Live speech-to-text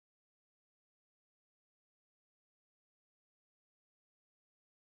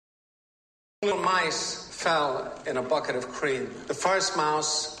Little mice fell in a bucket of cream. The first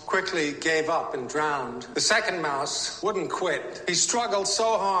mouse quickly gave up and drowned. The second mouse wouldn't quit. He struggled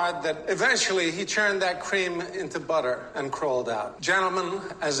so hard that eventually he churned that cream into butter and crawled out. Gentlemen,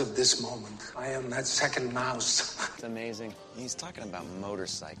 as of this moment, I am that second mouse. It's amazing. He's talking about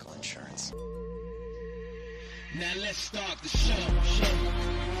motorcycle insurance. Now let's start the show.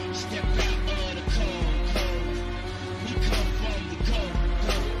 Step out of the cold. We come from the cold.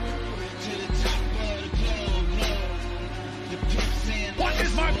 To the top of the globe. The pips and what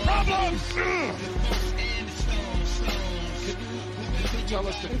is my problem? The folks and the stones. Tell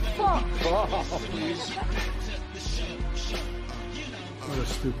us to fuck off, please. What a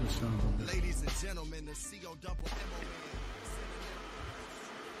stupid song. Ladies and gentlemen, the C-O-double-M-O.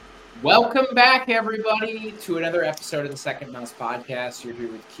 Welcome back, everybody, to another episode of the Second Mouse Podcast. You're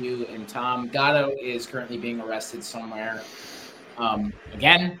here with Q and Tom. Gatto is currently being arrested somewhere.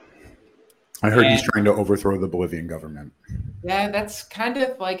 Again. I heard he's trying to overthrow the Bolivian government. Yeah, that's kind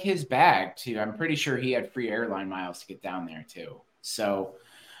of like his bag, too. I'm pretty sure he had free airline miles to get down there, too. So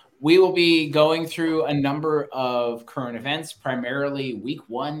we will be going through a number of current events, primarily week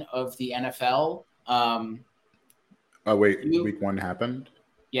one of the NFL. Week one happened?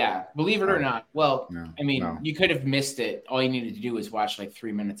 Yeah, believe it or not. Well, No, you could have missed it. All you needed to do was watch like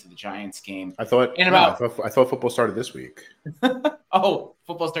 3 minutes of the Giants game. I thought football started this week. Oh,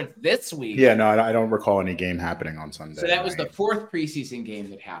 football starts this week. Yeah, no, I don't recall any game happening on Sunday. So that was the fourth preseason game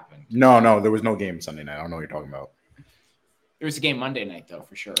that happened. No, there was no game Sunday night. I don't know what you're talking about. There was a game Monday night, though,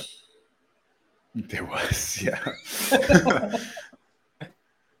 for sure. There was, yeah.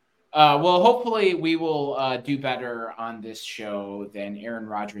 Well, hopefully we will do better on this show than Aaron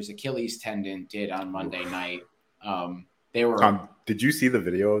Rodgers' Achilles tendon did on Monday night. They were. Tom, did you see the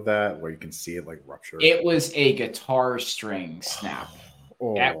video of that where you can see it like rupture? It was a guitar string snap.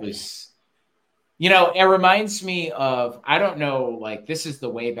 Oh. That was, it reminds me of, I don't know, like this is the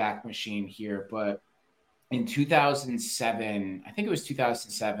Wayback Machine here, but in 2007, I think it was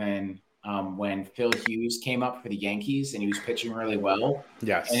 2007. When Phil Hughes came up for the Yankees and he was pitching really well.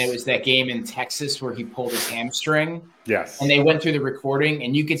 Yes. And it was that game in Texas where he pulled his hamstring. Yes. And they went through the recording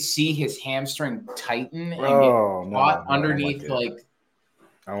and you could see his hamstring tighten and get caught underneath I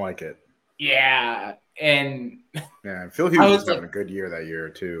don't like it. Yeah. And yeah, Phil Hughes was having a good year that year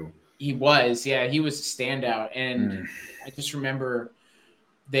too. He was. Yeah, he was a standout. And I just remember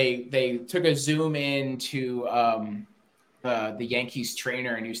they took a zoom in to the Yankees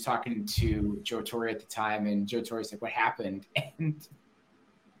trainer, and he was talking to Joe Torre at the time, and Joe Torre's like, "What happened?" And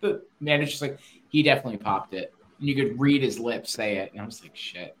the manager's like, "He definitely popped it." And you could read his lips say it, and I was like,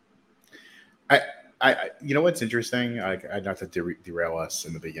 "Shit." I you know what's interesting? Not to derail us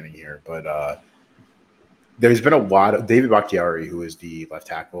in the beginning here, but there's been a lot of David Bakhtiari, who is the left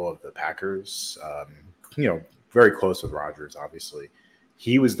tackle of the Packers. Very close with Rodgers, obviously.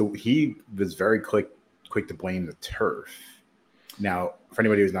 He was very quick to blame the turf. Now, for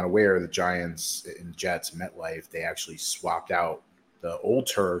anybody who's not aware, the Giants and Jets, MetLife, they actually swapped out the old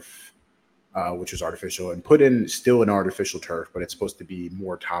turf, which was artificial, and put in still an artificial turf, but it's supposed to be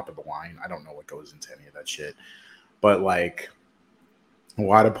more top of the line. I don't know what goes into any of that shit. But, like, a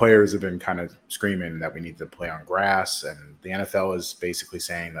lot of players have been kind of screaming that we need to play on grass, and the NFL is basically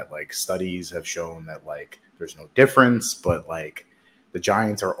saying that, like, studies have shown that, like, there's no difference, but, like, the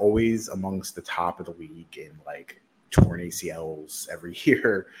Giants are always amongst the top of the league in like torn ACLs every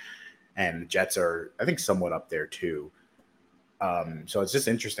year. And the Jets are, I think, somewhat up there too. So it's just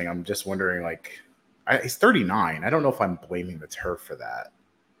interesting. I'm just wondering, like, he's 39. I don't know if I'm blaming the turf for that.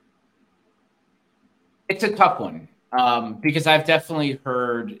 It's a tough one because I've definitely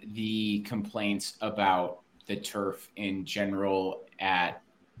heard the complaints about the turf in general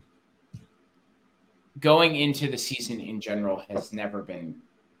going into the season in general has never been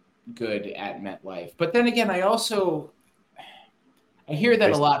good at MetLife. But then again, I hear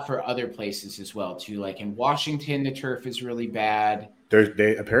that a lot for other places as well, too. Like in Washington, the turf is really bad.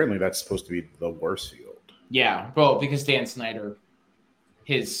 Apparently that's supposed to be the worst field. Yeah. Well, because Dan Snyder,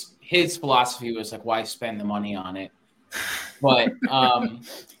 his philosophy was like, why spend the money on it? But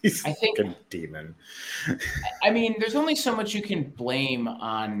he's I think a demon. I mean, there's only so much you can blame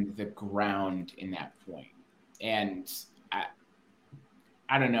on the ground in that point. And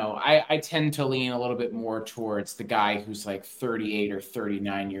I don't know. I tend to lean a little bit more towards the guy who's like 38 or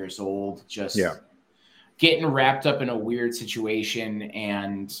 39 years old, just getting wrapped up in a weird situation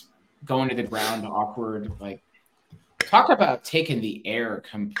and going to the ground awkward. Like, talk about taking the air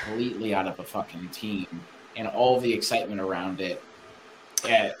completely out of a fucking team and all the excitement around it.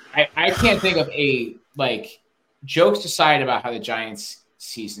 I can't think of jokes aside about how the Giants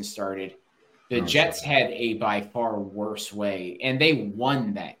season started. The Jets had a by far worse way, and they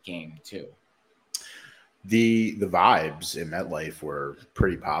won that game too. The vibes in MetLife were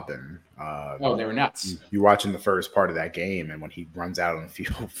pretty popping. They were nuts. You're watching the first part of that game, and when he runs out on the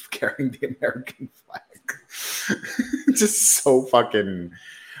field carrying the American flag, just so fucking.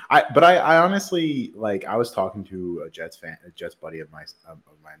 I honestly, like, I was talking to a Jets buddy of mine,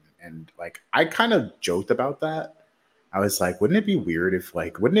 and like I kind of joked about that. I was like, wouldn't it be weird if,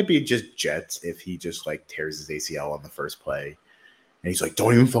 like, wouldn't it be just Jets if he just like tears his ACL on the first play? And he's like,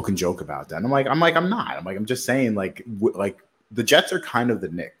 don't even fucking joke about that. And I'm not. I'm just saying, like the Jets are kind of the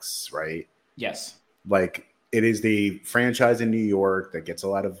Knicks, right? Yes. Like, it is the franchise in New York that gets a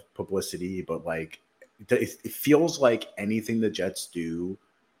lot of publicity, but like it feels like anything the Jets do,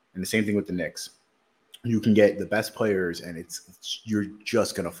 and the same thing with the Knicks, you can get the best players, and you're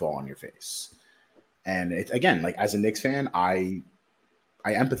just gonna fall on your face. And it's, again, like, as a Knicks fan, I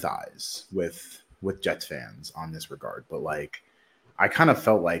empathize with Jets fans on this regard, but like, I kind of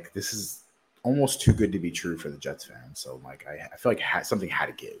felt like this is almost too good to be true for the Jets fans. So like, I feel like something had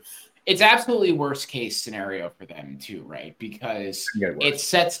to give. It's absolutely worst case scenario for them too, right? Because it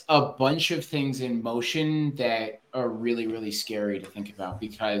sets a bunch of things in motion that are really, really scary to think about.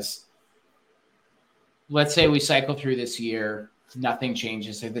 Because let's say we cycle through this year, nothing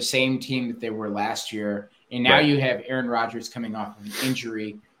changes. They're the same team that they were last year. And now you have Aaron Rodgers coming off of an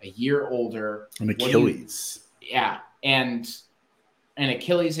injury, a year older. An Achilles. And an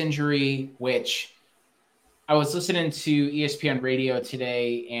Achilles injury, which I was listening to ESPN radio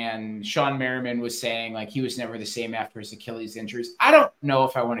today, and Sean Merriman was saying, like, he was never the same after his Achilles injuries. I don't know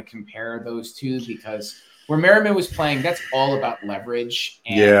if I want to compare those two, because where Merriman was playing, that's all about leverage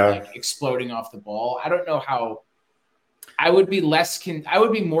and like exploding off the ball. I don't know how. I would be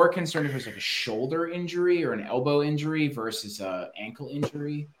more concerned if it was like a shoulder injury or an elbow injury versus a ankle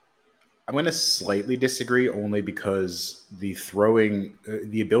injury. I'm going to slightly disagree, only because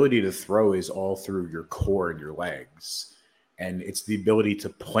the ability to throw is all through your core and your legs. And it's the ability to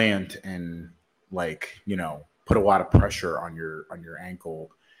plant and, like, you know, put a lot of pressure on your ankle.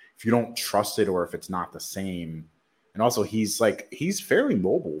 If you don't trust it, or if it's not the same. And also, he's fairly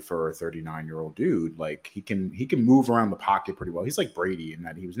mobile for a 39-year-old dude. Like, he can move around the pocket pretty well. He's like Brady in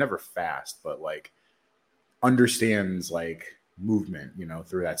that he was never fast, but like understands like movement, you know,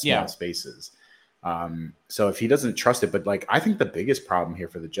 through that small spaces. So if he doesn't trust it, but like, I think the biggest problem here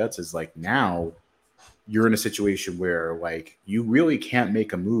for the Jets is, like, now you're in a situation where, like, you really can't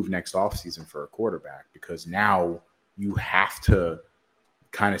make a move next offseason for a quarterback, because now you have to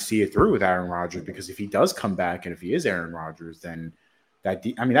kind of see it through with Aaron Rodgers, because if he does come back and if he is Aaron Rodgers, then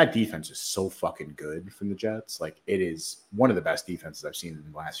that defense is so fucking good from the Jets. Like, it is one of the best defenses I've seen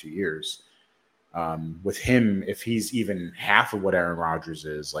in the last few years. With him, if he's even half of what Aaron Rodgers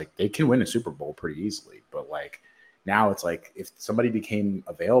is, like, they can win a Super Bowl pretty easily. But like, now it's like, if somebody became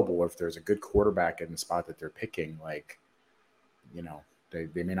available, or if there's a good quarterback in the spot that they're picking, like, you know,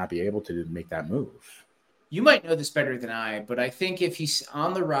 they may not be able to make that move. You might know this better than I, but I think if he's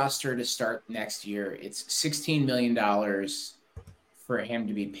on the roster to start next year, it's $16 million for him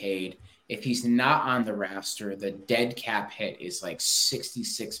to be paid. If he's not on the roster, the dead cap hit is like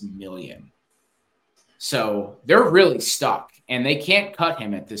 $66 million. So they're really stuck, and they can't cut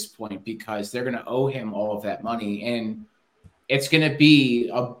him at this point, because they're going to owe him all of that money. And it's going to be if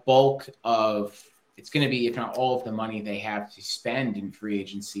not all of the money they have to spend in free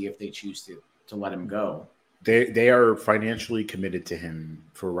agency if they choose to let him go. They are financially committed to him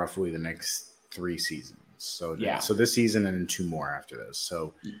for roughly the next 3 seasons. So so this season and then 2 more after this.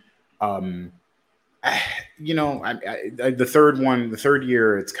 So, you know, the third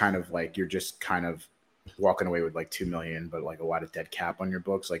year, it's kind of like you're just kind of walking away with like $2 million, but like a lot of dead cap on your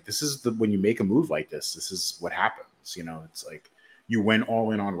books. Like, this is when you make a move like this is what happens. You know, it's like you went all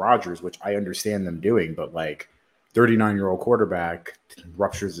in on Rodgers, which I understand them doing, but like 39-year-old quarterback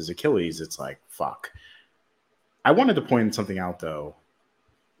ruptures his Achilles. It's like, fuck. I wanted to point something out, though.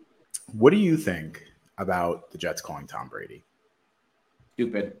 What do you think about the Jets calling Tom Brady?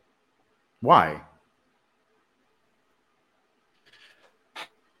 Stupid. Why?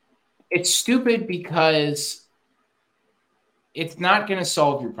 It's stupid because it's not going to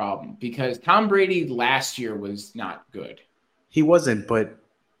solve your problem, because Tom Brady last year was not good. He wasn't, but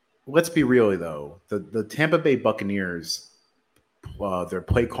let's be real, though. The Tampa Bay Buccaneers, their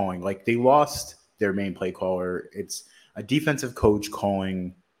play calling, like, they lost their main play caller. It's a defensive coach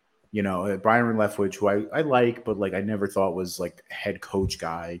calling, you know, Byron Leftwich, who I like, but like I never thought was like a head coach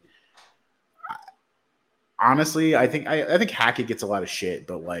guy. Honestly, I think Hackett gets a lot of shit,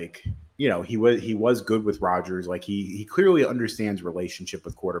 but like, he was good with Rodgers. Like he clearly understands relationship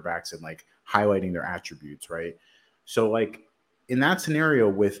with quarterbacks and like highlighting their attributes, right? So like in that scenario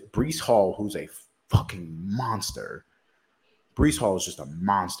with Breece Hall, who's a fucking monster. Breece Hall is just a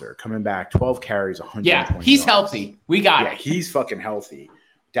monster coming back, 12 carries, 120 Yeah, he's yards. healthy. We got it. He's fucking healthy.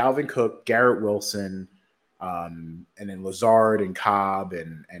 Dalvin Cook, Garrett Wilson, and then Lazard and Cobb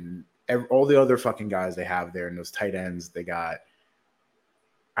and all the other fucking guys they have there and those tight ends they got.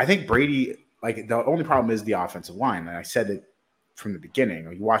 I think Brady, like the only problem is the offensive line. And I said it from the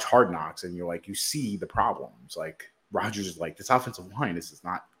beginning. You watch Hard Knocks and you're like, you see the problems. Like Rodgers is like, this offensive line, this is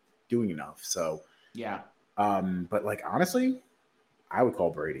not doing enough. So yeah. But like honestly, I would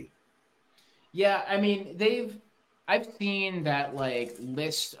call Brady. Yeah, I mean, I've seen that like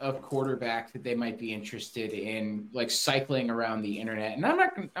list of quarterbacks that they might be interested in like cycling around the internet. And I'm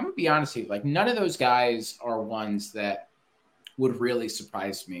gonna be honest with you, like none of those guys are ones that would really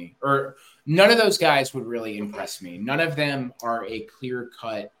surprise me, or none of those guys would really impress me. None of them are a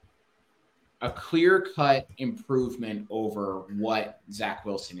clear-cut improvement over what Zach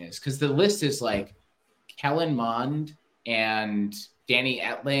Wilson is. Because the list is like Kellen Mond and Danny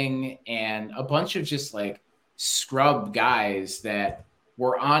Etling and a bunch of just like scrub guys that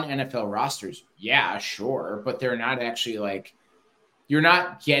were on NFL rosters. Yeah, sure. But they're not actually like, you're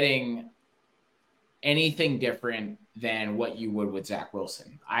not getting anything different than what you would with Zach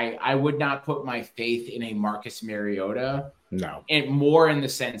Wilson. I would not put my faith in a Marcus Mariota. No. And more in the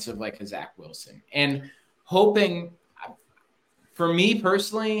sense of like a Zach Wilson. And hoping, for me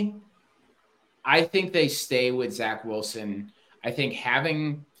personally, I think they stay with Zach Wilson. I think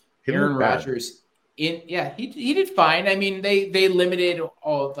having Aaron Rodgers he did fine. I mean, they limited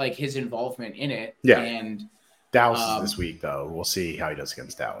all like his involvement in it. Yeah. And Dallas is this week though. We'll see how he does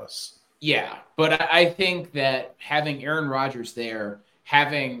against Dallas. Yeah, but I think that having Aaron Rodgers there,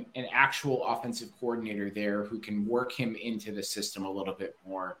 having an actual offensive coordinator there who can work him into the system a little bit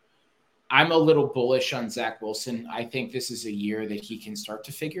more, I'm a little bullish on Zach Wilson. I think this is a year that he can start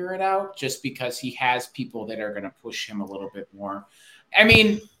to figure it out just because he has people that are going to push him a little bit more. I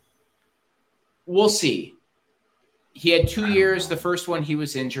mean, we'll see. He had 2 years. The first one, he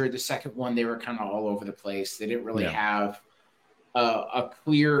was injured. The second one, they were kind of all over the place. They didn't really have a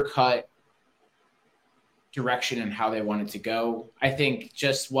clear-cut direction and how they wanted to go. I think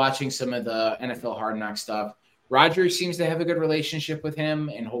just watching some of the NFL Hard Knock stuff, Rodgers seems to have a good relationship with him,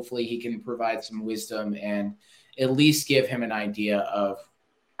 and hopefully he can provide some wisdom and at least give him an idea of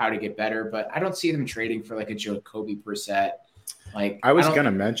how to get better. But I don't see them trading for like a Jacoby Brissett. Like I was going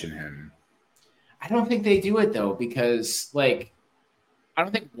to mention him. I don't think they do it though, because like I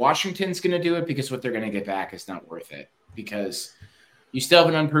don't think Washington's going to do it because what they're going to get back is not worth it, because you still have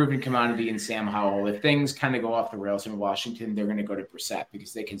an unproven commodity in Sam Howell. If things kind of go off the rails in Washington, they're going to go to Brissett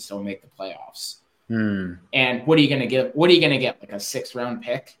because they can still make the playoffs. And what are you going to get? What are you going to get? Like a 6th round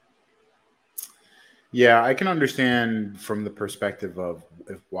pick? Yeah, I can understand from the perspective of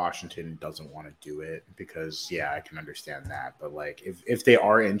if Washington doesn't want to do it, because I can understand that. But like, if they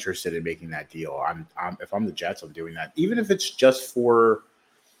are interested in making that deal, if I'm the Jets, I'm doing that. Even if it's just for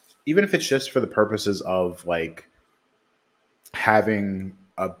the purposes of like having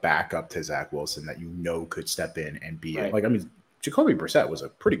a backup to Zach Wilson that could step in and be right. Like, I mean, Jacoby Brissett was a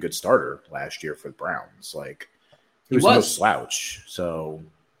pretty good starter last year for the Browns. Like, he was no slouch. So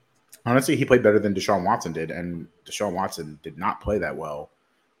honestly, he played better than Deshaun Watson did, and Deshaun Watson did not play that well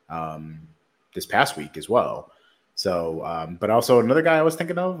this past week as well. So, but also another guy I was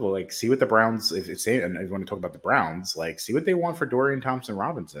thinking of, like, see what the Browns, and I want to talk about the Browns, like, see what they want for Dorian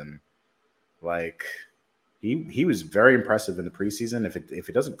Thompson-Robinson. Like, he was very impressive in the preseason. If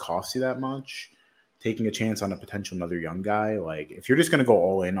it doesn't cost you that much, taking a chance on a potential another young guy, like, if you're just going to go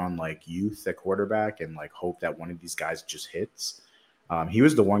all in on like youth at quarterback and like hope that one of these guys just hits, he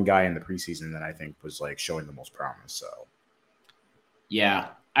was the one guy in the preseason that I think was like showing the most promise. So, yeah,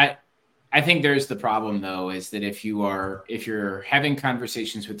 I think there's the problem though, is that if you're having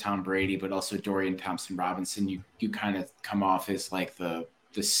conversations with Tom Brady, but also Dorian Thompson-Robinson, you kind of come off as like the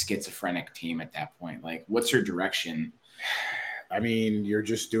schizophrenic team at that point. Like, what's your direction? I mean, you're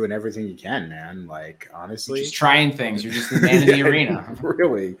just doing everything you can, man. Like, honestly, you're just trying things. You're just the man in the arena.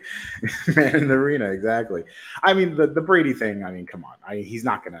 Really, man in the arena. Exactly. I mean, the Brady thing. I mean, come on. He's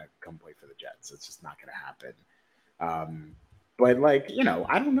not gonna come play for the Jets. It's just not gonna happen. But like,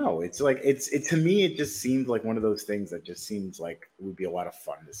 I don't know. It's like it to me. It just seems like one of those things that just seems like it would be a lot of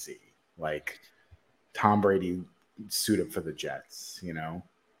fun to see. Like Tom Brady suit up for the Jets.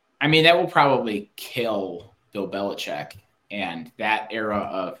 I mean, that will probably kill Bill Belichick. And that era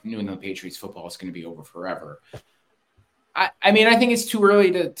of New England Patriots football is going to be over forever. I mean, I think it's too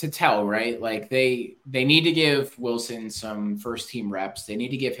early to tell, right? Like they need to give Wilson some first team reps. They need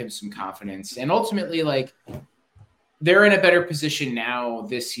to give him some confidence. And ultimately, like they're in a better position now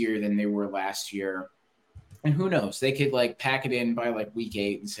this year than they were last year. And who knows? They could like pack it in by like week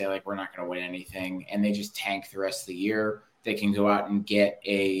 8 and say like we're not going to win anything, and they just tank the rest of the year. They can go out and get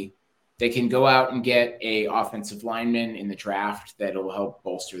a offensive lineman in the draft that'll help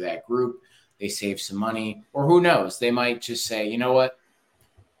bolster that group. They save some money, or who knows? They might just say, you know what?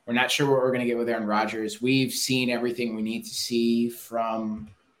 We're not sure what we're going to get with Aaron Rodgers. We've seen everything we need to see from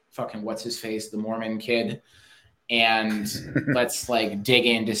fucking what's his face, the Mormon kid. And let's like dig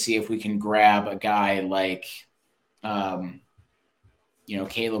in to see if we can grab a guy like, Caleb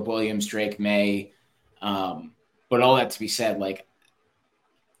Williams, Drake May. But all that to be said, like,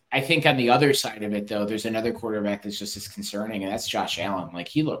 I think on the other side of it, though, there's another quarterback that's just as concerning, and that's Josh Allen. Like,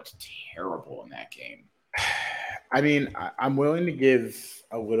 he looked terrible in that game. I mean, I'm willing to give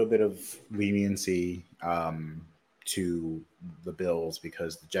a little bit of leniency to the Bills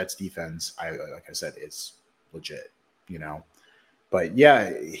because the Jets defense, like I said, is legit, But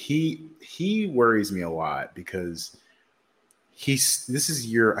yeah, he worries me a lot because this is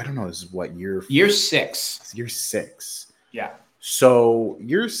year 6. Year 6. Yeah. So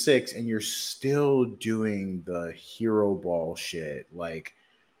year 6 and you're still doing the hero ball shit. Like,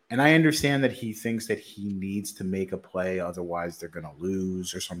 and I understand that he thinks that he needs to make a play, otherwise they're gonna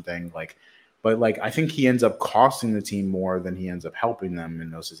lose or something. But I think he ends up costing the team more than he ends up helping them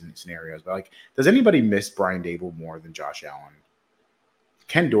in those scenarios. But does anybody miss Brian Dable more than Josh Allen?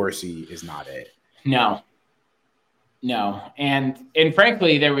 Ken Dorsey is not it. No. And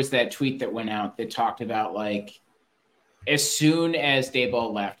frankly, there was that tweet that went out that talked about as soon as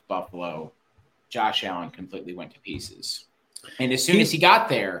Daboll left Buffalo, Josh Allen completely went to pieces. And as soon as he got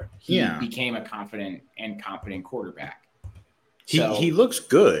there, he became a confident and competent quarterback. He looks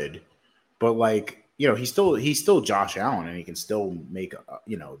good, but he's still Josh Allen, and he can still make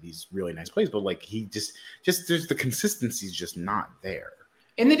these really nice plays. But he just there's the consistency's just not there.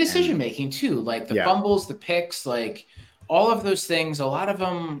 In the decision making too, the fumbles, the picks, all of those things. A lot of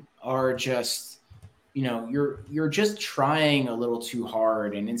them are just, you're just trying a little too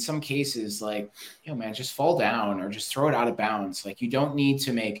hard, and in some cases, man, just fall down or just throw it out of bounds. You don't need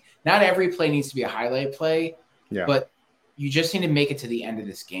to make. Not every play needs to be a highlight play, but you just need to make it to the end of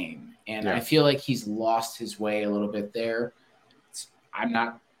this game. And I feel like he's lost his way a little bit there. I'm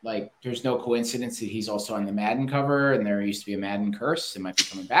not there's no coincidence that he's also on the Madden cover, and there used to be a Madden curse. It might be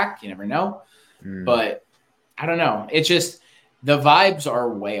coming back. You never know. But I don't know. It's just the vibes are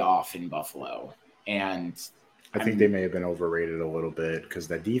way off in Buffalo. And I think they may have been overrated a little bit because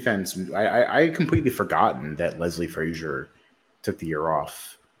that defense, I completely forgotten that Leslie Frazier took the year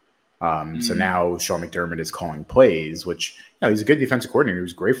off. So now Sean McDermott is calling plays, which he's a good defensive coordinator. He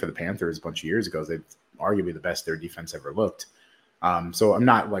was great for the Panthers a bunch of years ago. They're arguably the best their defense ever looked. So I'm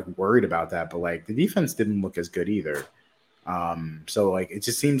not worried about that, but the defense didn't look as good either. So it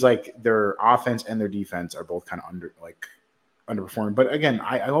just seems like their offense and their defense are both kind of underperforming. But again,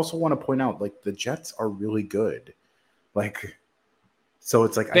 I also want to point out the Jets are really good. So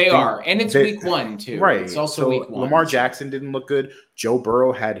it's they are, and it's week 1 too. Right. It's also week 1. Lamar Jackson didn't look good. Joe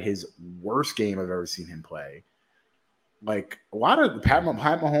Burrow had his worst game I've ever seen him play. A lot of Pat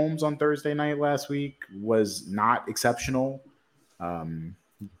Mahomes on Thursday night last week was not exceptional. A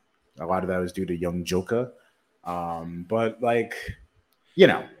lot of that was due to young Joka. But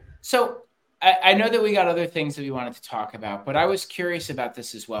So I know that we got other things that we wanted to talk about, but I was curious about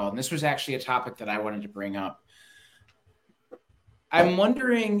this as well. And this was actually a topic that I wanted to bring up. I'm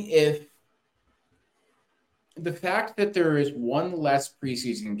wondering if the fact that there is one less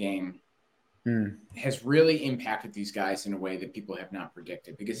preseason game has really impacted these guys in a way that people have not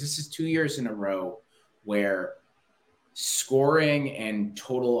predicted, because this is 2 years in a row where scoring and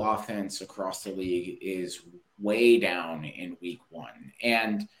total offense across the league is way down in week 1.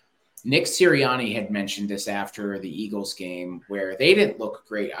 And Nick Sirianni had mentioned this after the Eagles game where they didn't look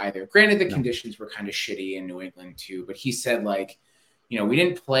great either. Granted, the conditions were kind of shitty in New England too, but he said we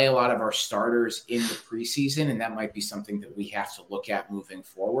didn't play a lot of our starters in the preseason, and that might be something that we have to look at moving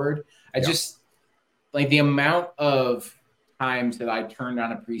forward. I just the amount of times that I turned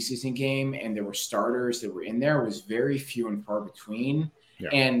on a preseason game and there were starters that were in there was very few and far between. Yeah.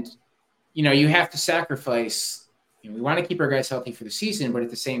 And, you have to sacrifice, we want to keep our guys healthy for the season, but at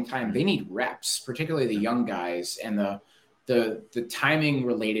the same time, they need reps, particularly the young guys and the timing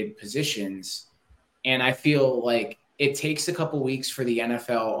related positions. And I feel it takes a couple weeks for the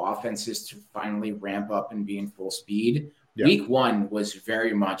NFL offenses to finally ramp up and be in full speed Yeah. Week 1 was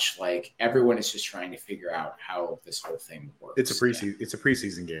very much like everyone is just trying to figure out how this whole thing works. It's a preseason. It's a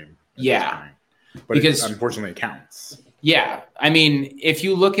preseason game. Yeah. But Because- unfortunately, it counts. Yeah. I mean, if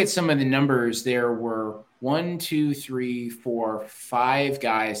you look at some of the numbers, there were 1, 2, 3, 4, 5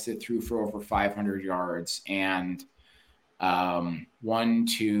 guys that threw for over 500 yards, and 1,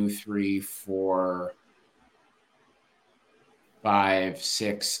 2, 3, 4, 5,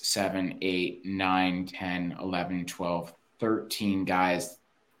 6, 7, 8, 9, 10, 11, 12, 13 guys,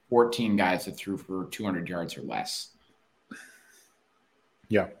 14 guys that threw for 200 yards or less.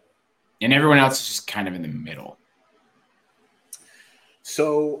 Yeah. And everyone else is just kind of in the middle.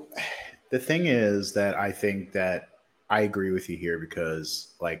 So the thing is that I think that I agree with you here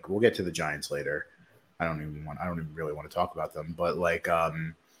because, like, we'll get to the Giants later. I don't even really want to talk about them, but like,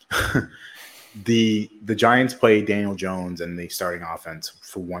 the Giants played Daniel Jones and the starting offense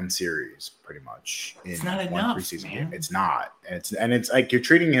for one series, pretty much. It's not one enough, preseason man. game. It's not, and it's like you're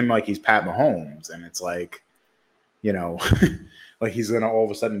treating him like he's Pat Mahomes, and it's like, you know, like he's gonna all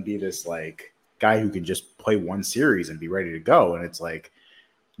of a sudden be this like guy who can just play one series and be ready to go, and it's like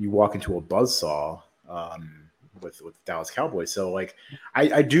you walk into a buzzsaw with the Dallas Cowboys. So like,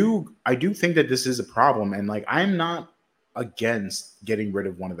 I do think that this is a problem, and like I'm not against getting rid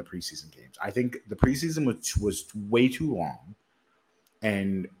of one of the preseason games. I think the preseason was way too long,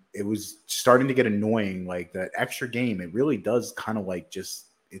 and it was starting to get annoying. Like that extra game, it really does kind of like just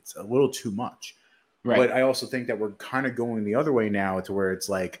it's a little too much. Right. But I also think that we're kind of going the other way now to where it's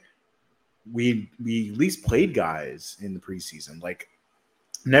like we at least played guys in the preseason. Like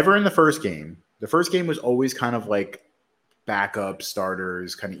never in the first game. The first game was always kind of like backup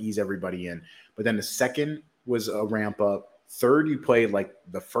starters, kind of ease everybody in. But then the second was a ramp up. Third, you played like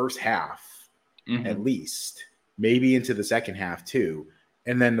the first half at least, maybe into the second half too.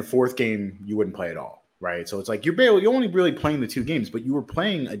 And then the fourth game, you wouldn't play at all, right? So it's like you're only really playing the two games, but you were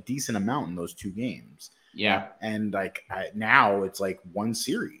playing a decent amount in those two games. Yeah. And like now it's like one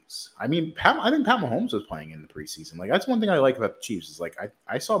series. I mean, I think Pat Mahomes was playing in the preseason. Like that's one thing I like about the Chiefs is like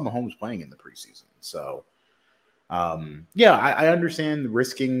I saw Mahomes playing in the preseason. So yeah, I understand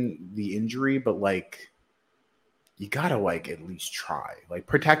risking the injury, but like you gotta like at least try. Like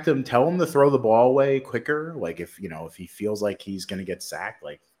protect him, tell him to throw the ball away quicker. Like if he feels like he's gonna get sacked,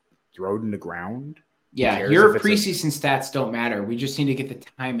 like throw it in the ground. Yeah, your preseason stats don't matter. We just need to get the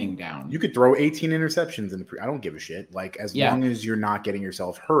timing down. You could throw 18 interceptions in the I don't give a shit. Like as long as you're not getting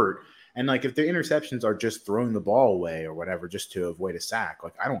yourself hurt. And like if the interceptions are just throwing the ball away or whatever just to avoid a sack,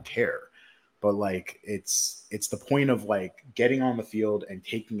 like I don't care. But like it's the point of like getting on the field and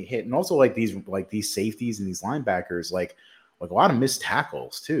taking a hit. And also like these safeties and these linebackers, like a lot of missed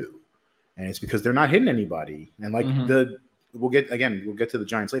tackles too. And it's because they're not hitting anybody. And like we'll get to the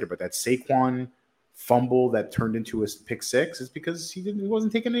Giants later, but that Saquon fumble that turned into a pick six is because he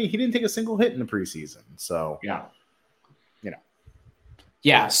didn't take a single hit in the preseason. So yeah.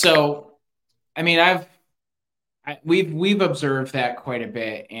 So I mean, we've observed that quite a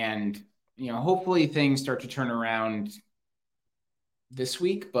bit, and hopefully things start to turn around this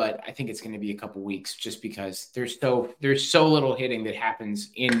week. But I think it's going to be a couple weeks, just because there's so little hitting that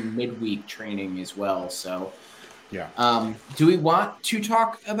happens in midweek training as well. So yeah. Do we want to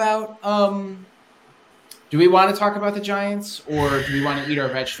talk about the Giants, or do we want to eat our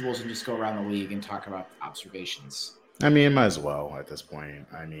vegetables and just go around the league and talk about observations? I mean, might as well at this point.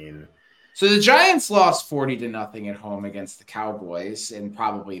 I mean, so the Giants lost 40-0 at home against the Cowboys, and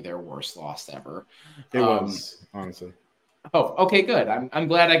probably their worst loss ever. It was, honestly. Oh, okay, good. I'm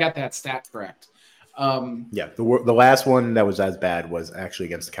glad I got that stat correct. Yeah, the last one that was as bad was actually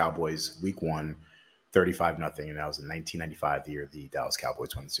against the Cowboys, Week 1, 35-0, and that was in 1995, the year the Dallas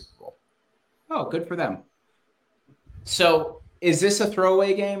Cowboys won the Super Bowl. Oh, good for them. So, is this a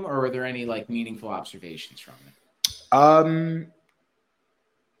throwaway game, or are there any like meaningful observations from it?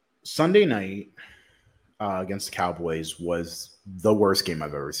 Sunday night against the Cowboys was the worst game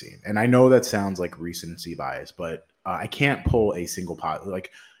I've ever seen. And I know that sounds like recency bias, but I can't pull a single pot.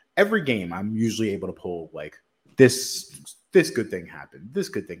 Like every game, I'm usually able to pull like this good thing happened. This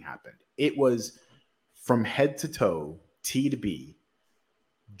good thing happened. It was from head to toe, T to B,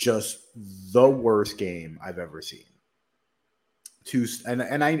 just the worst game I've ever seen.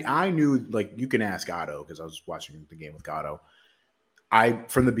 And I knew, like, you can ask Otto because I was watching the game with Otto. I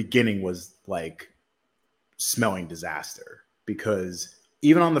from the beginning was like smelling disaster, because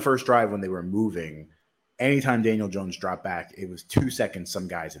even on the first drive when they were moving, anytime Daniel Jones dropped back, it was 2 seconds, some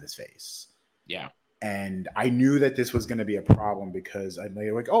guys in his face. Yeah. And I knew that this was going to be a problem because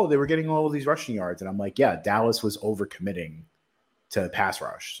they were like, oh, they were getting all of these rushing yards. And I'm like, yeah, Dallas was overcommitting to pass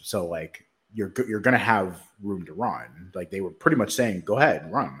rush. So like you're going to have room to run. Like they were pretty much saying, go ahead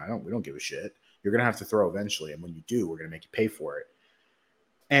and run. We don't give a shit. You're going to have to throw eventually. And when you do, we're going to make you pay for it.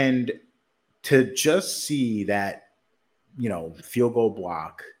 And to just see that, field goal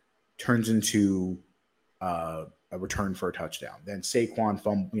block turns into a return for a touchdown. Then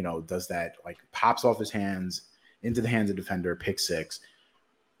Saquon does that, like pops off his hands into the hands of defender, pick six.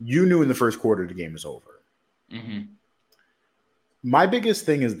 You knew in the first quarter the game was over. Mm-hmm. My biggest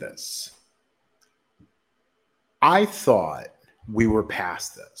thing is this. I thought we were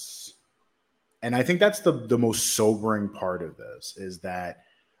past this. And I think that's the most sobering part of this is that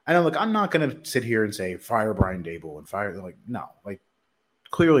I know, I'm not going to sit here and say fire Brian Daboll and fire. No,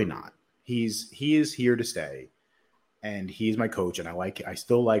 clearly not. He is here to stay, and he's my coach, and I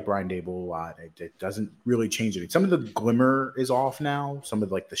still like Brian Daboll a lot. It doesn't really change anything. Some of the glimmer is off now. Some of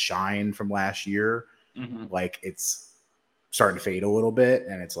the shine from last year, it's starting to fade a little bit,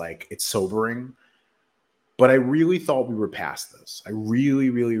 and it's sobering. But I really thought we were past this. I really,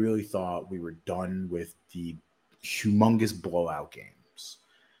 really, really thought we were done with the humongous blowout games.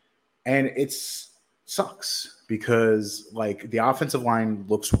 And it sucks because the offensive line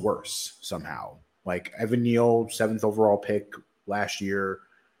looks worse somehow. Evan Neal, 7th overall pick last year,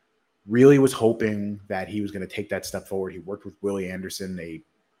 really was hoping that he was going to take that step forward. He worked with Willie Anderson, a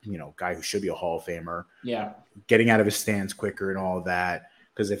guy who should be a Hall of Famer. Yeah, getting out of his stance quicker and all of that.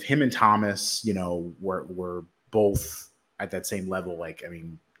 Because if him and Thomas, were both at that same level,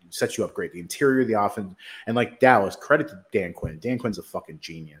 sets you up great. The interior of the offense, and Dallas, credit to Dan Quinn. Dan Quinn's a fucking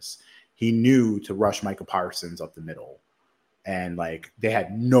genius. He knew to rush Michael Parsons up the middle, and they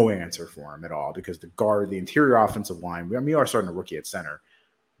had no answer for him at all because the interior offensive line. We are starting a rookie at center,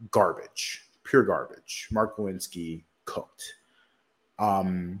 garbage, pure garbage. Mark Lewinsky cooked.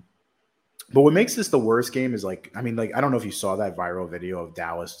 But what makes this the worst game is I don't know if you saw that viral video of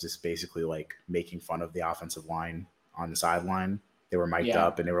Dallas just basically making fun of the offensive line on the sideline. They were mic'd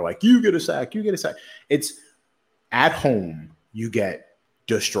up and they were like, you get a sack, you get a sack. It's at home, you get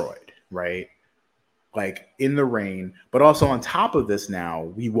destroyed, right? In the rain. But also on top of this now,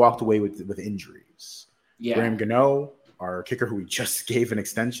 we walked away with injuries. Yeah. Graham Gano, our kicker who we just gave an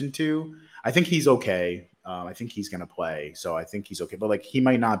extension to, I think he's okay. I think he's going to play. So I think he's okay. But he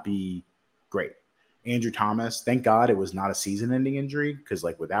might not be great. Andrew Thomas, thank God it was not a season-ending injury because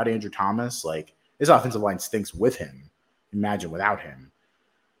without Andrew Thomas, his offensive line stinks with him. Imagine without him.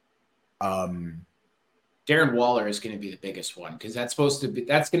 Darren Waller is going to be the biggest one because that's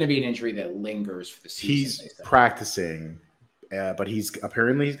going to be an injury that lingers for the season. He's practicing, but he's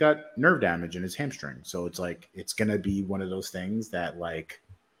got nerve damage in his hamstring. So it's going to be one of those things that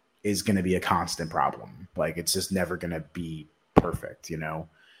is going to be a constant problem. It's just never going to be perfect,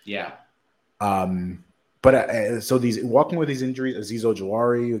 Yeah. But so walking with these injuries, Azeez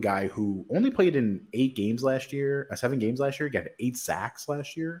Ojulari, a guy who only played in 7 games last year, got 8 sacks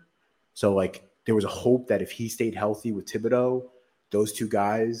last year. So there was a hope that if he stayed healthy with Thibodeau, those two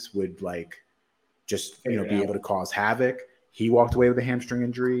guys would just be able to cause havoc. He walked away with a hamstring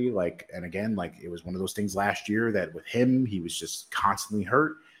injury, and again, it was one of those things last year that with him, he was just constantly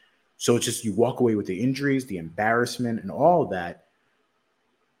hurt. So it's just you walk away with the injuries, the embarrassment, and all of that.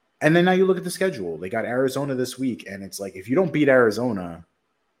 And then now you look at the schedule. They got Arizona this week, and it's if you don't beat Arizona,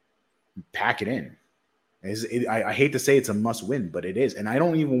 pack it in. I hate to say it's a must win, but it is. And I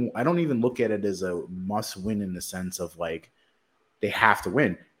don't even look at it as a must win in the sense of they have to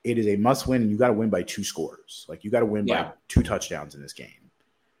win. It is a must win, and you got to win by 2 scores. You got to win by 2 touchdowns in this game.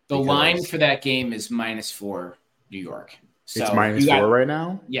 The line for that game is -4 New York. So it's -4 right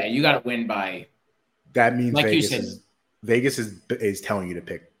now. Yeah, you got to win by. That means Vegas is telling you to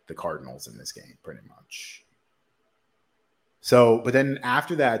pick the Cardinals in this game, pretty much. So, but then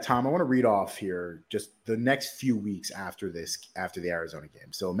after that, Tom, I want to read off here just the next few weeks after the Arizona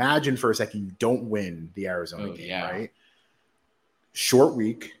game. So imagine for a second you don't win the Arizona game, right? Short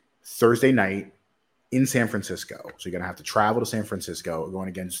week, Thursday night in San Francisco. So you're going to have to travel to San Francisco going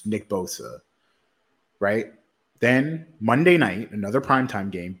against Nick Bosa, right? Then Monday night, another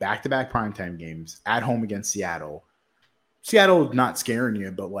primetime game, back-to-back primetime games at home against Seattle. Seattle not scaring you,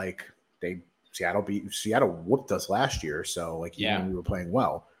 but Seattle whooped us last year, so even we were playing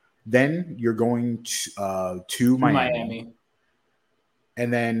well. Then you're going to Miami,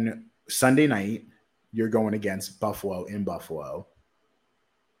 and then Sunday night you're going against Buffalo in Buffalo,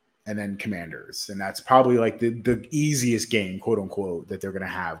 and then Commanders, and that's probably the easiest game, quote unquote, that they're going to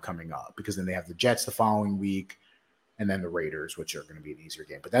have coming up because then they have the Jets the following week, and then the Raiders, which are going to be an easier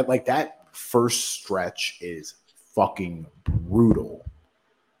game. But that first stretch is fucking brutal.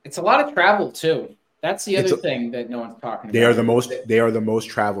 It's a lot of travel too. That's the other thing that no one's talking about. They are the most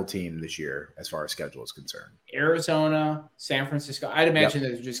traveled team this year as far as schedule is concerned. Arizona, San Francisco. I'd imagine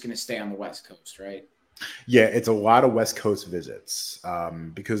that they're just going to stay on the West Coast, right? Yeah, it's a lot of West Coast visits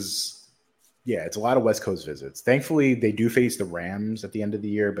because it's a lot of West Coast visits. Thankfully, they do face the Rams at the end of the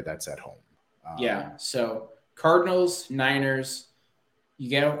year, but that's at home. So Cardinals, Niners,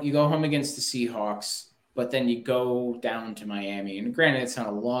 you go home against the Seahawks. But then you go down to Miami, and granted, it's not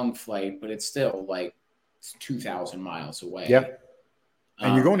a long flight, but it's still like it's 2,000 miles away. Yep.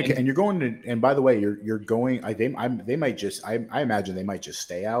 And you're going to, and by the way, you're going. They might just. I imagine they might just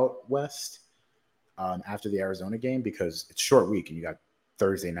stay out west after the Arizona game because it's short week, and you got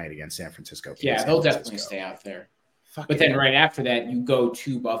Thursday night against San Francisco. They'll definitely stay out there. Then right after that, you go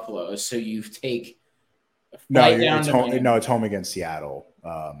to Buffalo, so you take a flight down to Miami. No, it's home against Seattle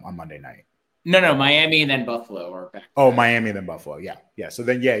on Monday night. No, Miami and then Buffalo are back. Oh, Miami and then Buffalo. Yeah. So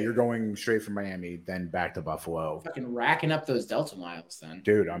then, you're going straight from Miami, then back to Buffalo. Fucking racking up those Delta miles, then,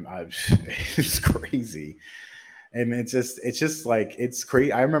 dude. It's crazy, and it's just like it's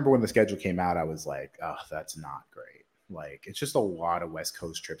crazy. I remember when the schedule came out, I was like, oh, that's not great. Like, it's just a lot of West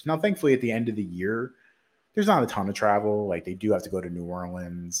Coast trips. Now, thankfully, at the end of the year, there's not a ton of travel. Like, they do have to go to New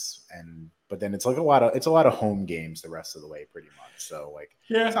Orleans but then it's like a lot of home games the rest of the way, pretty much. So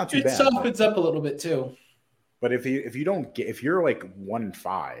it's not too bad. It softens up a little bit too. But if you're like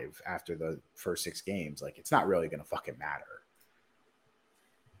 1-5 after the first 6 games, like it's not really gonna fucking matter.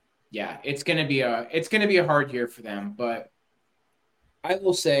 Yeah, it's gonna be a hard year for them. But I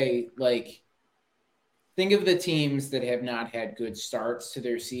will say, think of the teams that have not had good starts to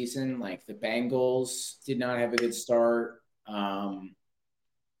their season. Like the Bengals did not have a good start.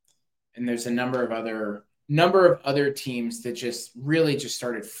 And there's a number of other teams that just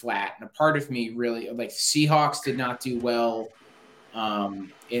started flat. And a part of me really Seahawks did not do well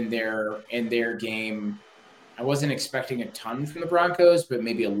in their game. I wasn't expecting a ton from the Broncos, but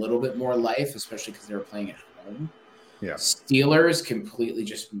maybe a little bit more life, especially because they were playing at home. Yeah. Steelers completely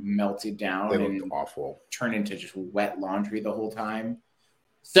just melted down. They looked awful. Turned into just wet laundry the whole time.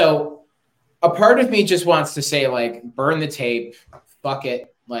 So a part of me just wants to say, burn the tape, fuck it.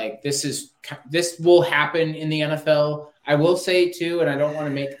 This will happen in the NFL. I will say too, and I don't want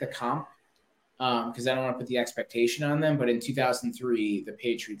to make the comp because I don't want to put the expectation on them. But in 2003, the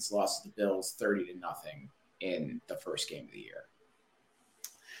Patriots lost to the Bills 30-0 in the first game of the year.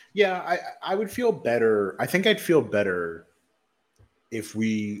 Yeah, I would feel better. I think I'd feel better if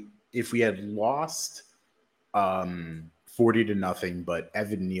we had lost 40-0, but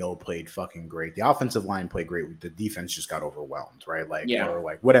Evan Neal played fucking great. The offensive line played great. The defense just got overwhelmed, right?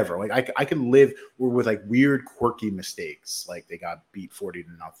 Or whatever. I can live with weird, quirky mistakes. Like they got beat 40-0.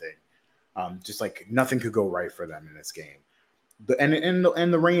 Just nothing could go right for them in this game.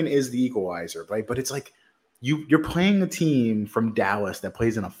 And the rain is the equalizer, right? But it's you're playing a team from Dallas that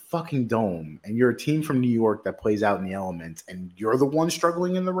plays in a fucking dome, and you're a team from New York that plays out in the elements, and you're the one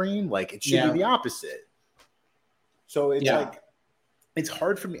struggling in the rain. It should be the opposite. So it's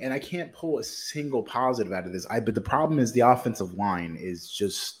hard for me, and I can't pull a single positive out of this. But the problem is the offensive line is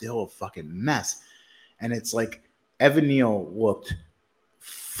just still a fucking mess, and it's Evan Neal looked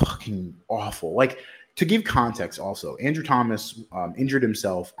fucking awful. To give context, also Andrew Thomas injured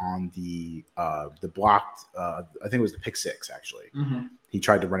himself on the blocked. I think it was the pick 6. Actually, He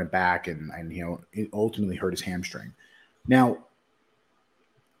tried to run it back, and it ultimately hurt his hamstring. Now,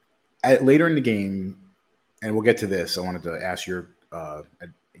 later in the game. And we'll get to this. I wanted to ask your how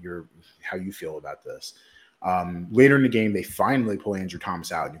you feel about this. Later in the game, they finally pull Andrew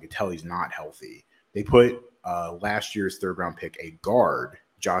Thomas out, and you can tell he's not healthy. They put last year's 3rd-round pick, a guard,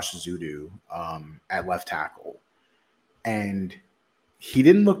 Josh Zudu, at left tackle, and he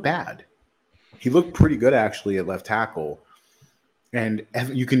didn't look bad. He looked pretty good actually at left tackle. And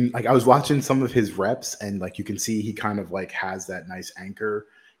you can I was watching some of his reps, and you can see he kind of has that nice anchor.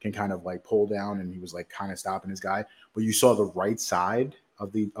 Can kind of pull down, and he was kind of stopping his guy. But you saw the right side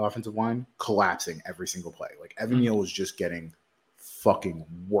of the offensive line collapsing every single play. Evan Neal was just getting fucking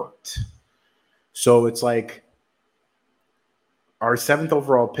worked. So it's our 7th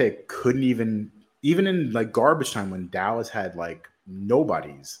overall pick couldn't even in garbage time when Dallas had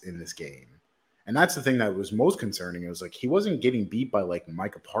nobodies in this game. And that's the thing that was most concerning. It was he wasn't getting beat by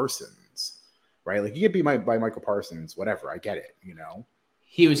Micah Parsons, right? You get beat by Micah Parsons, whatever. I get it,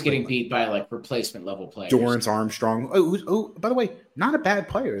 He was getting beat by replacement level players. Dorrance Armstrong. Oh, by the way, not a bad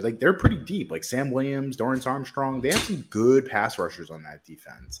player. They're pretty deep. Sam Williams, Dorrance Armstrong. They have some good pass rushers on that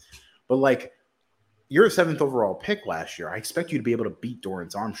defense. But you're a 7th overall pick last year. I expect you to be able to beat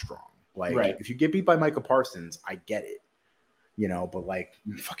Dorrance Armstrong. Right. If you get beat by Micah Parsons, I get it. but like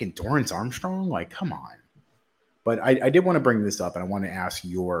fucking Dorrance Armstrong, like, come on. But I did want to bring this up, and I want to ask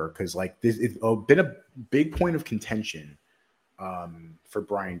because like this it's been a big point of contention for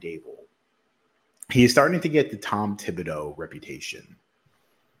Brian Dable. He is starting to get the Tom Thibodeau reputation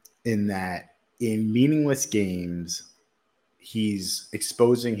in that in meaningless games, he's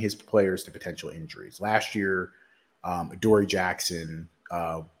exposing his players to potential injuries. Last year, Dory Jackson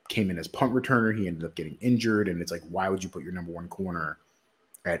came in as punt returner. He ended up getting injured, and it's like, why would you put your number one corner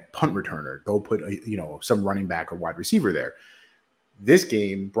at punt returner? Go put some running back or wide receiver there. This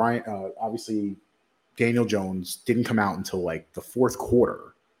game, Brian, obviously Daniel Jones didn't come out until like the fourth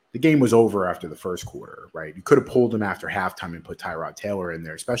quarter. The game was over after the first quarter, right? You could have pulled him after halftime and put Tyrod Taylor in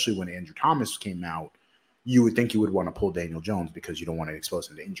there, especially when Andrew Thomas came out. You would think you would want to pull Daniel Jones because you don't want to expose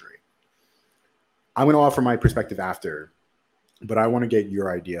him to injury. I'm going to offer my perspective after, but I want to get your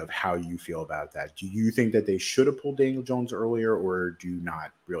idea of how you feel about that. Do you think that they should have pulled Daniel Jones earlier, or do you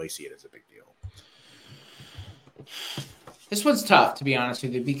not really see it as a big deal? This one's tough, to be honest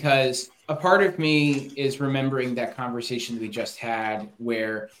with you, because a part of me is remembering that conversation we just had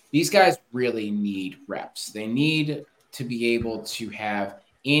where these guys really need reps. They need to be able to have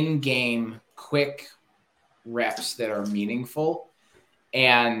in-game quick reps that are meaningful.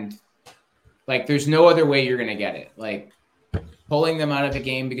 And like, there's no other way you're going to get it. Like, pulling them out of a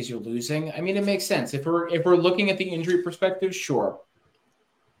game because you're losing, I mean, it makes sense. If we're looking at the injury perspective, sure.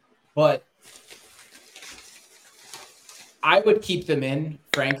 But I would keep them in,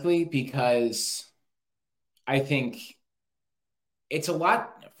 frankly, because I think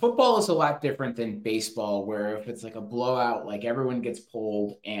football is a lot different than baseball, where if it's like a blowout, like everyone gets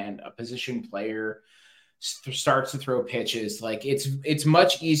pulled and a position player starts to throw pitches, like it's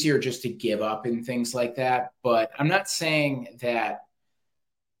much easier just to give up and things like that. But I'm not saying that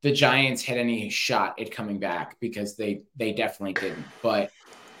the Giants had any shot at coming back, because they definitely didn't. But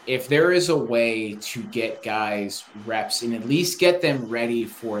if there is a way to get guys reps and at least get them ready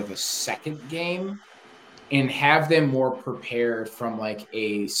for the second game and have them more prepared from like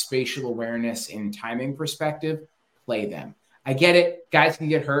a spatial awareness and timing perspective, play them. I get it. Guys can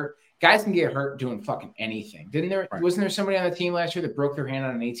get hurt. Guys can get hurt doing fucking anything. Wasn't there somebody on the team last year that broke their hand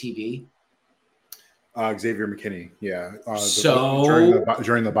on an ATV? Xavier McKinney. Yeah.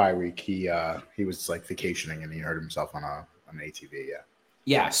 During the bye week, he was like vacationing and he hurt himself on an ATV. Yeah.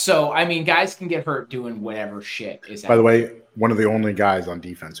 Yeah. So, I mean, guys can get hurt doing whatever shit is. By the way, one of the only guys on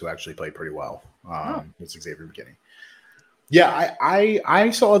defense who actually played pretty well was Xavier McKinney. Yeah. I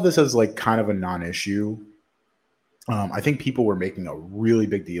saw this as like kind of a non-issue. I think people were making a really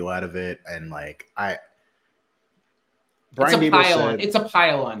big deal out of it. And like, it's a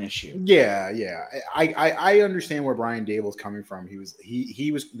pile-on issue. Yeah. I understand where Brian Dable's coming from.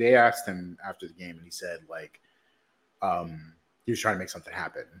 They asked him after the game and he said like, he was trying to make something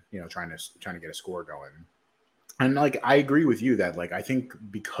happen, trying to get a score going. And like, I agree with you that like, I think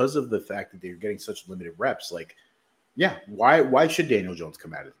because of the fact that they're getting such limited reps, like, yeah, why should Daniel Jones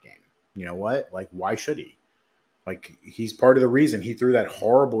come out of the game? You know what? Like, why should he? Like, he's part of the reason he threw that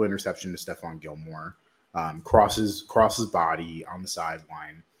horrible interception to Stephon Gilmore, crosses body on the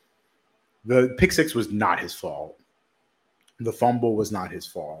sideline. The pick six was not his fault. The fumble was not his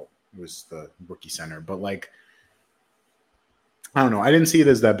fault. It was the rookie center. But like, I don't know. I didn't see it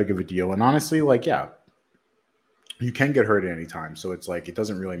as that big of a deal. And honestly, like, yeah, you can get hurt at any time. So it's like, it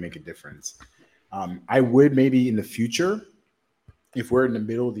doesn't really make a difference. I would maybe in the future, if we're in the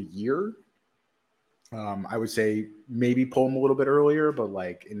middle of the year, I would say maybe pull him a little bit earlier, but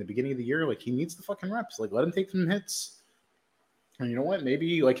like in the beginning of the year, like he needs the fucking reps. Like let him take some hits. And you know what?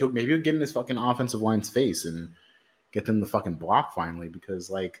 Maybe he'll get in his fucking offensive line's face and get them the fucking block finally. Because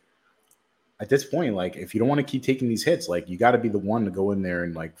like at this point, like if you don't want to keep taking these hits, like you got to be the one to go in there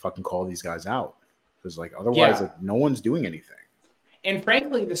and like fucking call these guys out. Because like otherwise, like no one's doing anything. And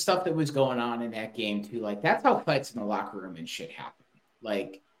frankly, the stuff that was going on in that game too, like that's how fights in the locker room and shit happen.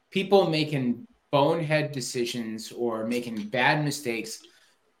 Like people making bonehead decisions or making bad mistakes.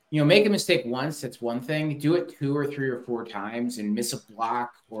 Make a mistake once, that's one thing. Do it 2 or 3 or 4 times and miss a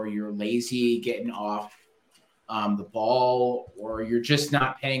block, or you're lazy getting off the ball, or you're just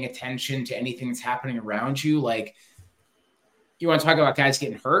not paying attention to anything that's happening around you. Like, you want to talk about guys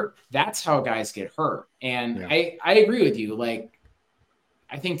getting hurt? That's how guys get hurt. And yeah. I agree with you. Like,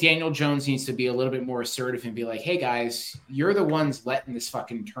 I think Daniel Jones needs to be a little bit more assertive and be like, hey, guys, you're the ones letting this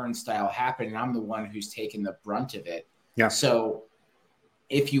fucking turnstile happen, and I'm the one who's taking the brunt of it. Yeah. So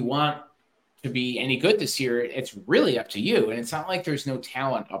if you want to be any good this year, it's really up to you. And it's not like there's no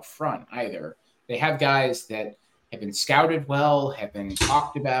talent up front either. They have guys that have been scouted well, have been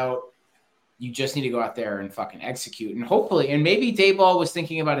talked about. You just need to go out there and fucking execute. And hopefully, and maybe Dayball was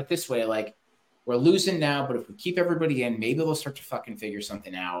thinking about it this way, like, we're losing now, but if we keep everybody in, maybe they'll start to fucking figure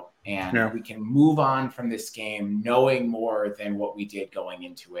something out, and we can move on from this game knowing more than what we did going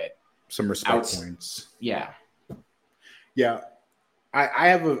into it. Some respect points. Yeah. Yeah. I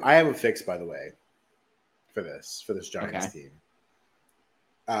have a fix, by the way, for this Giants team.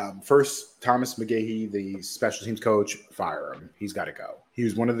 First, Thomas McGahee, the special teams coach, fire him. He's got to go. He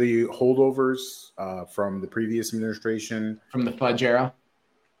was one of the holdovers from the previous administration. From the Fudge era?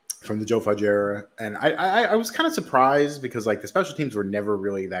 From the Joe Fudge era. And I was kind of surprised because, like, the special teams were never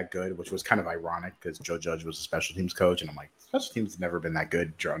really that good, which was kind of ironic because Joe Judge was a special teams coach. And I'm like, special teams never been that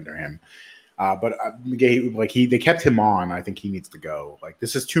good under him. But McGahee, like, they kept him on. I think he needs to go. Like,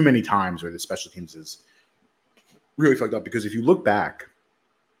 this is too many times where the special teams is really fucked up because if you look back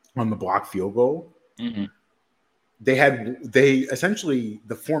on the block field goal, they essentially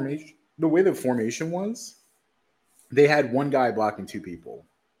the way the formation was, they had one guy blocking two people.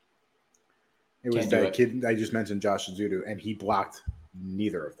 It was that kid I just mentioned, Josh Azudu, and he blocked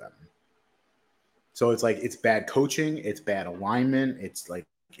neither of them. So it's like it's bad coaching, it's bad alignment, it's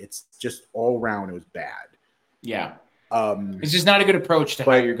just all around it was bad. Yeah. It's just not a good approach to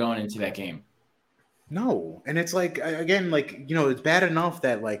how you're going into that game. No. And it's like, again, like, you know, it's bad enough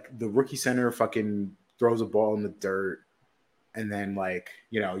that, like, the rookie center fucking throws a ball in the dirt and then, like,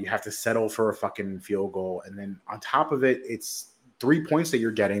 you know, you have to settle for a fucking field goal. And then on top of it, it's 3 points that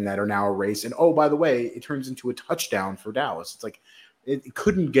you're getting that are now erased. And, oh, by the way, it turns into a touchdown for Dallas. It's like it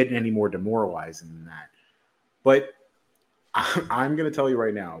couldn't get any more demoralizing than that. But I'm going to tell you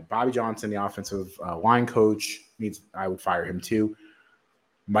right now, Bobby Johnson, the offensive line coach, I would fire him too.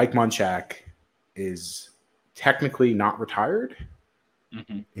 Mike Munchak is technically not retired.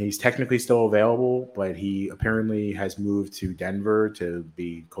 He's technically still available, but he apparently has moved to Denver to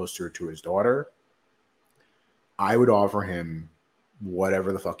be closer to his daughter. I would offer him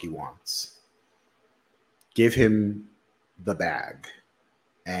whatever the fuck he wants. Give him the bag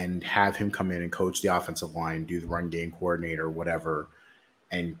and have him come in and coach the offensive line, do the run game coordinator, whatever,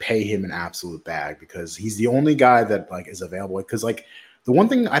 and pay him an absolute bag because he's the only guy that, like, is available. Because, like, the one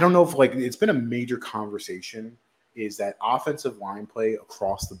thing I don't know if, like, it's been a major conversation is that offensive line play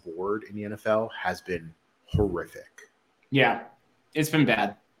across the board in the NFL has been horrific. Yeah, it's been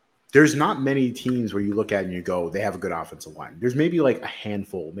bad. There's not many teams where you look at and you go, they have a good offensive line. There's maybe like a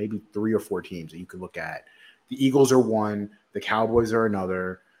handful, maybe 3 or 4 teams that you could look at. The Eagles are one. The Cowboys are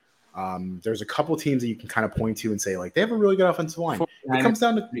another. There's a couple teams that you can kind of point to and say, like, they have a really good offensive line. It comes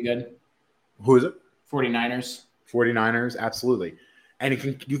down to pretty good. Who is it? 49ers. 49ers, absolutely.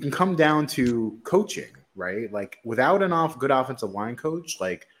 And you can come down to coaching, right? Like, without an good offensive line coach,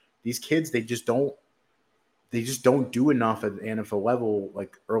 like, these kids, they just don't do enough at the NFL level,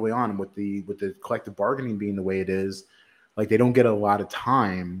 like, early on with the collective bargaining being the way it is. Like, they don't get a lot of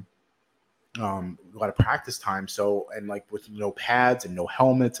time, a lot of practice time. So, and like with no pads and no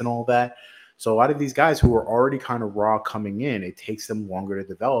helmets and all that. So a lot of these guys who are already kind of raw coming in, it takes them longer to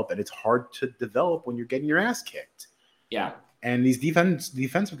develop, and it's hard to develop when you're getting your ass kicked. Yeah. And these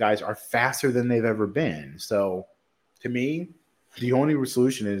defensive guys are faster than they've ever been. So to me, the only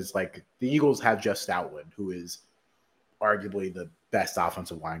solution is, like, the Eagles have Jeff Stoutland, who is arguably the best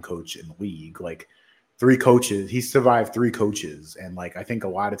offensive line coach in the league. Like, 3 coaches, he survived 3 coaches. And, like, I think a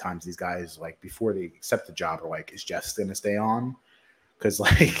lot of times these guys, like, before they accept the job, are like, is Jeff going to stay on? Because,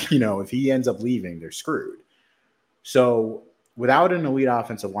 like, you know, if he ends up leaving, they're screwed. So without an elite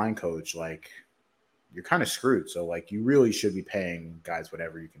offensive line coach, like, you're kind of screwed. So, like, you really should be paying guys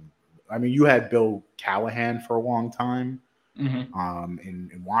whatever you can. I mean, you had Bill Callahan for a long time.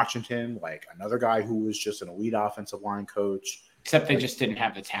 In Washington, like, another guy who was just an elite offensive line coach. Except they just didn't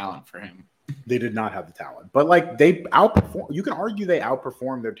have the talent for him. They did not have the talent. But, like, they outperform. You can argue they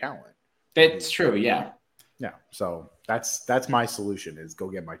outperformed their talent. That's true, yeah. Yeah. So that's my solution is go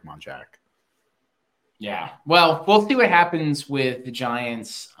get Mike Munchak. Yeah. Well, we'll see what happens with the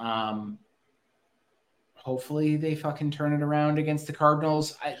Giants. Hopefully they fucking turn it around against the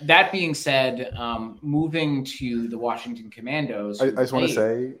Cardinals. That being said, moving to the Washington Commandos. I just want to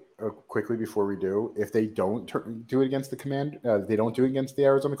say quickly before we do, if they don't do it against they don't do it against the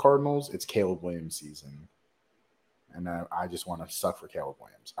Arizona Cardinals, it's Caleb Williams' season. And I just want to suck for Caleb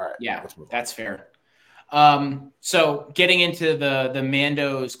Williams. All right. Yeah, let's move on. that's fair. So getting into the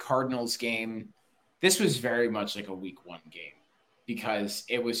Mandos Cardinals game, this was very much like a week 1 game because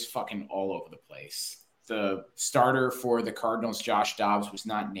it was fucking all over the place. The starter for the Cardinals, Josh Dobbs, was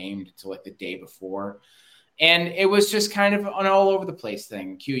not named until like the day before. And it was just kind of an all over the place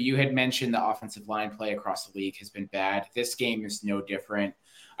thing. Q, you had mentioned the offensive line play across the league has been bad. This game is no different.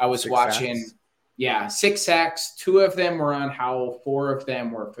 I was 6 watching. sacks? Yeah, 6 sacks. 2 of them were on Howell. 4 of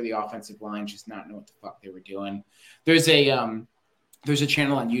them were for the offensive line, just not know what the fuck they were doing. There's a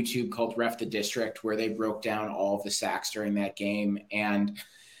channel on YouTube called Ref the District where they broke down all of the sacks during that game, and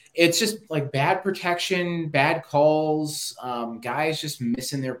it's just like bad protection, bad calls, guys just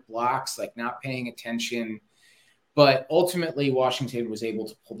missing their blocks, like not paying attention. But ultimately, Washington was able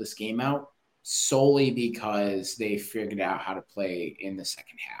to pull this game out solely because they figured out how to play in the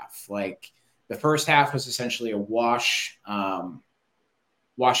second half. Like the first half was essentially a wash.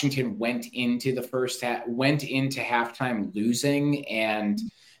 Washington went into halftime losing, and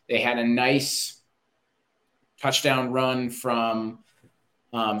they had a nice touchdown run from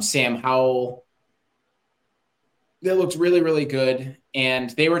Sam Howell that looked really, really good,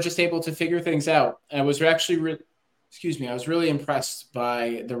 and they were just able to figure things out. I was actually I was really impressed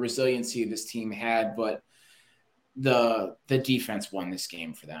by the resiliency this team had, but the defense won this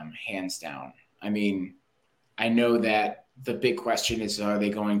game for them, hands down. I mean, I know that the big question is, are they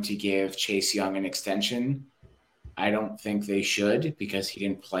going to give Chase Young an extension? I don't think they should because he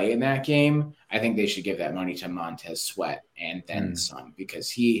didn't play in that game. I think they should give that money to Montez Sweat and then some, because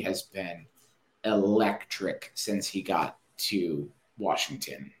he has been electric since he got to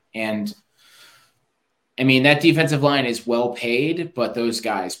Washington. And I mean, that defensive line is well paid, but those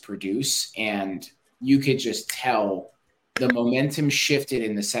guys produce, and you could just tell the momentum shifted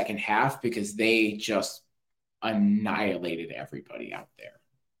in the second half because they just annihilated everybody out there.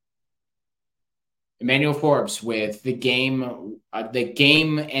 Emmanuel Forbes with the game-ending,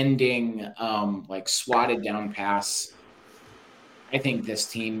 like swatted down pass. I think this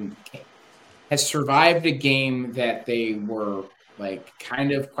team has survived a game that they were like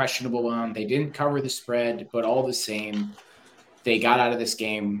kind of questionable on. They didn't cover the spread, but all the same, they got out of this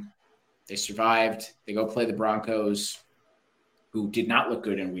game. They survived. They go play the Broncos, who did not look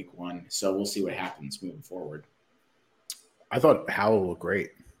good in week 1. So we'll see what happens moving forward. I thought Howell looked great.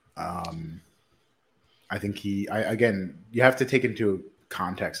 I think again, you have to take into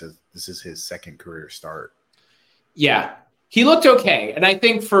context that this is his second career start. Yeah, he looked okay. And I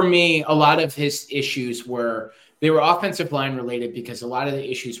think for me, a lot of his issues they were offensive line related, because a lot of the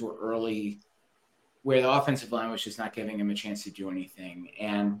issues were early where the offensive line was just not giving him a chance to do anything.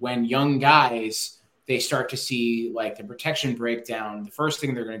 And when young guys, they start to see like the protection breakdown, the first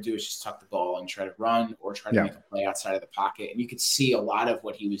thing they're going to do is just tuck the ball and try to run or try to make a play outside of the pocket. And you could see a lot of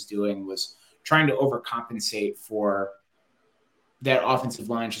what he was doing was trying to overcompensate for that offensive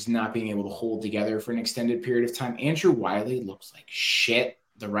line just not being able to hold together for an extended period of time. Andrew Wiley looks like shit,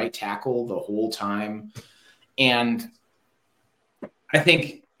 the right tackle, the whole time. And I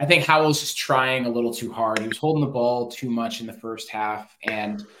think Howell's just trying a little too hard. He was holding the ball too much in the first half.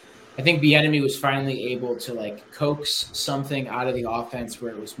 And I think Bieniemy was finally able to like coax something out of the offense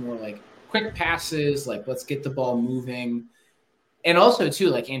where it was more like quick passes, like let's get the ball moving. And also too,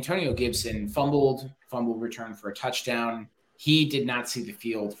 like Antonio Gibson fumbled return for a touchdown. He did not see the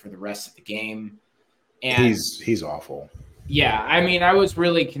field for the rest of the game. And he's awful. Yeah, I mean, I was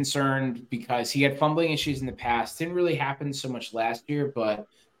really concerned because he had fumbling issues in the past. Didn't really happen so much last year, but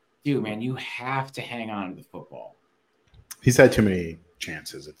dude, man, you have to hang on to the football. He's had too many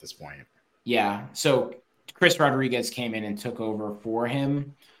chances at this point. Yeah, so Chris Rodriguez came in and took over for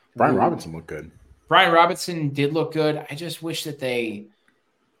him. Brian Robinson looked good. Brian Robinson did look good. I just wish that they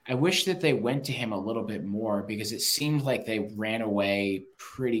went to him a little bit more, because it seemed like they ran away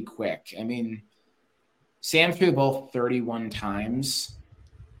pretty quick. I mean, Sam threw the ball 31 times,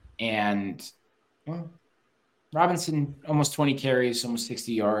 and Robinson almost 20 carries, almost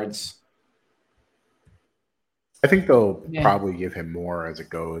 60 yards. I think they'll probably give him more as it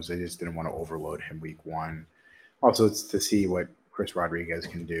goes. They just didn't want to overload him week 1. Also, it's to see what Chris Rodriguez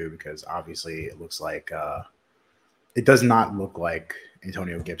can do, because obviously it looks like it does not look like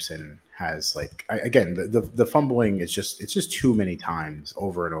Antonio Gibson has, like, again, the fumbling is it's just too many times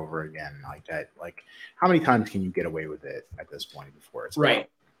over and over again like that. Like, how many times can you get away with it at this point before it's right?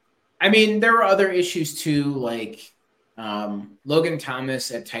 I mean, there were other issues too, like Logan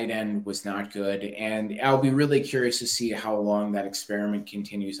Thomas at tight end was not good, and I'll be really curious to see how long that experiment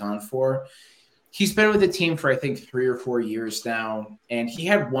continues on for. He's been with the team for, I think, 3 or 4 years now, and he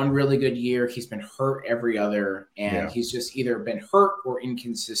had one really good year. He's been hurt every other, and he's just either been hurt or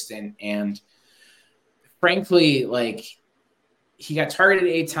inconsistent. And frankly, like, he got targeted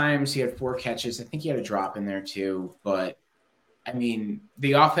 8 times. He had 4 catches. I think he had a drop in there too. But, I mean,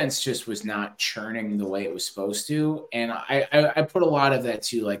 the offense just was not churning the way it was supposed to. And I put a lot of that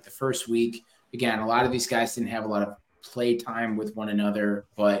to, like, the first week. Again, a lot of these guys didn't have a lot of play time with one another,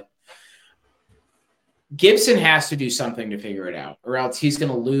 but Gibson has to do something to figure it out, or else he's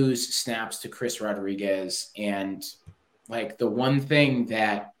going to lose snaps to Chris Rodriguez. And like the one thing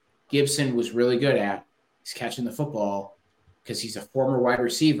that Gibson was really good at is catching the football, because he's a former wide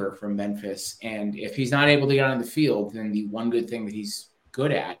receiver from Memphis. And if he's not able to get on the field, then the one good thing that he's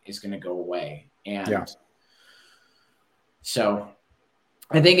good at is going to go away. And so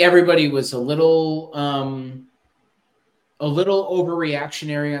I think everybody was a little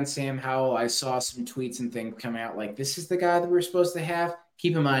overreactionary on Sam Howell. I saw some tweets and things come out like, this is the guy that we're supposed to have.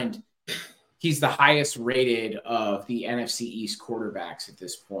 Keep in mind, he's the highest rated of the NFC East quarterbacks at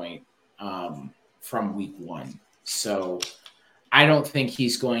this point from week 1. So I don't think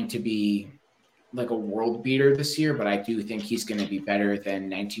he's going to be like a world beater this year, but I do think he's going to be better than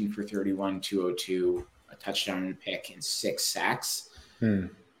 19 for 31, 202, a touchdown and a pick, and 6 sacks.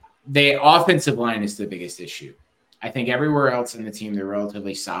 The offensive line is the biggest issue. I think everywhere else in the team, they're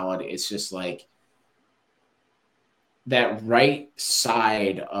relatively solid. It's just like that right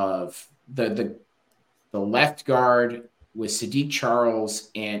side of the left guard with Sadiq Charles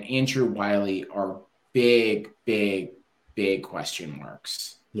and Andrew Wiley are big question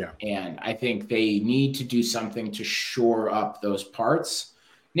marks. Yeah. And I think they need to do something to shore up those parts.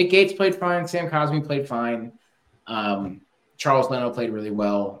 Nick Gates played fine. Sam Cosmi played fine. Charles Leno played really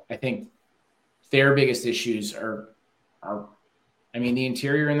well. I think their biggest issues are the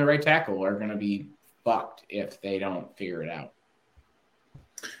interior and the right tackle are going to be fucked if they don't figure it out.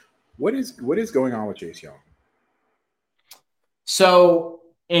 What is going on with Chase Young? So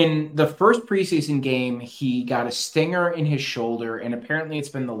in the first preseason game, he got a stinger in his shoulder, and apparently it's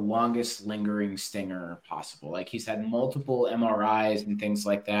been the longest lingering stinger possible. Like, he's had multiple MRIs and things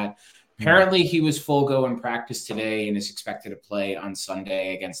like that. Apparently he was full go in practice today and is expected to play on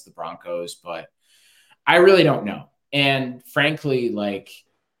Sunday against the Broncos, but I really don't know. And frankly, like,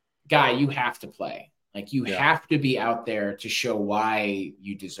 guy, you have to play. Like, you have to be out there to show why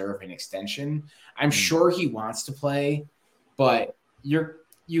you deserve an extension. I'm sure he wants to play, but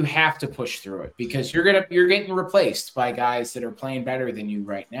you have to push through it, because you're getting replaced by guys that are playing better than you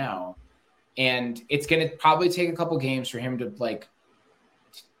right now. And it's going to probably take a couple games for him to like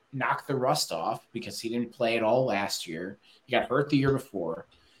knock the rust off, because he didn't play at all last year. He got hurt the year before.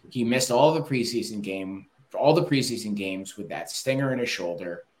 He missed all the preseason games with that stinger in his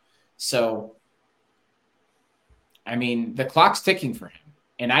shoulder. So, I mean, the clock's ticking for him.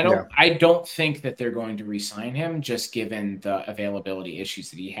 And I don't think that they're going to re-sign him, just given the availability issues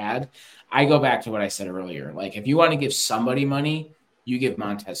that he had. I go back to what I said earlier. Like, if you want to give somebody money, you give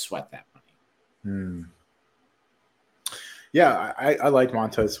Montez Sweat that money. Yeah, I like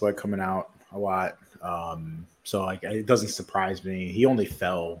Montez Sweat coming out a lot. So like, it doesn't surprise me. He only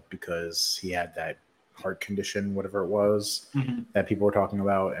fell because he had that heart condition, whatever it was, that people were talking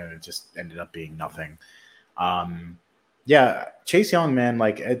about, and it just ended up being nothing. Yeah, Chase Young, man,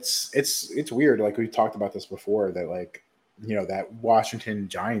 like it's weird. Like, we talked about this before, that like, you know, that Washington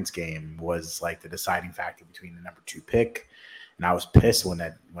Giants game was like the deciding factor between the number 2 pick. And I was pissed when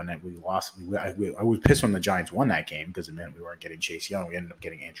we lost. I was pissed when the Giants won that game, because it meant we weren't getting Chase Young. We ended up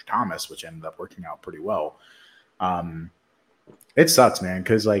getting Andrew Thomas, which ended up working out pretty well. It sucks, man,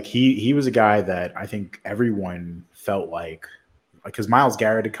 because like he was a guy that I think everyone felt like, because Myles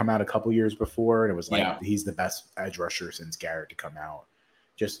Garrett had come out a couple years before, and it was like he's the best edge rusher since Garrett to come out,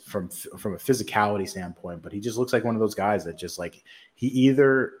 just from a physicality standpoint. But he just looks like one of those guys that just like, he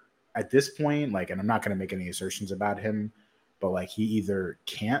either at this point, like, and I'm not going to make any assertions about him, but like, he either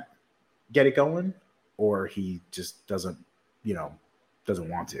can't get it going, or he just doesn't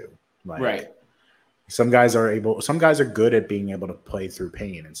want to. Like, right. Some guys are good at being able to play through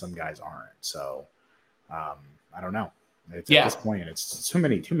pain, and some guys aren't. So I don't know. At this point, it's too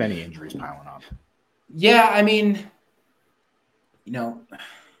many injuries piling up. Yeah, I mean, you know,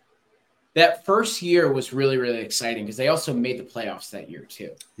 that first year was really, really exciting, because they also made the playoffs that year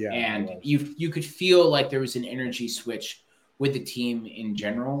too. Yeah, and you could feel like there was an energy switch with the team in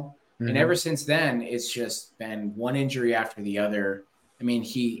general. And ever since then, it's just been one injury after the other. I mean,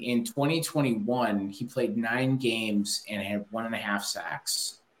 in 2021, he played 9 games and had 1.5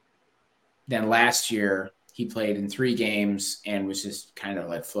 sacks. Then last year, he played in 3 games and was just kind of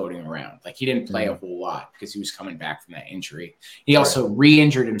like floating around. Like, he didn't play a whole lot because he was coming back from that injury. He also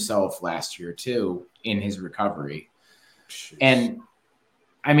re-injured himself last year too in his recovery. Jeez. And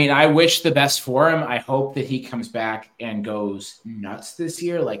I mean, I wish the best for him. I hope that he comes back and goes nuts this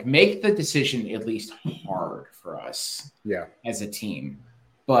year. Like, make the decision at least hard for us as a team.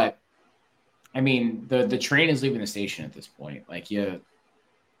 But I mean, the train is leaving the station at this point. Like, you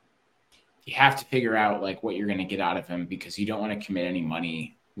have to figure out like what you're going to get out of him, because you don't want to commit any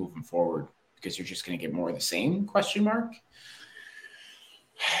money moving forward, because you're just going to get more of the same question mark.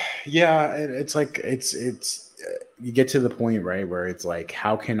 Yeah, it's like it's you get to the point, right, where it's like,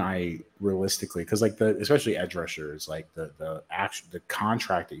 how can I realistically, because like especially edge rushers, like the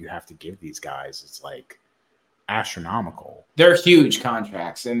contract that you have to give these guys is like astronomical. They're huge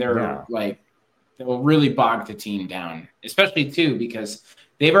contracts, and they're Yeah. they'll really bog the team down, especially too because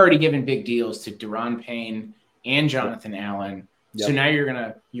they've already given big deals to Daron Payne and Jonathan Allen. Yep. So now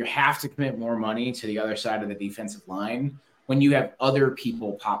you have to commit more money to the other side of the defensive line when you have other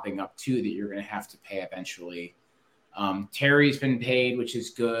people popping up too that you're going to have to pay eventually. Terry's been paid, which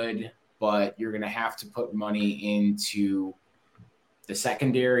is good, but you're going to have to put money into the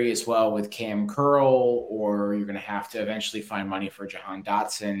secondary as well with Cam Curl, or you're going to have to eventually find money for Jahan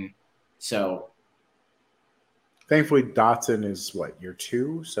Dotson. So thankfully Dotson is year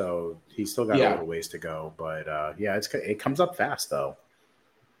 2, so he's still got a little ways to go. But it comes up fast though.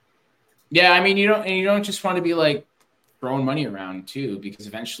 Yeah, I mean you don't just want to be like throwing money around too, because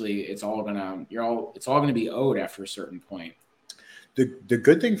eventually it's all gonna be owed after a certain point. The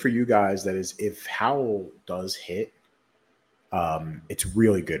good thing for you guys that is if Howell does hit, it's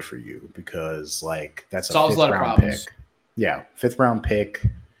really good for you because like that's solves a lot of problems. Pick. Yeah, 5th round pick,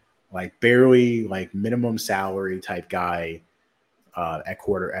 like barely like minimum salary type guy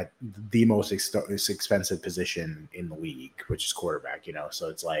at the most expensive position in the league, which is quarterback. So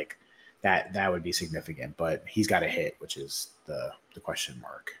it's like that would be significant, but he's got to hit, which is the question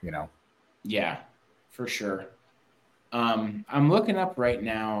mark. Yeah, for sure. I'm looking up right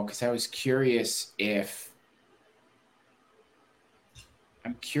now because I was curious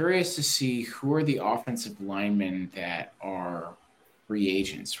I'm curious to see who are the offensive linemen that are free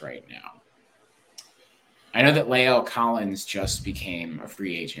agents right now. I know that La'el Collins just became a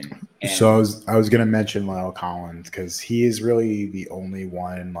free agent. So I was going to mention La'el Collins because he is really the only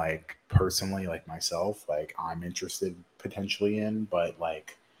one, like personally, like myself, like I'm interested potentially in. But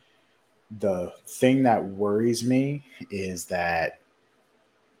like the thing that worries me is that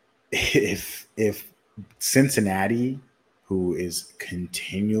if Cincinnati, who is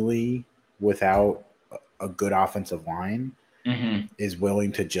continually without a good offensive line, is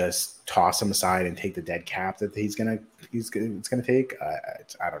willing to just toss him aside and take the dead cap that it's gonna take,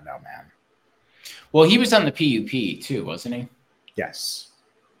 I don't know, man. Well, he was on the PUP too, wasn't he? Yes.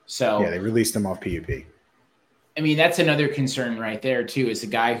 So yeah, they released him off PUP. I mean, that's another concern right there too. Is a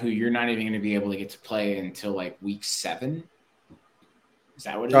guy who you're not even going to be able to get to play until like week 7. Is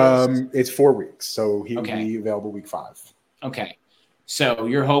that what it is? It's 4 weeks, so he will be available week 5. Okay. So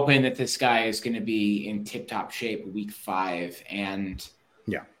you're hoping that this guy is going to be in tip-top shape week 5. And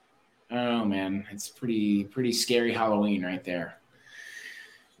yeah, oh man, it's pretty scary Halloween right there.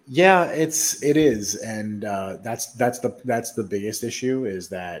 Yeah, it is. And that's the biggest issue is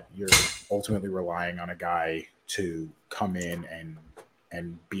that you're ultimately relying on a guy to come in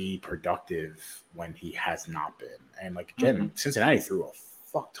and be productive when he has not been. And like, again, Cincinnati threw a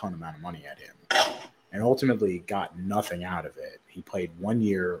fuck ton amount of money at him and ultimately got nothing out of it. He played 1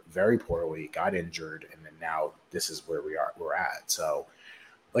 year very poorly, got injured, and then now this is where we're at. So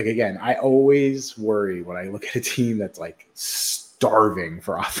like, again, I always worry when I look at a team that's like starving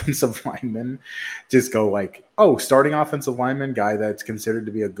for offensive linemen, just go like, oh, starting offensive lineman, guy that's considered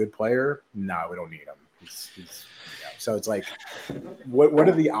to be a good player. No, we don't need him. He's So it's like, what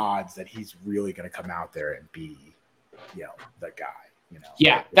are the odds that he's really going to come out there and be, the guy,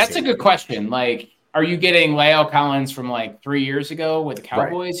 Yeah, that's a good question. Like, are you getting La'el Collins from like 3 years ago with the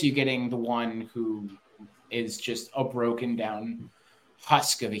Cowboys? Right. Are you getting the one who is just a broken down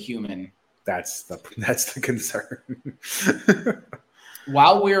husk of a human? That's the concern.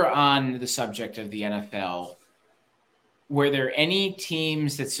 While we're on the subject of the NFL, were there any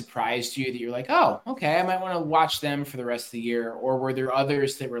teams that surprised you that you're like, oh, okay, I might want to watch them for the rest of the year? Or were there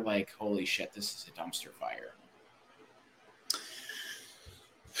others that were like, holy shit, this is a dumpster fire?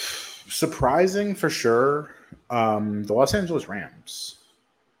 Surprising for sure. The Los Angeles Rams.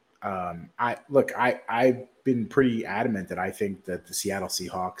 I've been pretty adamant that I think that the Seattle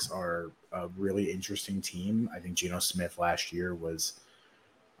Seahawks are a really interesting team. I think Geno Smith last year was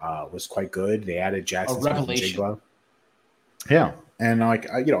quite good. They added Jackson Smith-Njigba. Yeah, and I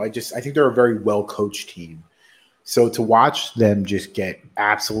think they're a very well coached team. So to watch them just get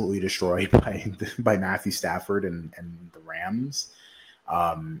absolutely destroyed by Matthew Stafford and the Rams,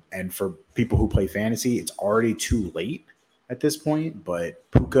 and for people who play fantasy, it's already too late at this point. But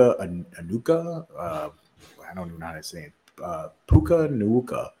Puka Nacua, I don't even know how to say it. Puka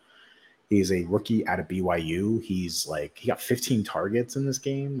Nacua. He's a rookie out of BYU. He got 15 targets in this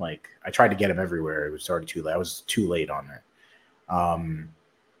game. Like, I tried to get him everywhere. It was already too late. I was too late on it.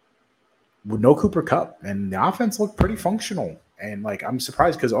 with no Cooper Kupp, and the offense looked pretty functional. And like I'm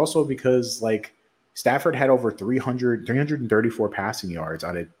surprised because like Stafford had over 334 passing yards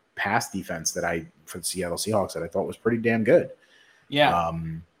on a pass defense for the Seattle Seahawks that I thought was pretty damn good. Yeah.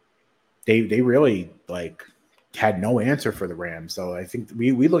 They really like had no answer for the Rams. So I think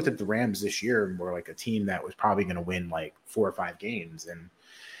we looked at the Rams this year and we're like a team that was probably going to win like 4 or 5 games. And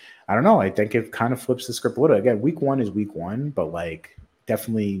I don't know. I think it kind of flips the script a little. Again, week 1 is week 1, but like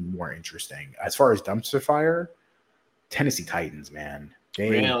definitely more interesting. As far as dumpster fire, Tennessee Titans, man, they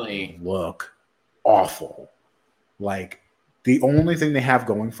really look awful. Like the only thing they have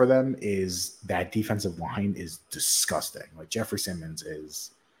going for them is that defensive line is disgusting. Like Jeffrey Simmons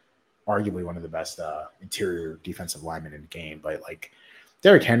is arguably one of the best interior defensive linemen in the game, but like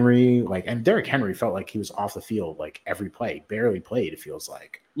Derrick Henry felt like he was off the field like every play, barely played. It feels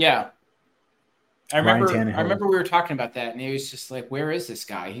like. Yeah, I remember we were talking about that, and he was just like, "Where is this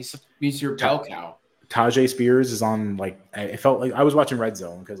guy? He's your bell cow." Tajay Spears is on like. It felt like I was watching Red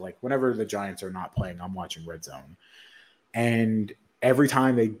Zone because like whenever the Giants are not playing, I'm watching Red Zone, and every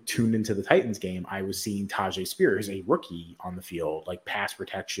time they tuned into the Titans game, I was seeing Tajay Spears, a rookie, on the field, like pass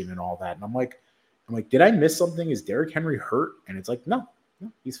protection and all that. And I'm like, did I miss something? Is Derrick Henry hurt? And it's like, no,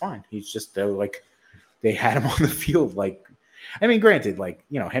 he's fine. He's just like they had him on the field. Like, I mean, granted, like,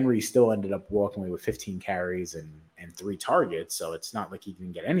 you know, Henry still ended up walking away with 15 carries and 3 targets. So it's not like he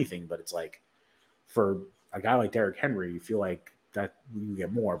didn't get anything, but it's like for a guy like Derrick Henry, you feel like that you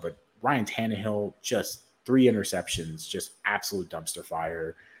get more. But Ryan Tannehill just 3 interceptions, just absolute dumpster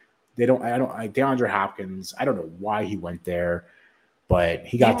fire. DeAndre Hopkins, I don't know why he went there, but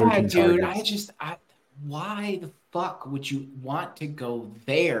he got 13 targets. Why the fuck would you want to go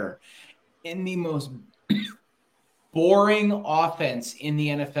there in the most boring offense in the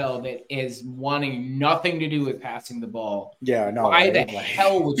NFL that is wanting nothing to do with passing the ball? Yeah, no. Why the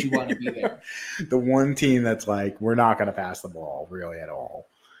hell would you want to be there? The one team that's like, we're not going to pass the ball really at all.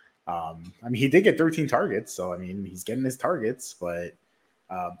 I mean, he did get 13 targets, so I mean, he's getting his targets, but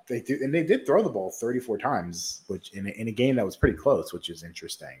they did throw the ball 34 times, which in a game that was pretty close, which is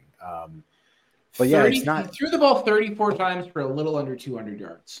interesting. But yeah, it's not. He threw the ball 34 times for a little under 200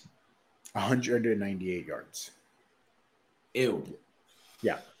 yards. 198 yards. Ew.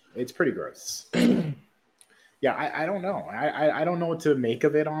 Yeah, it's pretty gross. Yeah, I don't know. I don't know what to make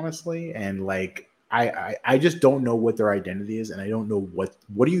of it, honestly, and like. I just don't know what their identity is, and I don't know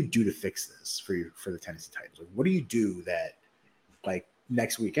what do you do to fix this for the Tennessee Titans? Like, what do you do that like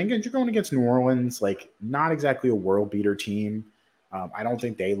next week? And again, you're going against New Orleans, like not exactly a world beater team. I don't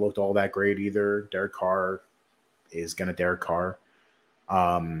think they looked all that great either. Derek Carr is going to Derek Carr.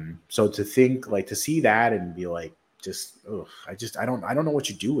 So to think like to see that and be like, I don't know what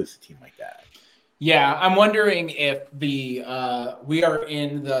you do with a team like that. Yeah, I'm wondering if we are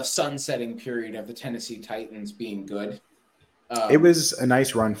in the sunsetting period of the Tennessee Titans being good. It was a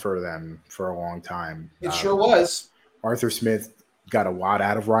nice run for them for a long time. It sure was. Arthur Smith got a lot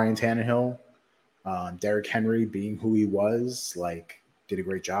out of Ryan Tannehill. Derrick Henry, being who he was, like did a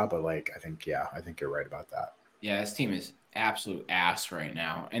great job. But like, I think you're right about that. Yeah, this team is absolute ass right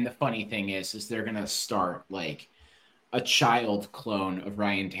now. And the funny thing is they're gonna start like a child clone of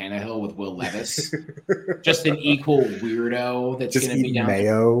Ryan Tannehill with Will Levis, just an equal weirdo that's going to be down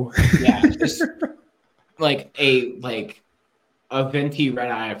mayo. Yeah, just like a venti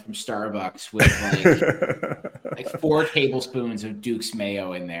red eye from Starbucks with like 4 tablespoons of Duke's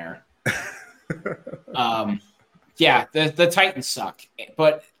mayo in there. Yeah, the Titans suck,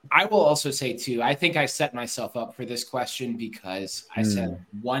 but I will also say too, I think I set myself up for this question because I said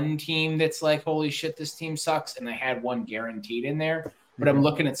one team that's like, holy shit, this team sucks. And I had one guaranteed in there, but I'm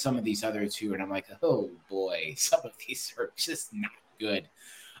looking at some of these other 2 and I'm like, oh boy, some of these are just not good.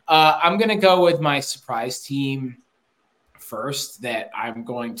 I'm going to go with my surprise team first that I'm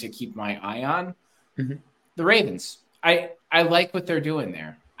going to keep my eye on. The Ravens. I like what they're doing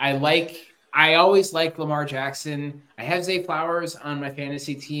there. I always like Lamar Jackson. I have Zay Flowers on my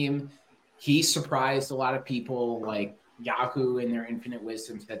fantasy team. He surprised a lot of people. Like Yahoo, in their infinite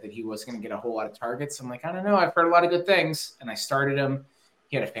wisdom, said that he was going to get a whole lot of targets. I'm like, I don't know. I've heard a lot of good things. And I started him.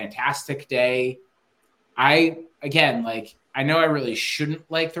 He had a fantastic day. I know I really shouldn't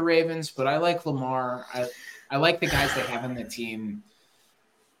like the Ravens, but I like Lamar. I like the guys they have on the team.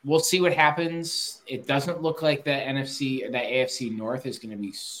 We'll see what happens. It doesn't look like the AFC North is going to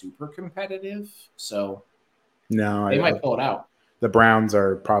be super competitive. So no, they might pull it out. The Browns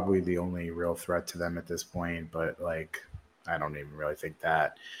are probably the only real threat to them at this point, but like, I don't even really think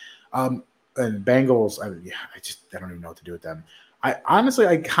that. And Bengals, I don't even know what to do with them. I'm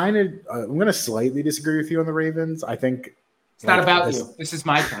going to slightly disagree with you on the Ravens. I think It's not about you. This is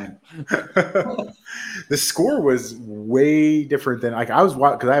my time. The score was way different than I was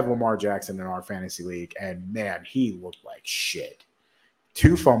because I have Lamar Jackson in our fantasy league, and man, he looked like shit.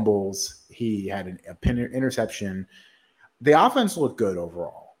 2 fumbles. He had an interception. The offense looked good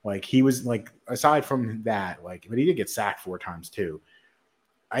overall. Like he was aside from that, but he did get sacked 4 times too.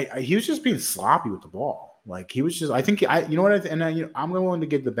 He was just being sloppy with the ball. He was just. I think you know what? I'm willing to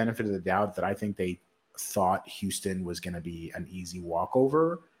give the benefit of the doubt that I think they thought Houston was going to be an easy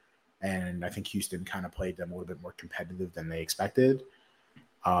walkover, and I think Houston kind of played them a little bit more competitive than they expected.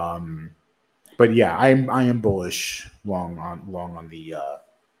 But yeah, I am bullish long on the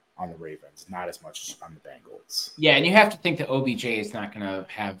Ravens, not as much on the Bengals. Yeah, and you have to think that OBJ is not going to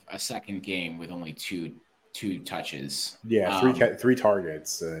have a second game with only two touches. Yeah, 3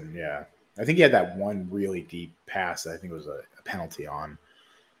 targets, and yeah, I think he had that one really deep pass that I think was a penalty on.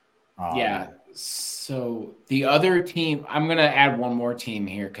 Yeah. So the other team, I'm going to add one more team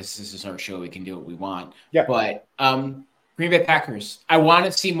here because this is our show. We can do what we want. Yeah. But Green Bay Packers, I want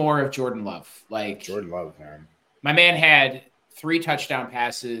to see more of Jordan Love. Jordan Love, man. My man had 3 touchdown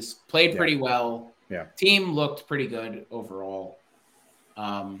passes, played pretty well. Yeah. Team looked pretty good overall.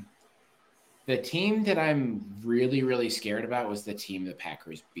 The team that I'm really, really scared about was the team the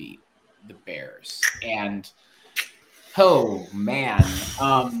Packers beat, the Bears. And oh man.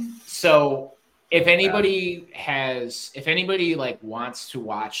 So if anybody wants to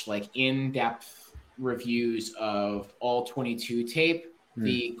watch in-depth reviews of all 22 tape,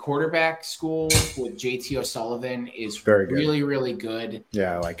 the quarterback school with JT O'Sullivan is very good. Really, really good.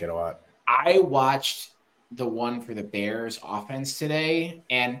 Yeah, I like it a lot. I watched the one for the Bears offense today,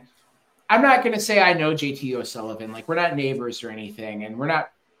 and I'm not going to say I know JT O'Sullivan. We're not neighbors or anything, and we're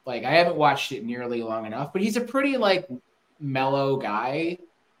not I haven't watched it nearly long enough, but he's a pretty mellow guy,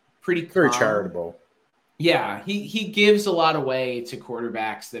 pretty calm. Very charitable. Yeah, he gives a lot away to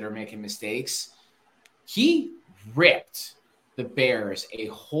quarterbacks that are making mistakes. He ripped the Bears a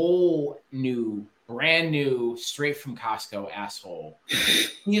whole brand new, straight from Costco asshole.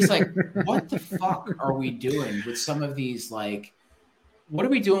 He's like, what the fuck are we doing with some of these, what are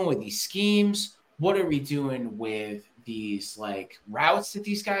we doing with these schemes? What are we doing with these, routes that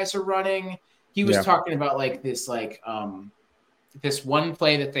these guys are running? He was talking about, this one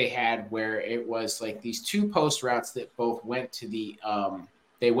play that they had where it was, these 2 post routes that both went to the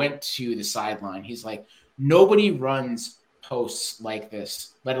sideline. He's like, nobody runs posts like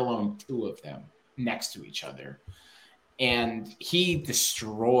this, let alone 2 of them next to each other. And he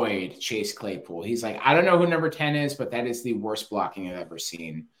destroyed Chase Claypool. He's like, I don't know who number 10 is, but that is the worst blocking I've ever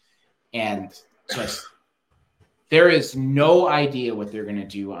seen. And just there is no idea what they're going to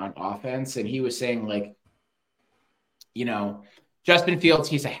do on offense. And he was saying, Justin Fields,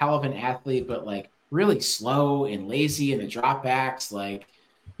 he's a hell of an athlete, but really slow and lazy in the dropbacks.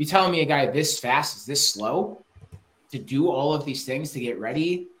 You telling me a guy this fast is this slow to do all of these things to get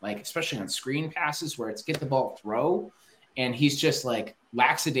ready, especially on screen passes where it's get the ball, throw, and he's just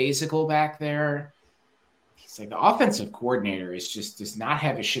lackadaisical back there. He's the offensive coordinator does not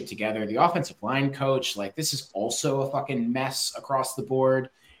have his shit together. The offensive line coach, this is also a fucking mess across the board.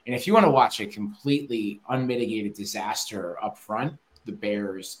 And if you want to watch a completely unmitigated disaster up front, the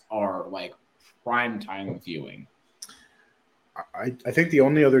Bears are prime time viewing. I think the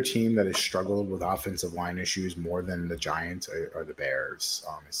only other team that has struggled with offensive line issues more than the Giants are the Bears,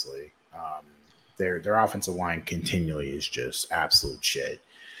 honestly. Their offensive line continually is just absolute shit.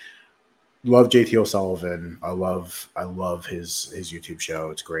 Love JT O'Sullivan. I love his YouTube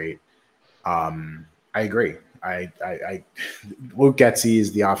show. It's great. I agree. Luke Getsy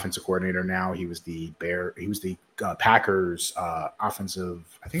is the offensive coordinator now. He was the Packers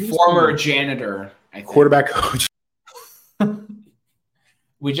offensive. I think former janitor. Quarterback coach.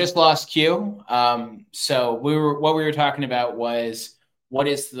 We just lost Q. So what we were talking about was what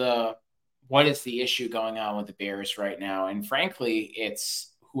is the issue going on with the Bears right now? And frankly, it's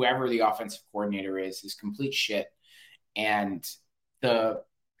whoever the offensive coordinator is complete shit. And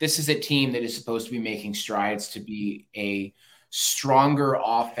this is a team that is supposed to be making strides to be a stronger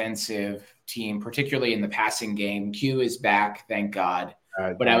offensive team, particularly in the passing game. Q is back, thank God.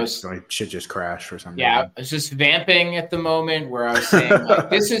 But my shit just crashed for some reason. Yeah, I was just vamping at the moment where I was saying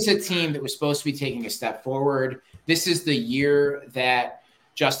this is a team that was supposed to be taking a step forward. This is the year that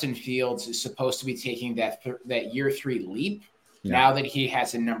Justin Fields is supposed to be taking that year 3 leap. Yeah. Now that he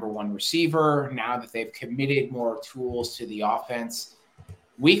has a number 1 receiver, now that they've committed more tools to the offense.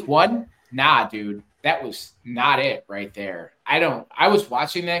 Week 1, nah, dude, that was not it right there. I was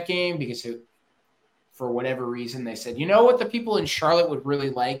watching that game because for whatever reason, they said, you know what the people in Charlotte would really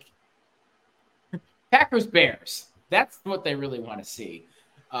like? Packers Bears. That's what they really want to see.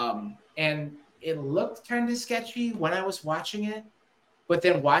 And it looked kind of sketchy when I was watching it. But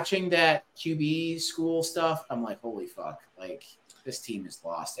then watching that QB school stuff, I'm like, holy fuck. Like, this team is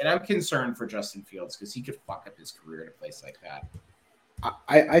lost. And I'm concerned for Justin Fields because he could fuck up his career in a place like that.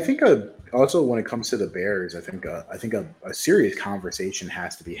 I think also when it comes to the Bears, I think a serious conversation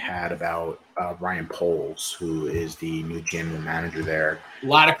has to be had about Ryan Poles, who is the new general manager there. A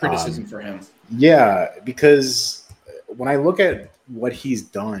lot of criticism for him. Yeah, because when I look at what he's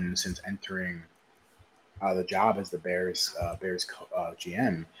done since entering the job as the Bears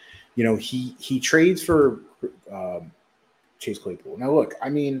GM, you know, he trades for Chase Claypool. Now, look, I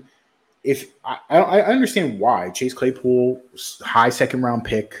mean, if I understand why Chase Claypool, high second round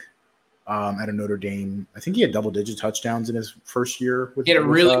pick at a Notre Dame. I think he had double-digit touchdowns in his first year. He had a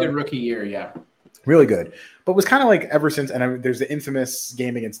really good rookie year, yeah. Really good. But was kind of like ever since, and there's the infamous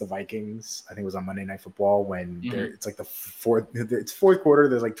game against the Vikings. I think it was on Monday Night Football when it's like the fourth quarter.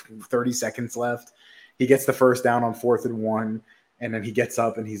 There's like 30 seconds left. He gets the first down on 4th and 1, and then he gets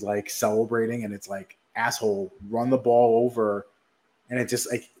up and he's like celebrating, and it's like, asshole, run the ball over. And it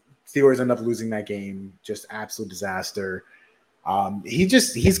just like Steelers end up losing that game. Just absolute disaster.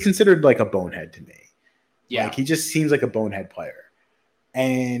 He's considered like a bonehead to me. Yeah. Like he just seems like a bonehead player.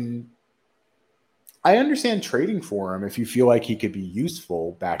 And I understand trading for him if you feel like he could be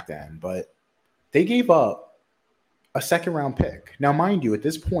useful back then, but they gave up a second-round pick. Now, mind you, at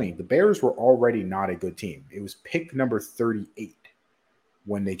this point, the Bears were already not a good team. It was pick number 38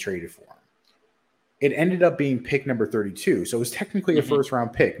 when they traded for him. It ended up being pick number 32, so it was technically a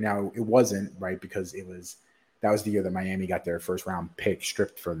first-round pick. Now, it wasn't, right, because that was the year that Miami got their first-round pick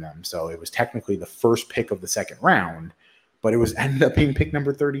stripped from them, so it was technically the first pick of the second round, but it ended up being pick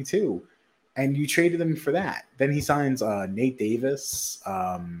number 32. And you traded him for that. Then he signs Nate Davis.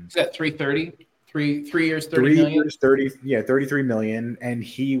 Is that 330? 3 years, 30 3 million? years, 33 million. And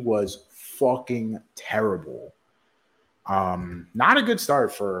he was fucking terrible. Not a good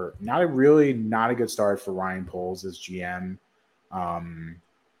start for Ryan Poles as GM.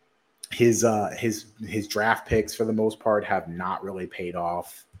 His draft picks for the most part have not really paid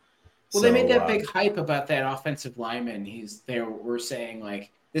off. Well, they made that big hype about that offensive lineman. We're saying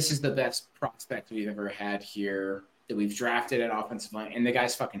like, this is the best prospect we've ever had here that we've drafted at offensive line, and the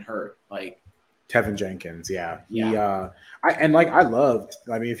guy's fucking hurt. Like Tevin Jenkins, yeah. Yeah. I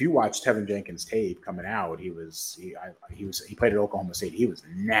mean, if you watch Tevin Jenkins tape coming out, he played at Oklahoma State. He was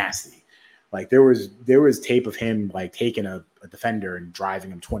nasty. Like there was tape of him like taking a defender and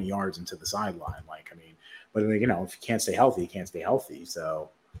driving him 20 yards into the sideline. Like, I mean, but you know, if you can't stay healthy, you can't stay healthy. So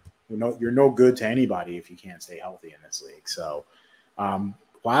you're no good to anybody if you can't stay healthy in this league. So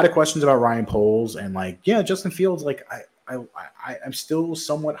a lot of questions about Ryan Poles and like, yeah, Justin Fields. Like I'm still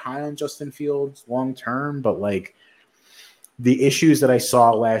somewhat high on Justin Fields long term, but like the issues that I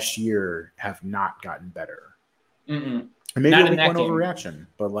saw last year have not gotten better. Mm-mm. And maybe Not a in that game. overreaction,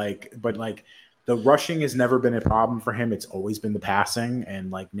 but like the rushing has never been a problem for him. It's always been the passing,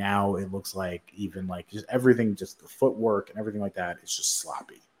 and like now it looks like even like just everything, just the footwork and everything like that is just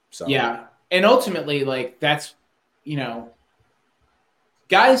sloppy. So yeah, and ultimately, like that's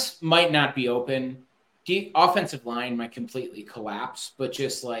guys might not be open. The offensive line might completely collapse, but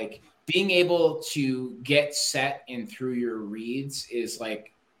just like being able to get set and through your reads is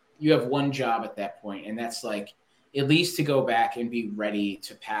like you have one job at that point, and that's like at least to go back and be ready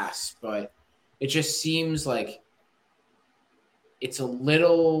to pass. But it just seems like it's a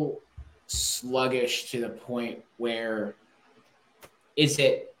little sluggish to the point where is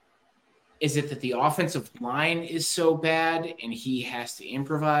it that the offensive line is so bad and he has to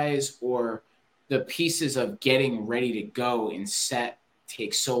improvise, or the pieces of getting ready to go and set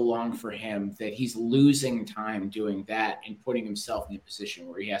take so long for him that he's losing time doing that and putting himself in a position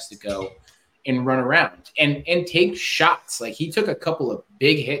where he has to go and run around and take shots. Like he took a couple of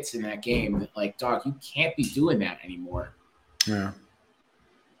big hits in that game that like, dog, you can't be doing that anymore. Yeah.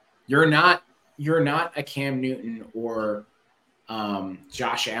 You're not a Cam Newton or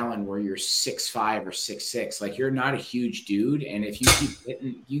Josh Allen where you're 6'5" or 6'6". Like you're not a huge dude. And if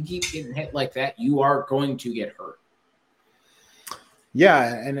you keep getting hit like that, you are going to get hurt.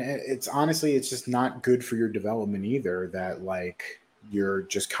 Yeah. And it's honestly, it's just not good for your development either, that like you're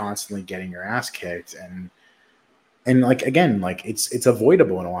just constantly getting your ass kicked. And like, again, like it's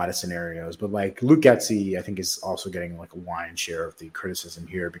avoidable in a lot of scenarios, but like Luke Getsy, I think is also getting like a lion's share of the criticism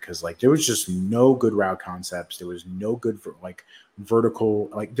here because like there was just no good route concepts. There was no good for like vertical,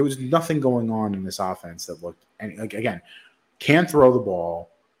 like there was nothing going on in this offense that looked, and like, again, can't throw the ball,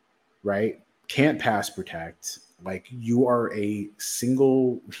 right? Can't pass protect. Like you are a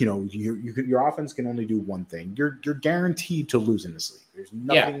single, your offense can only do one thing. You're guaranteed to lose in this league. There's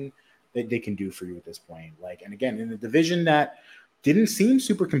nothing that they can do for you at this point. Like, and again, in a division that didn't seem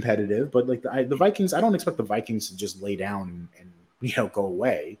super competitive, but like the Vikings, I don't expect the Vikings to just lay down and go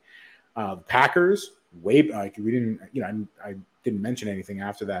away. Packers, like we didn't, I didn't mention anything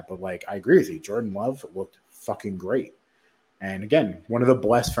after that, but like I agree with you. Jordan Love looked fucking great. And again, one of the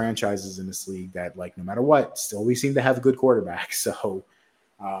blessed franchises in this league that, like, no matter what, still we seem to have good quarterbacks. So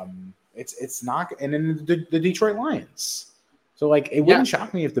it's not. And then the Detroit Lions. So, like, it wouldn't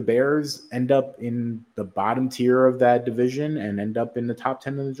shock me if the Bears end up in the bottom tier of that division and end up in the top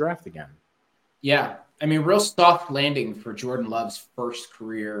 10 of the draft again. Yeah. I mean, real soft landing for Jordan Love's first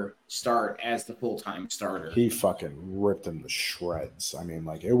career start as the full-time starter. He fucking ripped him to shreds. I mean,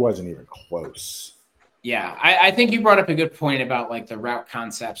 like, it wasn't even close. Yeah, I think you brought up a good point about like the route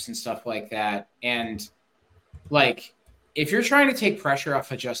concepts and stuff like that. And like, if you're trying to take pressure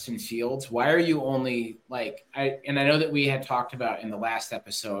off of Justin Fields, why are you only like, I know that we had talked about in the last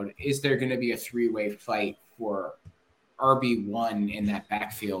episode, is there going to be a three-way fight for RB1 in that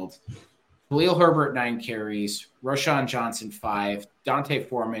backfield? Khalil Herbert, 9 carries, Roschon Johnson, 5, Dante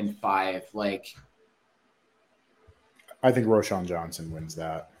Foreman, 5. Like, I think Roschon Johnson wins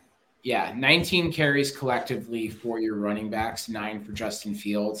that. Yeah, 19 carries collectively for your running backs, 9 for Justin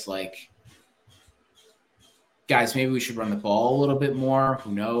Fields. Like, guys, maybe we should run the ball a little bit more.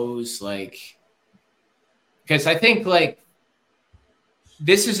 Who knows? Like, because I think, like,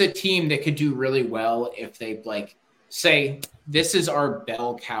 this is a team that could do really well if they, like, say, this is our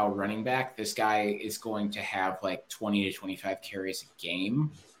bell cow running back. This guy is going to have, like, 20 to 25 carries a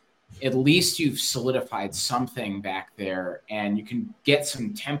game. At least you've solidified something back there and you can get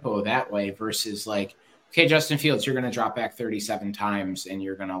some tempo that way versus like, okay, Justin Fields, you're going to drop back 37 times and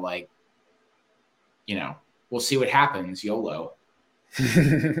you're going to like, we'll see what happens. YOLO.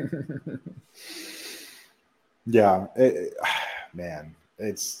 Yeah. Man,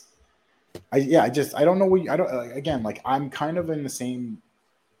 I don't know again, like I'm kind of in the same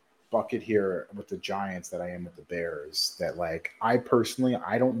bucket here with the Giants that I am with the Bears, that like I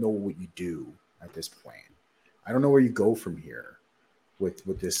don't know what you do at this point. I don't know where you go from here with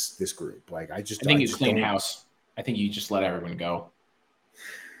this group. Like I think you clean house. I think you just let everyone go.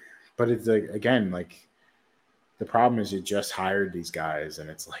 But it's like, again, like the problem is you just hired these guys and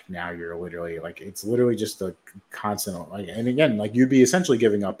it's like now you're literally like it's literally just a constant like, and again, like you'd be essentially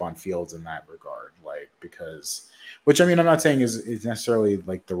giving up on Fields in that regard, like because which, I mean, I'm not saying is necessarily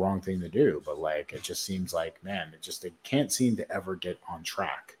like the wrong thing to do, but like it just seems like, man, it can't seem to ever get on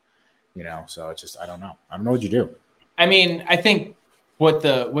track, So it's just I don't know what you do. I mean, I think what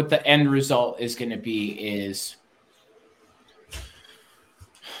the end result is going to be is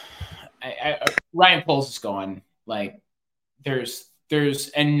Ryan Poles is gone. Like there's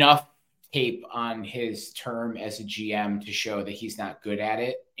enough tape on his term as a GM to show that he's not good at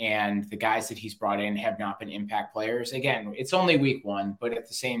it. And the guys that he's brought in have not been impact players. Again, it's only week 1, but at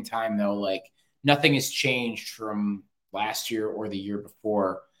the same time though, like nothing has changed from last year or the year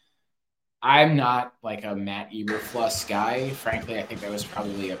before. I'm not like a Matt Eberflus guy. Frankly, I think that was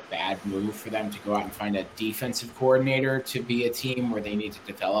probably a bad move for them to go out and find a defensive coordinator to be a team where they need to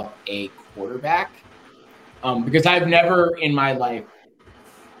develop a quarterback. Because I've never in my life,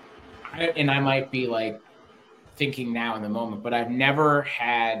 and I might be like thinking now in the moment, but I've never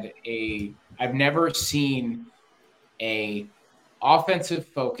seen a offensive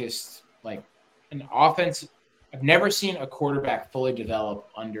focused, like an offense. I've never seen a quarterback fully develop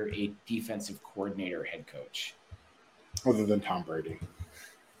under a defensive coordinator head coach. Other than Tom Brady.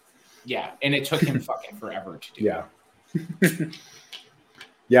 Yeah. And it took him fucking forever to do that.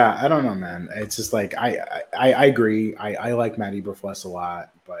 Yeah, I don't know, man. It's just like I agree. I like Matt Eberflus a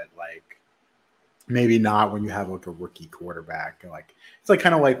lot, but like maybe not when you have like a rookie quarterback. Like it's like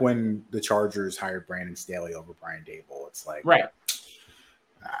kind of like when the Chargers hired Brandon Staley over Brian Daboll. It's like right.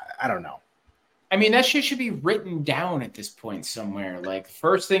 I don't know. I mean, that shit should be written down at this point somewhere. Like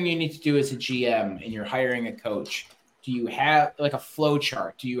first thing you need to do as a GM and you're hiring a coach. Do you have like a flow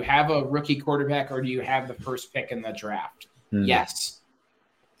chart? Do you have a rookie quarterback or do you have the first pick in the draft? Yes.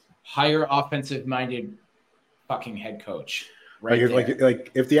 Hire offensive-minded fucking head coach. Right.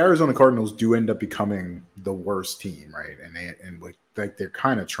 Like if the Arizona Cardinals do end up becoming the worst team, right? And like they're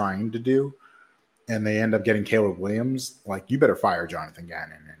kind of trying to do, and they end up getting Caleb Williams, like you better fire Jonathan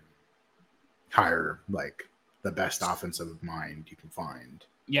Gannon and hire like the best offensive mind you can find.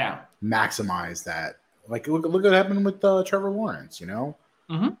 Yeah. Maximize that. Like look what happened with Trevor Lawrence,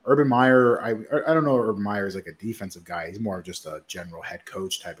 Urban Meyer, I don't know. Urban Meyer is like a defensive guy. He's more of just a general head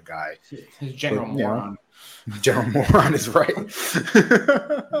coach type of guy. His general moron. General moron is right.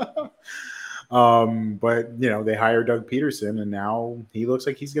 But they hired Doug Peterson, and now he looks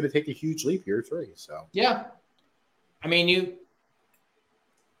like he's going to take a huge leap year 3. So yeah, I mean,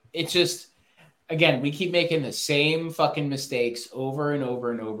 it's just, again, we keep making the same fucking mistakes over and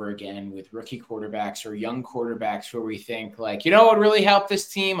over and over again with rookie quarterbacks or young quarterbacks where we think like, what would really help this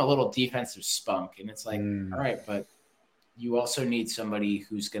team? A little defensive spunk. And it's like, all right, but you also need somebody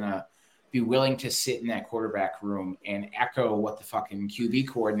who's going to be willing to sit in that quarterback room and echo what the fucking QB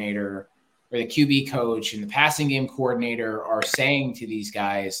coordinator or the QB coach and the passing game coordinator are saying to these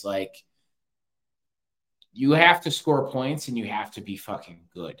guys. Like, you have to score points and you have to be fucking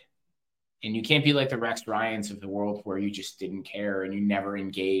good. And you can't be like the Rex Ryans of the world where you just didn't care and you never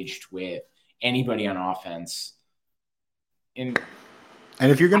engaged with anybody on offense. And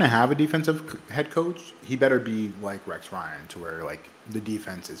if you're going to have a defensive head coach, he better be like Rex Ryan, to where like the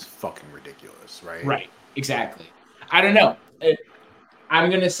defense is fucking ridiculous, right? Right, exactly. I don't know. I'm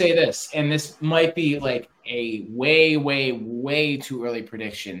going to say this, and this might be like a way, way, way too early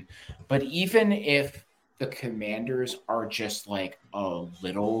prediction, but even if the Commanders are just like a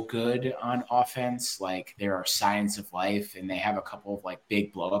little good on offense, like there are signs of life and they have a couple of like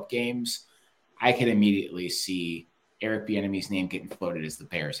big blow up games, I could immediately see Eric Bieniemy's name getting floated as the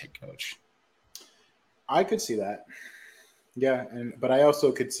Bears head coach. I could see that. Yeah. But I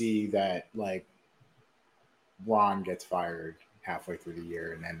also could see that like Ron gets fired halfway through the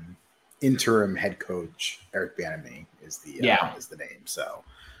year and then interim head coach Eric Bieniemy is the name. So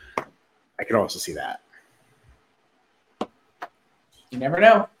I could also see that. You never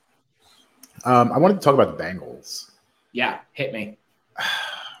know. I wanted to talk about the Bengals. Yeah, hit me.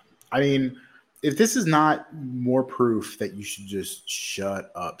 I mean, if this is not more proof that you should just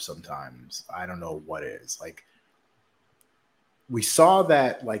shut up sometimes, I don't know what is. Like, we saw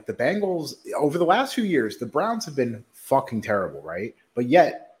that, like, the Bengals, over the last few years, the Browns have been fucking terrible, right? But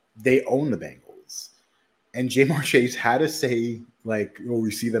yet, they own the Bengals. And Jamar Chase had to say, like,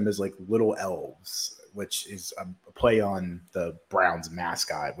 we see them as, like, little elves, which is a play on the Browns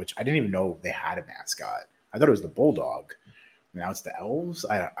mascot, which I didn't even know they had a mascot. I thought it was the Bulldog. Now it's the Elves?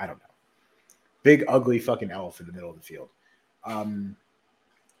 I don't know. Big, ugly fucking elf in the middle of the field.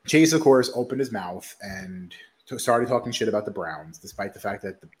 Chase, of course, opened his mouth and started talking shit about the Browns, despite the fact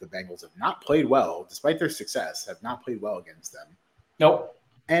that the Bengals have not played well, despite their success, have not played well against them. Nope.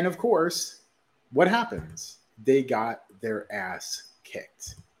 And, of course, what happens? They got their ass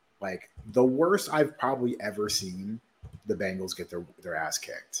kicked. Like, the worst I've probably ever seen the Bengals get their ass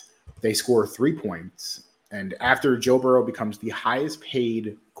kicked. They score 3 points, and after Joe Burrow becomes the highest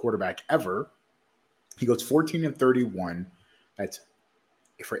paid quarterback ever, he goes 14-31. That's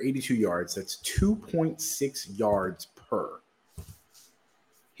for 82 yards. That's 2.6 yards per.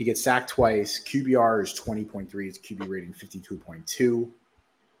 He gets sacked twice. QBR is 20.3. His QB rating 52.2.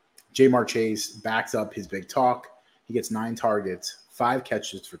 Jamar Chase backs up his big talk. He gets 9 targets. 5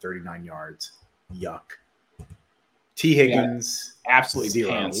 catches for 39 yards. Yuck. T. Higgins, absolutely 0.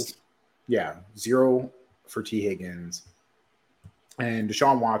 pants. Yeah, 0 for T. Higgins. And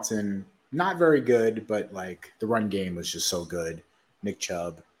Deshaun Watson, not very good, but like the run game was just so good. Nick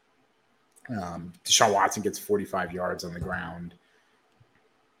Chubb. Deshaun Watson gets 45 yards on the ground.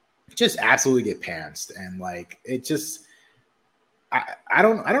 Just absolutely get pantsed. And like it just I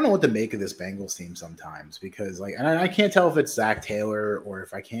don't know what to make of this Bengals team sometimes, because like, and I can't tell if it's Zach Taylor or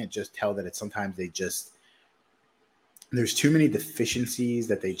if I can't just tell that it's sometimes there's too many deficiencies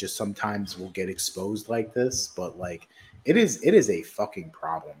that they just sometimes will get exposed like this. But like it is a fucking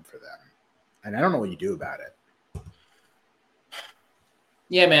problem for them, and I don't know what you do about it.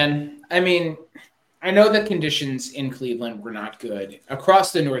 Yeah, man. I mean, I know the conditions in Cleveland were not good.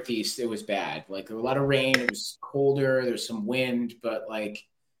 Across the Northeast, it was bad. Like, there was a lot of rain. It was colder. There's some wind. But, like,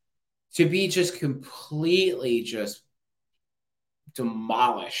 to be just completely just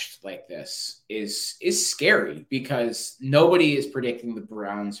demolished like this is scary, because nobody is predicting the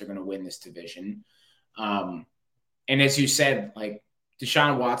Browns are going to win this division. And as you said, like,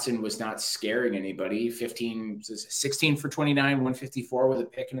 Deshaun Watson was not scaring anybody. 16 for 29, 154 with a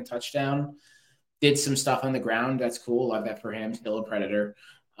pick and a touchdown. Did some stuff on the ground. That's cool. Love that for him. Still a predator.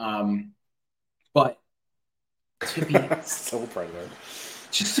 But to be still a predator.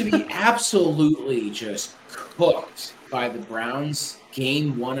 Just to be absolutely just cooked by the Browns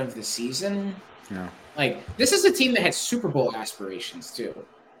game 1 of the season. Yeah. Like, this is a team that had Super Bowl aspirations too.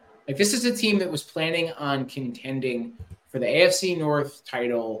 Like, this is a team that was planning on contending for the AFC North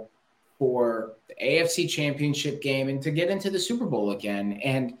title for the AFC Championship game and to get into the Super Bowl again.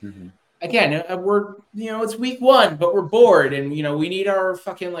 And again, we're it's week 1, but we're bored, and we need our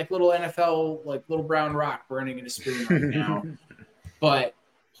fucking like little NFL like little brown rock burning in a spoon right now. But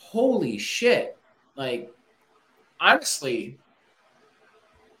holy shit, like honestly,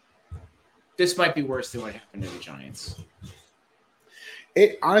 this might be worse than what happened to the Giants.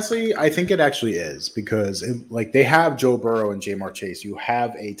 It honestly, I think it actually is because like they have Joe Burrow and Jamar Chase. You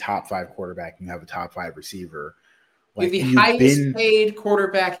have a top 5 quarterback. And you have a top 5 receiver. Like the highest paid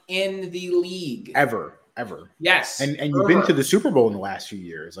quarterback in the league ever. Yes, and you've been to the Super Bowl in the last few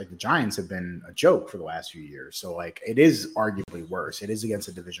years. Like the Giants have been a joke for the last few years. So like it is arguably worse. It is against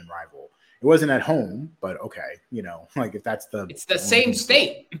a division rival. It wasn't at home, but okay, like if that's it's the same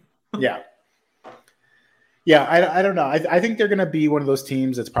state. Yeah. Yeah, I don't know. I think they're going to be one of those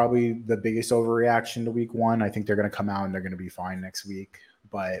teams that's probably the biggest overreaction to week 1. I think they're going to come out and they're going to be fine next week.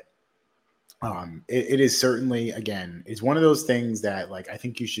 But it is certainly, again, it's one of those things that, like, I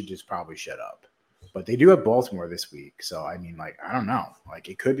think you should just probably shut up. But they do have Baltimore this week. So, I mean, like, I don't know. Like,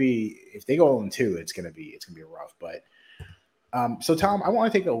 it could be, if they go 0-2, it's going to be rough. But so, Tom, I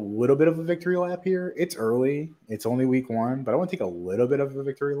want to take a little bit of a victory lap here. It's early. It's only week 1. But I want to take a little bit of a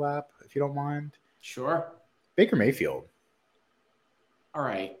victory lap, if you don't mind. Sure. Baker Mayfield. All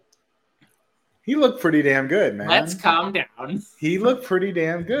right. He looked pretty damn good, man. Let's calm down. He looked pretty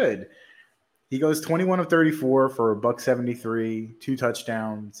damn good. He goes 21 of 34 for $173, 2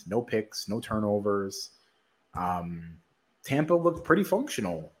 touchdowns, no picks, no turnovers. Tampa looked pretty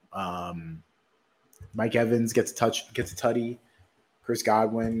functional. Mike Evans gets a tutty. Chris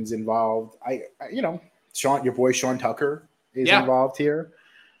Godwin's involved. Sean, your boy Sean Tucker is involved here.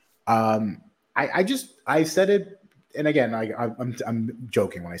 I said it, and again, I'm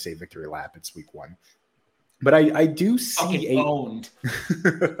joking when I say victory lap. It's week 1, but I do see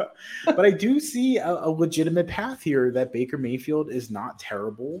but I do see a legitimate path here that Baker Mayfield is not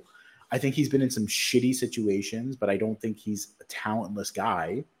terrible. I think he's been in some shitty situations, but I don't think he's a talentless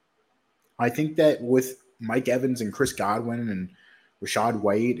guy. I think that with Mike Evans and Chris Godwin and Rashad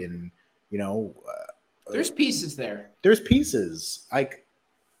White and there's pieces there. There's pieces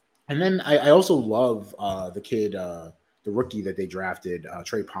and then I also love the kid, the rookie that they drafted,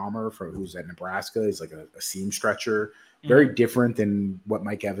 Trey Palmer, who's at Nebraska. He's like a seam stretcher, very different than what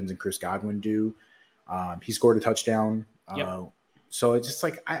Mike Evans and Chris Godwin do. He scored a touchdown. So it's just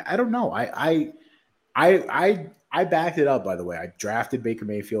like I don't know. I backed it up. By the way, I drafted Baker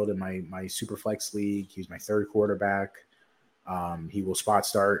Mayfield in my Superflex league. He's my 3rd quarterback. He will spot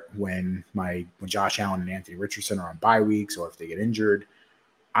start when Josh Allen and Anthony Richardson are on bye weeks or if they get injured.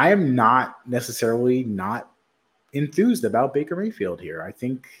 I am not necessarily not enthused about Baker Mayfield here. I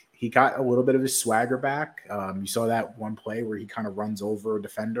think he got a little bit of his swagger back. You saw that one play where he kind of runs over a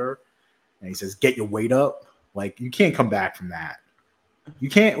defender and he says, "Get your weight up." Like, you can't come back from that. You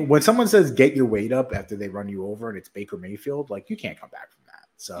can't, when someone says get your weight up after they run you over and it's Baker Mayfield, like, you can't come back from that.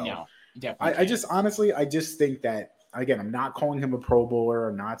 So no, definitely I just think that, again, I'm not calling him a Pro Bowler.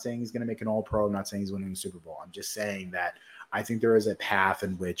 I'm not saying he's going to make an All-Pro. I'm not saying he's winning the Super Bowl. I'm just saying that I think there is a path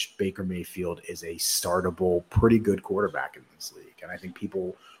in which Baker Mayfield is a startable, pretty good quarterback in this league. And I think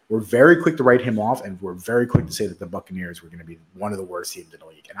people were very quick to write him off and were very quick to say that the Buccaneers were going to be one of the worst teams in the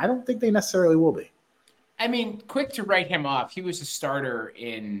league. And I don't think they necessarily will be. I mean, quick to write him off. He was a starter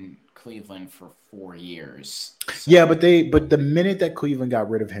in Cleveland for 4 years. So. Yeah, but the minute that Cleveland got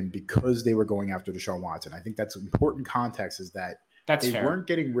rid of him because they were going after Deshaun Watson, I think that's important context is that they weren't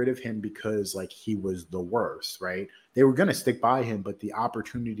getting rid of him because like he was the worst, right? They were going to stick by him, but the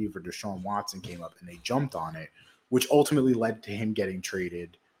opportunity for Deshaun Watson came up and they jumped on it, which ultimately led to him getting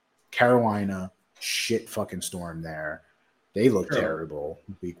traded. Carolina, shit fucking storm there. They looked terrible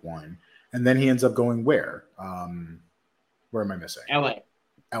week 1. And then he ends up going where? Where am I missing? LA.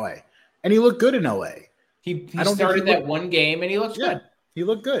 And he looked good in LA. He started that one game and he looked good. He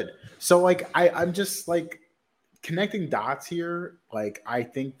looked good. So like I'm just like connecting dots here. Like I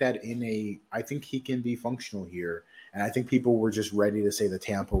think he can be functional here. And I think people were just ready to say that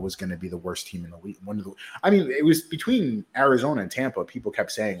Tampa was going to be the worst team in the league. It was between Arizona and Tampa. People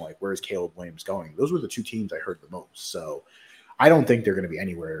kept saying like, where's Caleb Williams going? Those were the 2 teams I heard the most. So I don't think they're going to be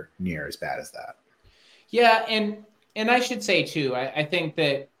anywhere near as bad as that. Yeah, and I should say too, I think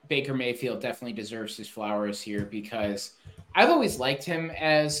that Baker Mayfield definitely deserves his flowers here because I've always liked him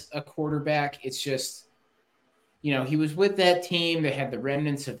as a quarterback. It's just, he was with that team that had the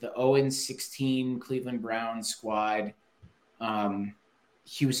remnants of the 0-16 Cleveland Browns squad.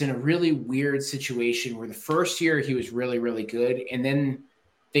 He was in a really weird situation where the first year he was really, really good. And then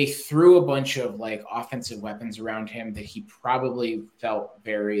they threw a bunch of like offensive weapons around him that he probably felt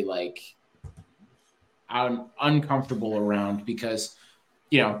very like uncomfortable around because,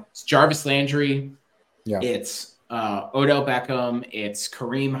 it's Jarvis Landry, it's Odell Beckham, it's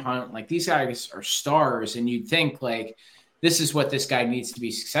Kareem Hunt. Like these guys are stars, and you'd think like this is what this guy needs to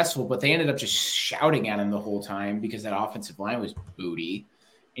be successful, but they ended up just shouting at him the whole time because that offensive line was booty,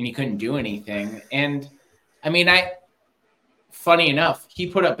 and he couldn't do anything. And I mean, funny enough, he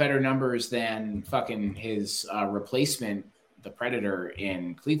put up better numbers than fucking his replacement, the Predator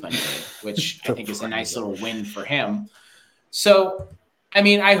in Cleveland did, which I think is a nice little win for him. So, I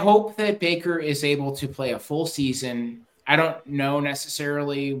mean, I hope that Baker is able to play a full season. I don't know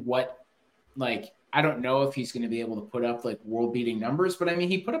necessarily I don't know if he's going to be able to put up like world-beating numbers, but I mean,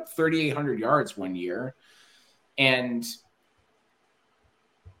 he put up 3,800 yards one year. And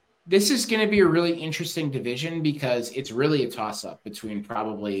this is going to be a really interesting division because it's really a toss-up between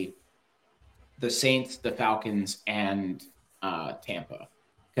probably the Saints, the Falcons, and Tampa.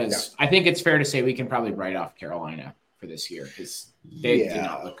 Because I think it's fair to say we can probably write off Carolina for this year because they do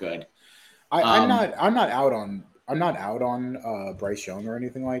not look good. I'm not out on Bryce Young or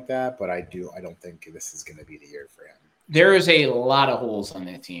anything like that, but I don't think this is going to be the year for him. There is a lot of holes on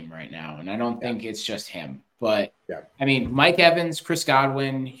that team right now, and I don't think it's just him. But, I mean, Mike Evans, Chris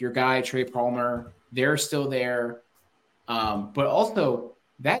Godwin, your guy, Trey Palmer, they're still there. But also,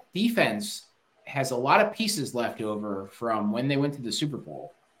 that defense has a lot of pieces left over from when they went to the Super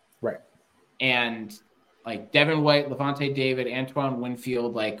Bowl. Right. And, like, Devin White, Levante David, Antoine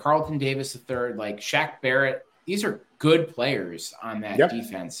Winfield, like Carlton Davis III, like Shaq Barrett, these are good players on that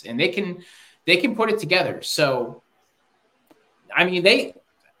defense, and they can put it together. So, I mean,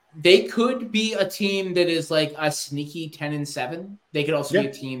 they could be a team that is like a sneaky 10-7. They could also be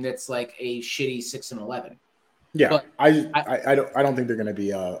a team that's like a shitty 6-11. Yeah, but I don't think they're going to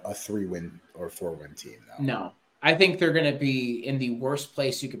be a 3-win or 4-win team. No, I think they're going to be in the worst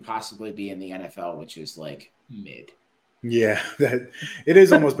place you could possibly be in the NFL, which is like mid. Yeah, it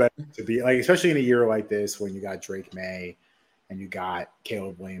is almost better to be like, especially in a year like this when you got Drake May and you got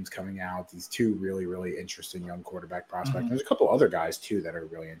Caleb Williams coming out. These two really, really interesting young quarterback prospects. Mm-hmm. There's a couple other guys too that are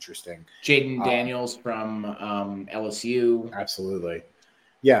really interesting. Jaden Daniels from LSU. Absolutely.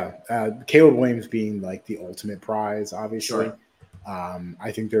 Yeah, Caleb Williams being like the ultimate prize, obviously. Sure.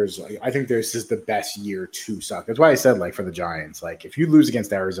 I think this is the best year to suck. That's why I said like for the Giants, like if you lose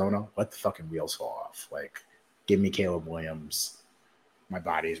against Arizona, let the fucking wheels fall off. Like give me Caleb Williams. My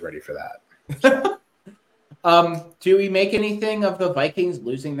body is ready for that. Do we make anything of the Vikings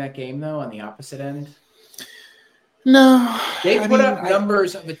losing that game though on the opposite end? No. They put up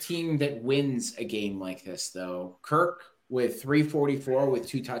numbers of a team that wins a game like this though. Kirk with 344 with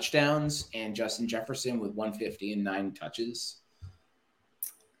 2 touchdowns and Justin Jefferson with 150 and 9 touches.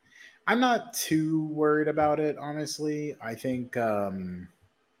 I'm not too worried about it, honestly. I think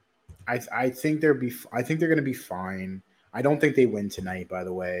I think they're going to be fine. I don't think they win tonight, by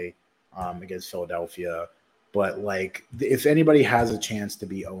the way, against Philadelphia. But like, if anybody has a chance to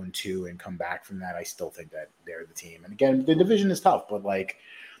be 0-2 and come back from that, I still think that they're the team. And again, the division is tough, but like,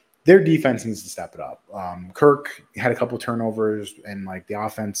 their defense needs to step it up. Kirk had a couple turnovers, and like the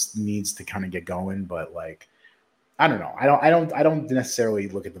offense needs to kind of get going. But like, I don't know. I don't necessarily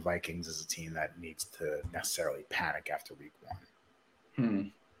look at the Vikings as a team that needs to necessarily panic after week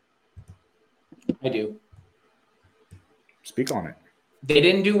 1. I do. Speak on it. They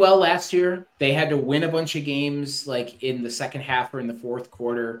didn't do well last year. They had to win a bunch of games like in the second half or in the fourth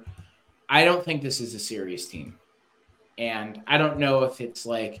quarter. I don't think this is a serious team. And I don't know if it's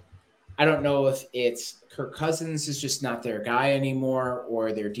Kirk Cousins is just not their guy anymore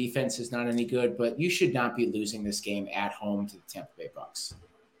or their defense is not any good, but you should not be losing this game at home to the Tampa Bay Bucks.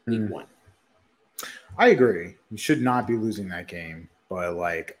 Week 1. I agree. You should not be losing that game, but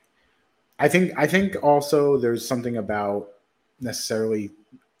like I think also there's something about necessarily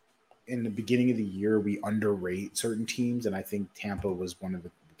in the beginning of the year we underrate certain teams, and I think Tampa was one of the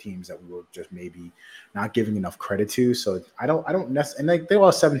teams that we were just maybe not giving enough credit to. So I don't necessarily, and they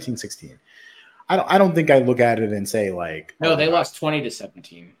lost 17-16. I don't think I look at it and say like, no, they lost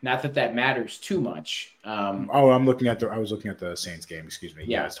 20-17. Not that matters too much. I was looking at the Saints game. Excuse me.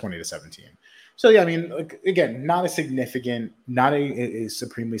 Yeah, it's 20-17. So yeah, I mean, like, again, not a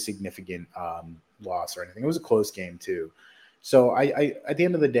supremely significant loss or anything. It was a close game too. So I at the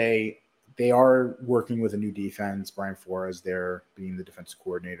end of the day, they are working with a new defense. Brian Flores there being the defensive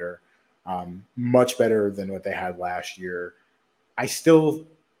coordinator, much better than what they had last year. I still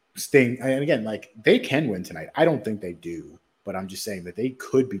think, and again, like they can win tonight. I don't think they do, but I'm just saying that they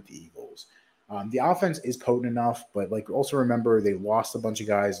could beat the Eagles. The offense is potent enough, but like also remember they lost a bunch of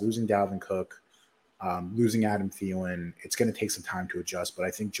guys, losing Dalvin Cook, losing Adam Thielen. It's going to take some time to adjust, but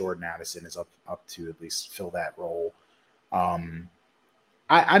I think Jordan Addison is up to at least fill that role.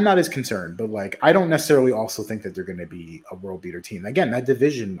 I'm not as concerned, but like I don't necessarily also think that they're going to be a world beater team. Again, that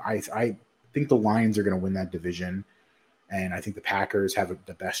division, I think the Lions are going to win that division, and I think the Packers have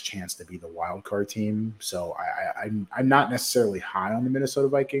the best chance to be the wild card team. So I'm not necessarily high on the Minnesota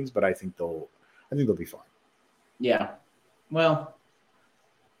Vikings, but I think they'll be fine. Yeah. Well,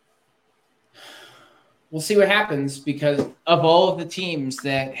 we'll see what happens because of all of the teams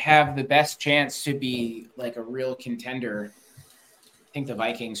that have the best chance to be like a real contender, I think the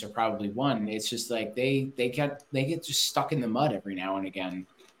Vikings are probably one. It's just like they get just stuck in the mud every now and again,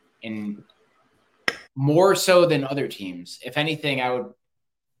 and more so than other teams. If anything,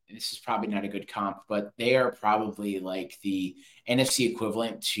 this is probably not a good comp, but they are probably like the NFC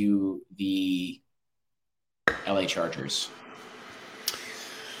equivalent to the LA Chargers.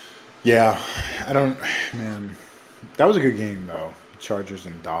 Yeah, man. That was a good game though. Chargers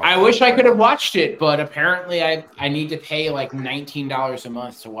and Dolphins. I wish I could have watched it, but apparently I need to pay like $19 a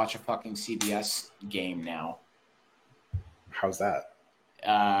month to watch a fucking CBS game now. How's that?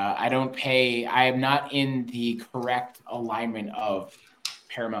 I don't pay. I am not in the correct alignment of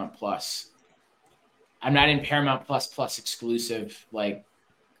Paramount Plus. I'm not in Paramount Plus exclusive like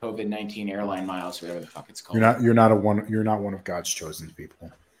COVID-19 airline miles, whatever the fuck it's called. You're not one of God's chosen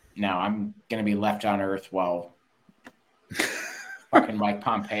people. No, I'm gonna be left on Earth while fucking Mike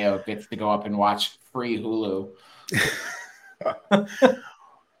Pompeo gets to go up and watch free Hulu.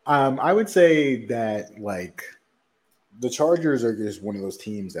 I would say that like the Chargers are just one of those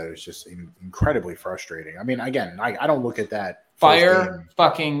teams that is just incredibly frustrating. I mean, again, I don't look at that. Fire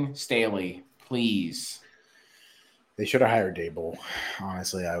fucking Staley, please. They should have hired Dable.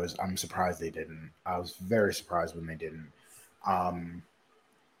 Honestly, I'm surprised they didn't. I was very surprised when they didn't.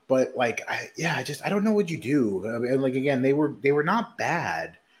 But like, I don't know what you do. I mean, like again, they were not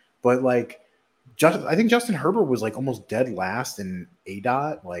bad, but like, I think Justin Herbert was like almost dead last in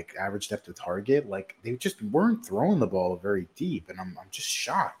ADOT, like average depth of target. Like they just weren't throwing the ball very deep, and I'm just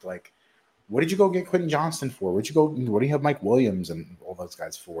shocked. Like, what did you go get Quentin Johnston for? What do you have Mike Williams and all those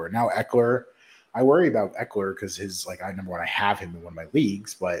guys for? Now Eckler, I worry about Eckler because I have him in one of my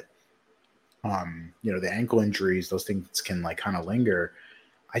leagues, but the ankle injuries, those things can like kind of linger.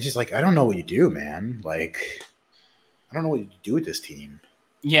 I don't know what you do, man. Like, I don't know what you do with this team.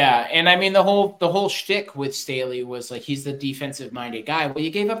 Yeah, and I mean the whole shtick with Staley was like he's the defensive minded guy. Well, you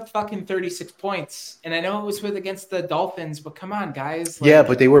gave up fucking 36 points, and I know it was against the Dolphins, but come on, guys. Like, yeah,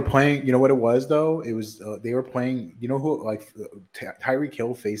 but they were playing. You know what it was though? It was they were playing. You know who like Tyreek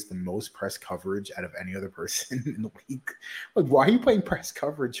Hill faced the most press coverage out of any other person in the league. Like, why are you playing press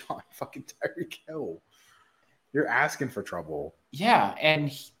coverage on fucking Tyreek Hill? You're asking for trouble. Yeah,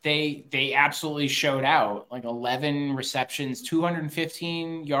 and they absolutely showed out. Like 11 receptions,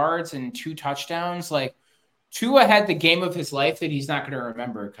 215 yards, and 2 touchdowns. Like Tua had the game of his life that he's not going to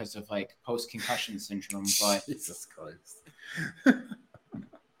remember because of like post-concussion syndrome. But Jesus Christ.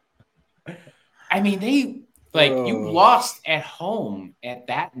 I mean, you lost at home at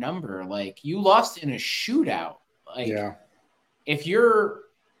that number. Like you lost in a shootout. Like yeah.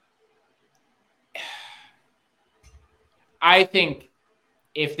 I think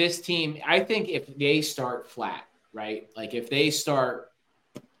if they start flat, right? Like if they start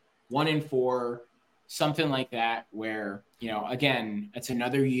 1-4, something like that, where, again, it's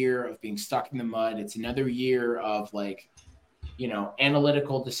another year of being stuck in the mud. It's another year of like,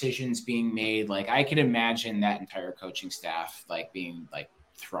 analytical decisions being made. Like I could imagine that entire coaching staff, like being like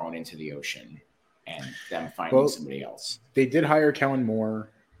thrown into the ocean and them finding somebody else. They did hire Kellen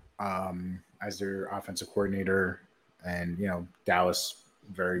Moore as their offensive coordinator. And, Dallas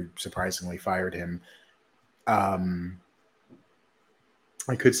very surprisingly fired him. I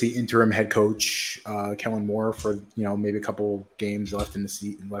could see interim head coach Kellen Moore for, maybe a couple games left in the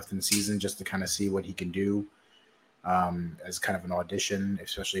season just to kind of see what he can do as kind of an audition,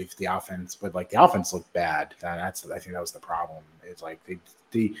 especially if the offense. But, like, the offense looked bad. I think that was the problem. It's like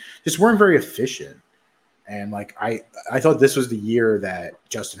they just weren't very efficient. And like I thought this was the year that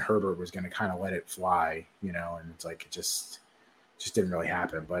Justin Herbert was going to kind of let it fly, and it's like it just didn't really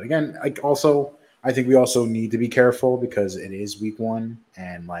happen. But again, like also I think we also need to be careful because it is week 1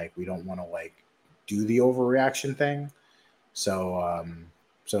 and like we don't want to like do the overreaction thing. So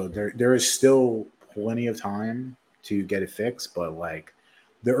there is still plenty of time to get it fixed, but like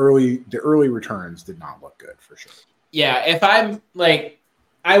the early returns did not look good for sure. Yeah, if I'm like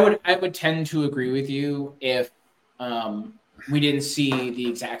I would tend to agree with you if we didn't see the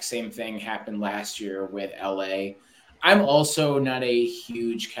exact same thing happen last year with LA. I'm also not a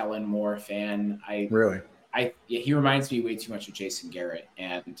huge Kellen Moore fan. Really? He reminds me way too much of Jason Garrett,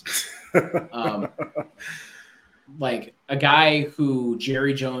 and like a guy who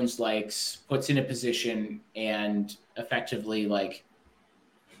Jerry Jones likes, puts in a position and effectively like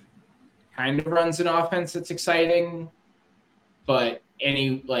kind of runs an offense that's exciting, but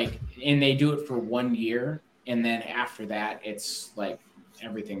and they do it for 1 year, and then after that it's like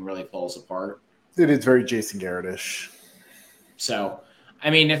everything really falls apart. It is very Jason Garrett-ish. So I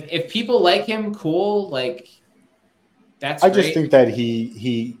mean, if people like him, cool. Like that's. I just think that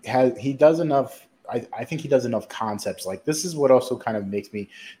he does enough. I think he does enough concepts. Like this is what also kind of makes me.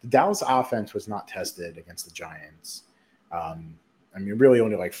 The Dallas offense was not tested against the Giants. I mean, really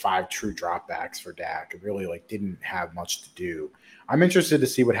only like 5 true dropbacks for Dak. It really like didn't have much to do. I'm interested to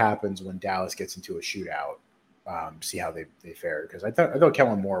see what happens when Dallas gets into a shootout. See how they fare, because I thought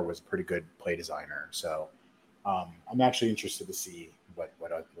Kellen Moore was a pretty good play designer. So I'm actually interested to see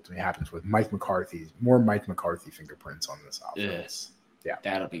what ultimately happens with Mike McCarthy fingerprints on this offense. Yeah,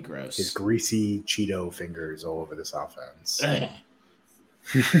 that'll be gross. His greasy Cheeto fingers all over this offense.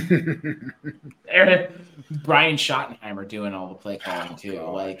 Brian Schottenheimer doing all the play calling too.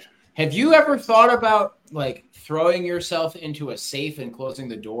 Like, have you ever thought about like throwing yourself into a safe and closing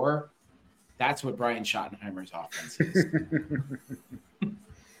the door? That's what Brian Schottenheimer's offense is.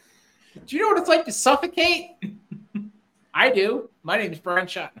 Do you know what it's like to suffocate? I do. My name is Brian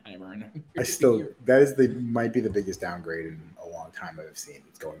Schottenheimer. And might be the biggest downgrade in a long time I've seen.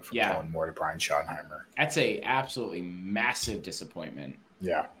 It's going from Kellen Moore to Brian Schottenheimer. That's a absolutely massive disappointment.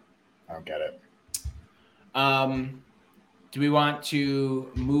 Yeah, I don't get it. Do we want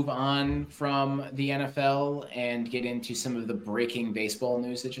to move on from the NFL and get into some of the breaking baseball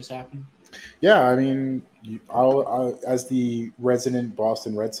news that just happened? Yeah, I mean, I'll as the resident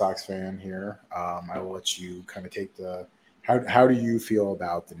Boston Red Sox fan here, I will let you kind of take the how do you feel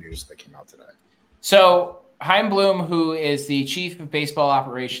about the news that came out today? So Chaim Bloom, who is the chief of baseball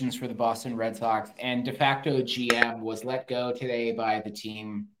operations for the Boston Red Sox and de facto GM, was let go today by the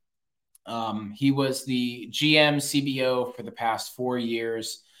team. He was the GM CBO for the past 4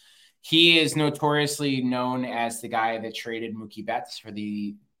 years. He is notoriously known as the guy that traded Mookie Betts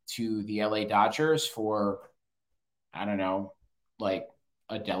to the LA Dodgers for, I don't know, like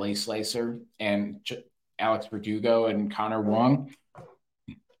a deli slicer and Alex Verdugo and Connor Wong.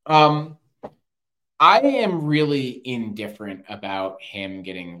 I am really indifferent about him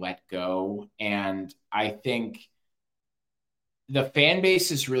getting let go. And I think the fan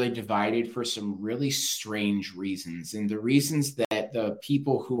base is really divided for some really strange reasons. And the reasons that the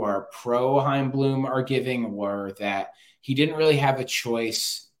people who are pro Chaim Bloom are giving were that he didn't really have a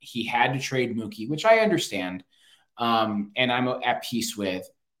choice. He had to trade Mookie, which I understand. And I'm at peace with.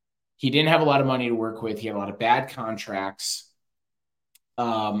 He didn't have a lot of money to work with. He had a lot of bad contracts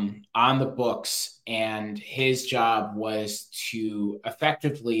on the books, and his job was to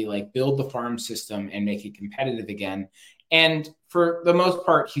effectively like build the farm system and make it competitive again. And for the most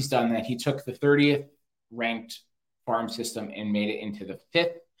part, he's done that. He took the 30th ranked farm system and made it into the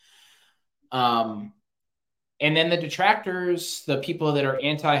 5th. And then the detractors, the people that are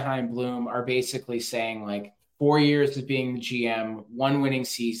anti-Chaim Bloom, are basically saying like 4 years of being the GM, 1 winning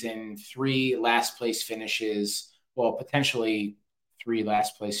season, 3 last place finishes, well, potentially 3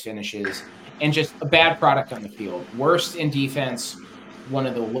 last place finishes, and just a bad product on the field. Worst in defense, one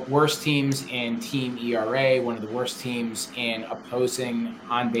of the worst teams in team ERA, one of the worst teams in opposing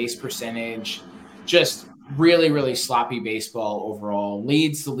on-base percentage, just really, really sloppy baseball overall.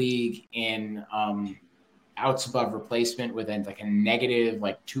 Leads the league in outs above replacement with like a negative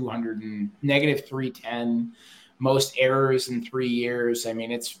like 200 and negative 310, most errors in 3 years. I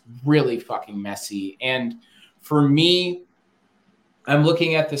mean, it's really fucking messy. And for me, I'm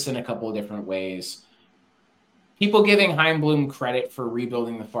looking at this in a couple of different ways. People giving Chaim Bloom credit for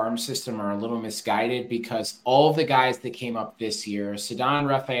rebuilding the farm system are a little misguided, because all of the guys that came up this year, Ceddanne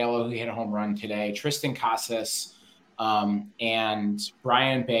Rafaela, who hit a home run today, Tristan Casas, and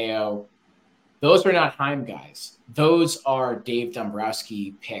Brian Bayo, those are not Chaim guys. Those are Dave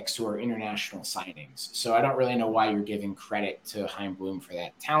Dombrowski picks who are international signings. So I don't really know why you're giving credit to Chaim Bloom for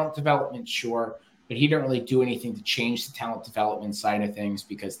that. Talent development, sure, but he didn't really do anything to change the talent development side of things,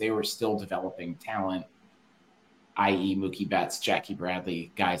 because they were still developing talent, i.e. Mookie Betts, Jackie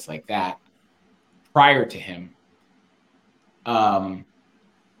Bradley, guys like that, prior to him. And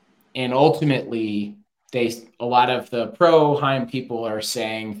ultimately, a lot of the pro-Chaim people are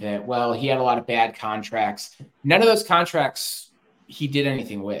saying that, well, he had a lot of bad contracts. None of those contracts he did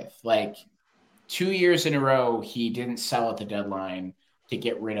anything with. Like, 2 years in a row, he didn't sell at the deadline to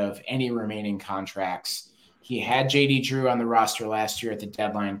get rid of any remaining contracts. He had JD Drew on the roster last year at the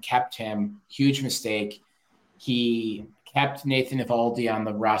deadline, kept him, huge mistake. He kept Nathan Eovaldi on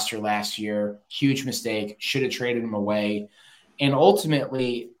the roster last year, huge mistake, should have traded him away. And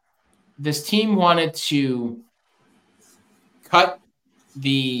ultimately, this team wanted to cut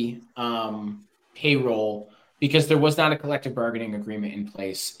the payroll because there was not a collective bargaining agreement in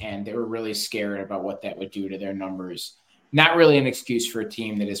place, and they were really scared about what that would do to their numbers. Not really an excuse for a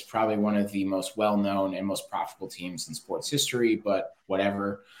team that is probably one of the most well-known and most profitable teams in sports history, but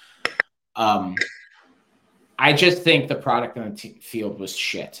whatever. I just think the product on the field was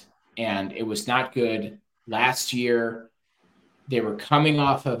shit, and it was not good. Last year, they were coming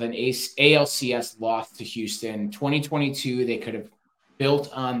off of an ALCS loss to Houston. 2022, they could have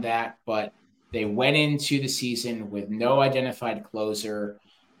built on that, but they went into the season with no identified closer,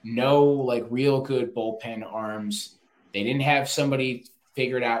 no like real good bullpen arms. They didn't have somebody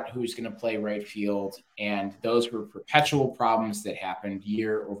figured out who's going to play right field, and those were perpetual problems that happened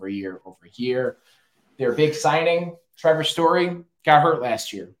year over year over year. Their big signing, Trevor Story, got hurt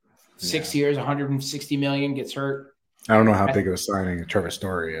last year. 6 years, $160 million, gets hurt. I don't know how big of a signing Trevor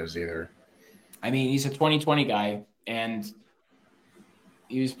Story is either. I mean, he's a 2020 guy, and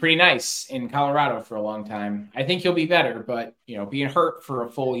he was pretty nice in Colorado for a long time. I think he'll be better, but being hurt for a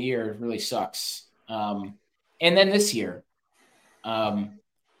full year really sucks. And then this year,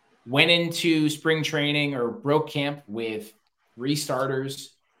 went into spring training or broke camp with 3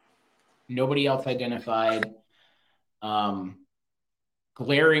 starters, nobody else identified.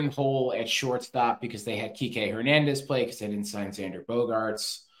 Glaring hole at shortstop because they had Kike Hernandez play because they didn't sign Xander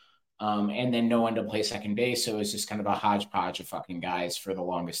Bogaerts. And then no one to play second base. So it was just kind of a hodgepodge of fucking guys for the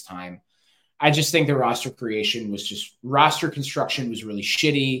longest time. I just think the roster construction was really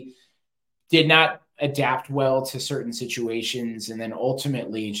shitty. Did not adapt well to certain situations. And then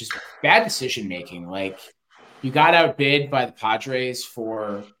ultimately just bad decision-making. Like you got outbid by the Padres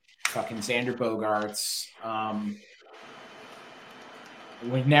for fucking Xander Bogaerts.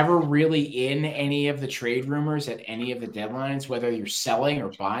 We're never really in any of the trade rumors at any of the deadlines, whether you're selling or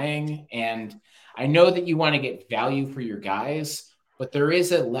buying. And I know that you want to get value for your guys, but there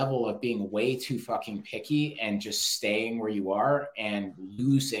is a level of being way too fucking picky and just staying where you are and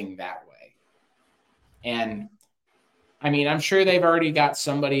losing that way. And I mean, I'm sure they've already got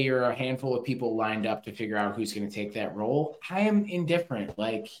somebody or a handful of people lined up to figure out who's going to take that role. I am indifferent.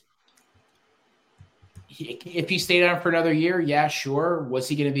 Like, if he stayed on for another year, yeah, sure. Was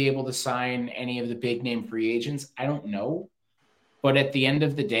he going to be able to sign any of the big name free agents? I don't know. But at the end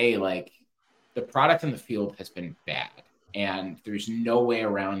of the day, like the product in the field has been bad and there's no way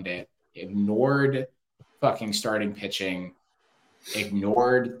around it. Ignored fucking starting pitching,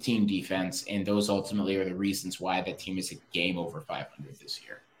 ignored team defense. And those ultimately are the reasons why that team is a game over 500 this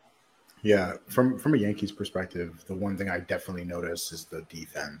year. Yeah. From a Yankees perspective, the one thing I definitely noticed is the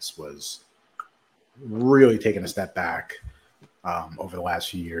defense was really taking a step back over the last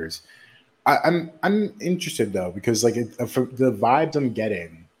few years. I'm interested though, because like the vibes I'm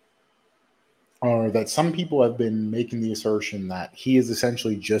getting are that some people have been making the assertion that he is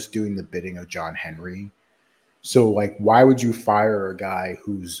essentially just doing the bidding of John Henry. So like, why would you fire a guy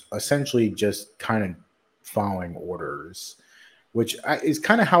who's essentially just kind of following orders, which is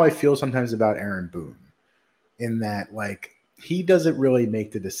kind of how I feel sometimes about Aaron Boone, in that like, he doesn't really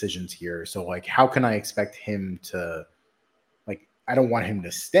make the decisions here. So like, how can I expect him to like, I don't want him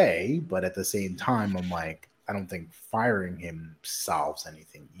to stay, but at the same time, I'm like, I don't think firing him solves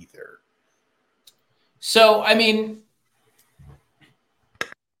anything either. So, I mean,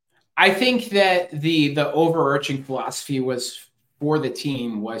 I think that the overarching philosophy was for the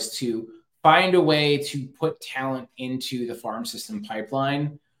team was to find a way to put talent into the farm system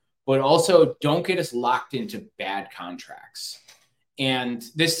pipeline, but also don't get us locked into bad contracts. And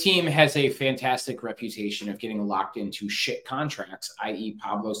this team has a fantastic reputation of getting locked into shit contracts, i.e.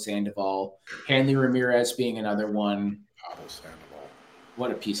 Pablo Sandoval, Hanley Ramirez being another one. Pablo Sandoval. What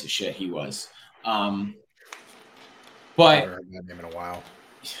a piece of shit he was. But I haven't heard that name in a while.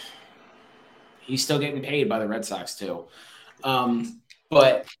 He's still getting paid by the Red Sox too.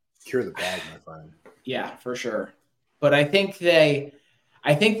 But Cure the bag, my friend. Yeah, for sure. But I think they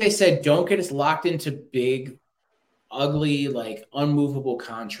said, don't get us locked into big, ugly, like unmovable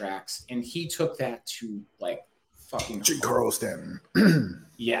contracts. And he took that to like fucking Carlos Stanton.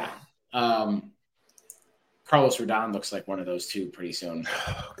 Yeah. Carlos Rodon looks like one of those two pretty soon.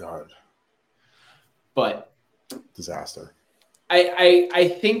 Oh, God. But disaster.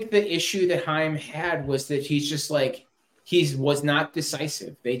 I think the issue that Chaim had was that he's just like, he was not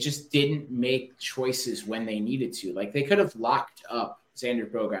decisive. They just didn't make choices when they needed to. Like, they could have locked up Xander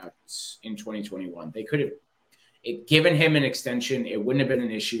Bogaerts in 2021. They could have given him an extension. It wouldn't have been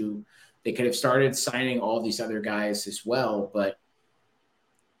an issue. They could have started signing all these other guys as well. But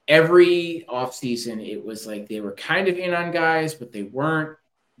every offseason, it was like they were kind of in on guys, but they weren't.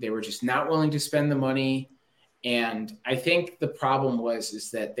 They were just not willing to spend the money. And I think the problem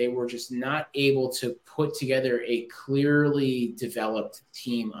is that they were just not able to put together a clearly developed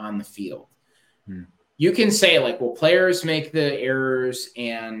team on the field. You can say, like, well, players make the errors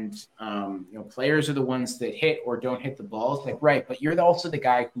and, players are the ones that hit or don't hit the balls. Like, right, but you're also the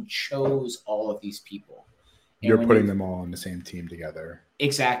guy who chose all of these people. And you're putting them all on the same team together.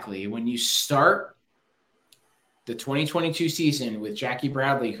 Exactly. When you start the 2022 season with Jackie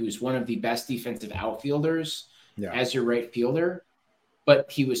Bradley, who's one of the best defensive outfielders as your right fielder, but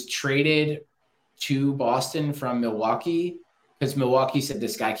he was traded to Boston from Milwaukee because Milwaukee said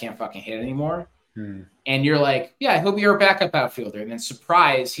this guy can't fucking hit anymore. And you're like, yeah, he'll be our backup outfielder. And then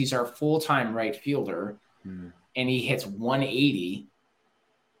surprise, he's our full-time right fielder. And he hits 180.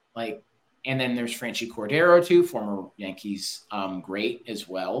 Like, and then there's Franchy Cordero too, former Yankees great as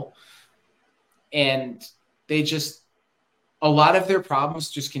well. And they just, a lot of their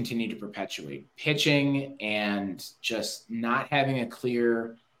problems just continue to perpetuate. Pitching and just not having a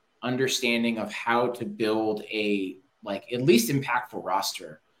clear understanding of how to build a, like, at least impactful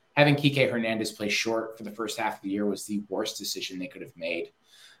roster. Having Kike Hernandez play short for the first half of the year was the worst decision they could have made.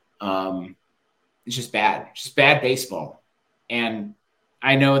 It's just bad baseball. And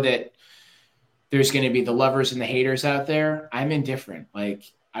I know that there's going to be the lovers and the haters out there. I'm indifferent. Like,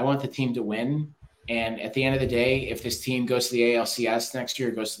 I want the team to win. And at the end of the day, if this team goes to the ALCS next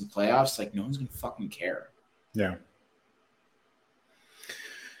year, goes to the playoffs, like, no one's going to fucking care. Yeah.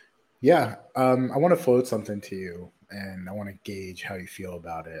 Yeah. I want to float something to you, and I want to gauge how you feel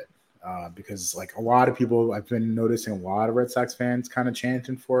about it. Because, like, a lot of people, I've been noticing a lot of Red Sox fans kind of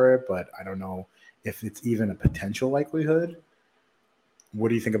chanting for it, but I don't know if it's even a potential likelihood. What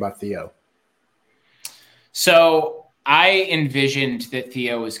do you think about Theo? So I envisioned that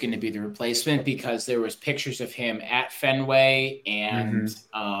Theo was going to be the replacement because there was pictures of him at Fenway and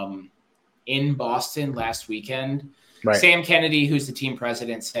in Boston last weekend. Right. Sam Kennedy, who's the team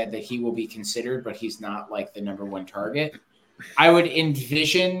president, said that he will be considered, but he's not like the number one target. I would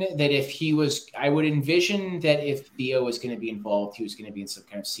envision that if Theo was going to be involved, he was going to be in some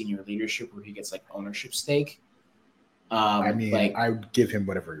kind of senior leadership where he gets like ownership stake. I would give him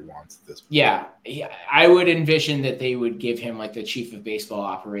whatever he wants at this point. Yeah, I would envision that they would give him like the chief of baseball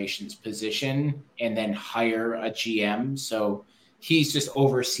operations position and then hire a GM. So he's just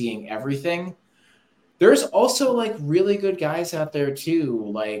overseeing everything. There's also like really good guys out there too,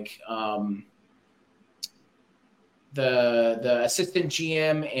 like the assistant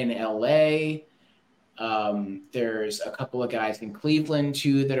GM in LA. There's a couple of guys in Cleveland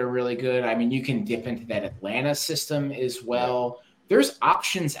too that are really good. I mean, you can dip into that Atlanta system as well. There's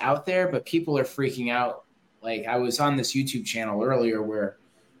options out there, but people are freaking out. Like, I was on this YouTube channel earlier where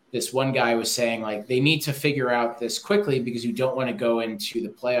this one guy was saying, like, they need to figure out this quickly because you don't want to go into the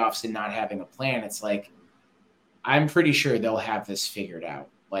playoffs and not having a plan. It's like, I'm pretty sure they'll have this figured out.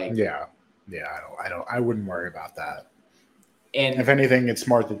 Like, I wouldn't worry about that. And if anything, it's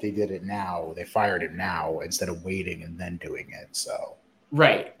smart that they did it now. They fired him now instead of waiting and then doing it. So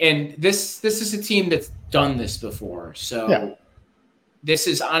right, and this is a team that's done this before. So this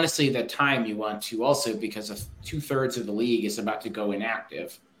is honestly the time you want to also, because of 2/3 of the league is about to go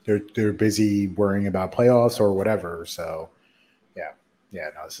inactive. They're busy worrying about playoffs or whatever. So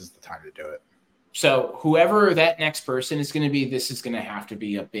this is the time to do it. So whoever that next person is going to be, this is going to have to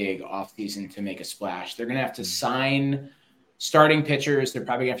be a big offseason to make a splash. They're going to have to sign starting pitchers. They're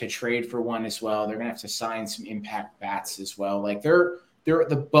probably going to have to trade for one as well. They're going to have to sign some impact bats as well. Like,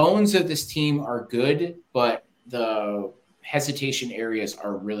 the bones of this team are good, but the hesitation areas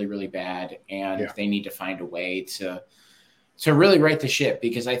are really, really bad. And they need to find a way to really right the ship,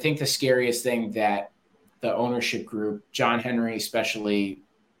 because I think the scariest thing that the ownership group, John Henry especially,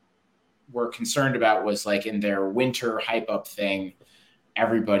 were concerned about was, like, in their winter hype up thing,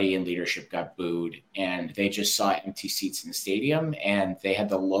 everybody in leadership got booed and they just saw empty seats in the stadium, and they had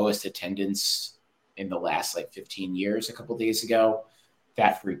the lowest attendance in the last 15 years a couple of days ago.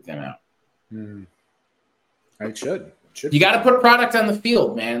 That freaked them out. It should. You got to put product on the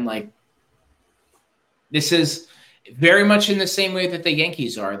field, man. Like, this is very much in the same way that the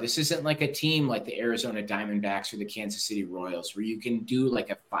Yankees are. This isn't like a team like the Arizona Diamondbacks or the Kansas City Royals where you can do like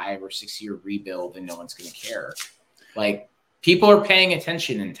a 5 or 6 year rebuild and no one's going to care. Like, people are paying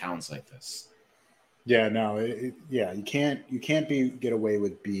attention in towns like this. Yeah, no, yeah, you can't get away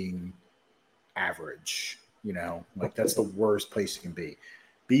with being average. You know, like that's the worst place you can be.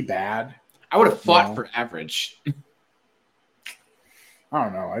 Be bad. I would have fought No. for average. I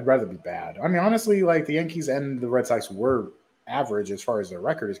don't know. I'd rather be bad. I mean, honestly, like the Yankees and the Red Sox were average as far as their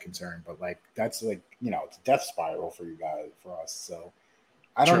record is concerned, but like that's like it's a death spiral for you guys, for us. So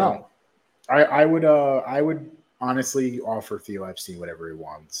I don't True. know. I would honestly offer Theo Epstein whatever he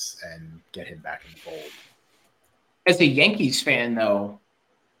wants and get him back in the fold. As a Yankees fan, though,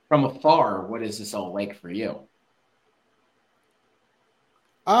 from afar, what is this all like for you?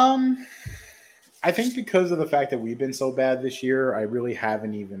 I think because of the fact that we've been so bad this year, I really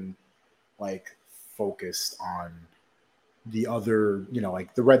haven't even like focused on the other,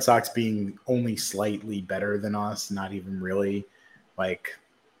 like the Red Sox being only slightly better than us, not even really like,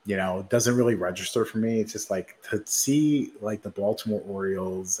 it doesn't really register for me. It's just like to see like the Baltimore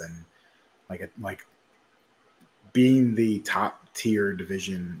Orioles and like being the top tier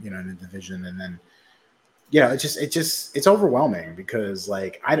division, in the division, and then it's overwhelming because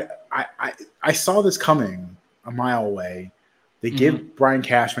like I saw this coming a mile away. They give Brian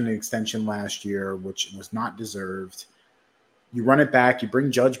Cashman an extension last year, which was not deserved. You run it back, you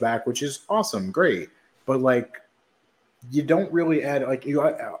bring Judge back, which is awesome, great, but like you don't really add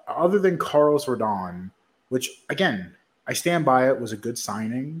other than Carlos Rodon, which again I stand by it was a good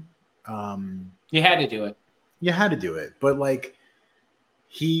signing. You had to do it. You had to do it, but like.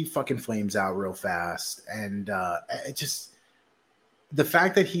 He fucking flames out real fast. And it just the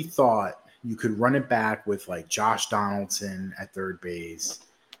fact that he thought you could run it back with like Josh Donaldson at third base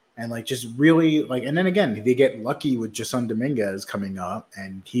and like just really like, and then again, they get lucky with Jason Dominguez coming up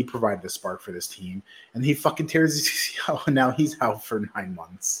and he provided a spark for this team and he fucking tears his ACL and now he's out for 9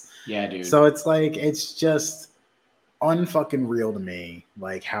 months. Yeah, dude. So it's like, it's just unfucking real to me.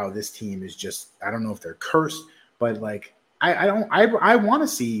 Like how this team is just, I don't know if they're cursed, but like, I want to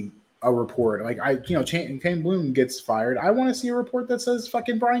see a report like Kane Bloom gets fired. I want to see a report that says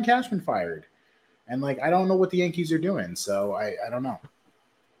fucking Brian Cashman fired, and like I don't know what the Yankees are doing, so I don't know.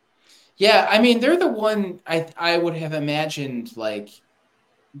 Yeah, I mean they're the one I would have imagined like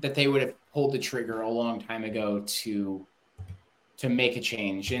that they would have pulled the trigger a long time ago to make a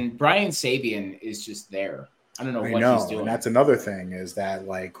change, and Brian Sabean is just there. I don't know what he's doing. And that's another thing is that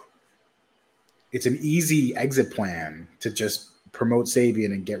like. It's an easy exit plan to just promote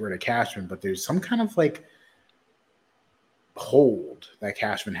Sabean and get rid of Cashman, but there's some kind of like hold that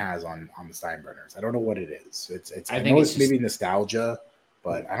Cashman has on the Steinbrenners. I don't know what it is. I know it's maybe nostalgia,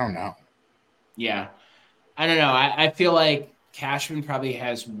 but I don't know. Yeah. I don't know. I feel like Cashman probably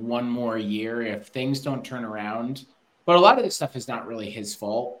has one more year if things don't turn around. But a lot of this stuff is not really his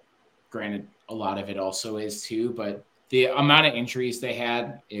fault. Granted, a lot of it also is too, but the amount of injuries they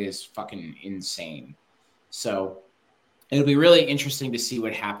had is fucking insane. So it'll be really interesting to see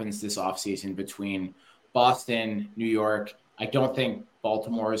what happens this offseason between Boston, New York. I don't think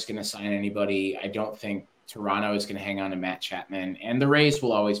Baltimore is going to sign anybody. I don't think Toronto is going to hang on to Matt Chapman. And the Rays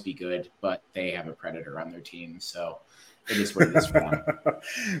will always be good, but they have a predator on their team. So it is what it is for them.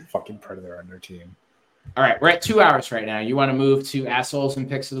 Fucking predator on their team. All right, we're at 2 hours right now. You want to move to assholes and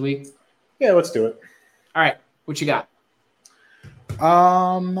picks of the week? Yeah, let's do it. All right, what you got?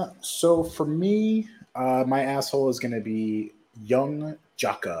 So for me, my asshole is going to be Young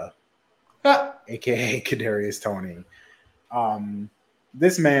Jaka, aka Kadarius Toney.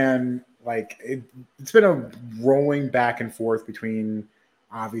 This man, like, it's been a rolling back and forth between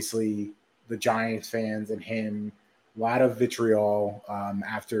obviously the Giants fans and him. A lot of vitriol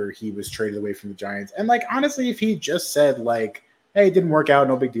after he was traded away from the Giants. And like, honestly, if he just said like, hey, it didn't work out,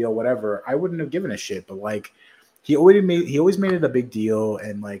 no big deal, whatever, I wouldn't have given a shit. But like, he always made it a big deal.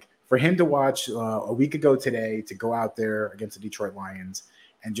 And like, for him to watch a week ago today to go out there against the Detroit Lions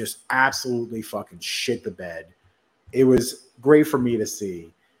and just absolutely fucking shit the bed, it was great for me to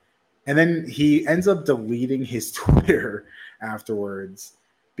see. And then he ends up deleting his Twitter afterwards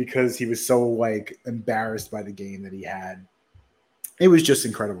because he was so like embarrassed by the game that he had. It was just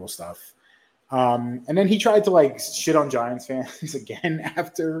incredible stuff. And then he tried to like shit on Giants fans again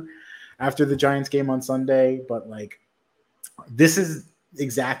after the Giants game on Sunday. But like, this is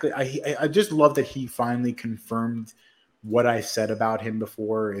exactly, I just love that he finally confirmed what I said about him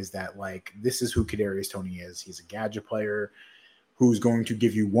before, is that like, this is who Kadarius Toney is. He's a gadget player who's going to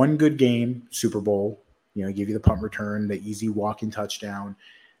give you one good game, Super Bowl, give you the punt return, the easy walking touchdown.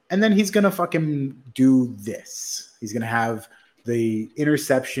 And then he's going to fucking do this. He's going to have the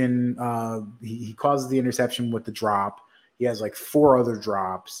interception. He causes the interception with the drop. He has like 4 other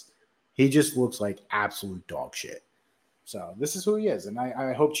drops. He just looks like absolute dog shit. So this is who he is, and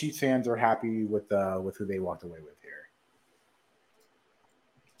I hope Chiefs fans are happy with who they walked away with here.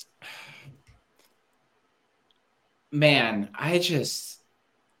 Man, I just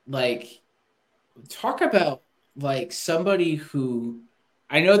like talk about like somebody who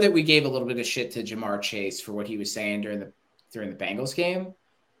I know that we gave a little bit of shit to Jamar Chase for what he was saying during the Bengals game,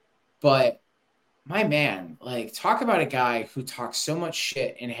 but my man, like talk about a guy who talks so much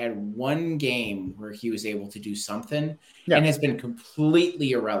shit and had one game where he was able to do something and has been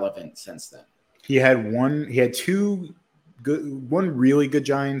completely irrelevant since then. He had two one really good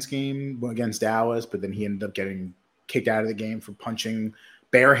Giants game against Dallas, but then he ended up getting kicked out of the game for punching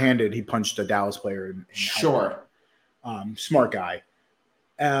barehanded. He punched a Dallas player. Sure. Smart guy.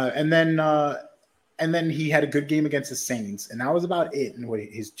 And then he had a good game against the Saints, and that was about it in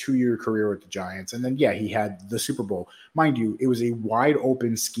his 2-year career with the Giants. And then, he had the Super Bowl. Mind you, it was a wide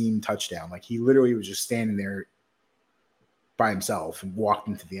open scheme touchdown. Like he literally was just standing there by himself and walked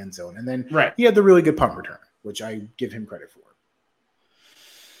into the end zone. And then he had the really good punt return, which I give him credit for.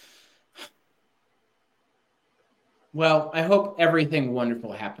 Well, I hope everything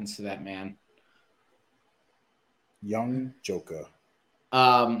wonderful happens to that man. Young Joker.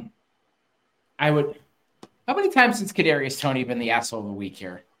 I would. How many times since Kadarius Toney been the asshole of the week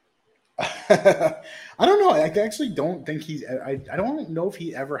here? I don't know. I actually don't think he's. I don't know if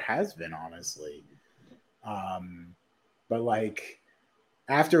he ever has been, honestly. But like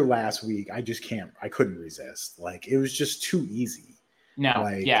after last week, I just can't. I couldn't resist. Like it was just too easy. No.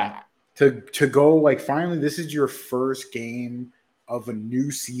 Like, To go like finally, this is your first game of a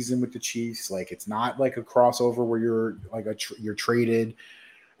new season with the Chiefs. Like it's not like a crossover where you're like you're traded.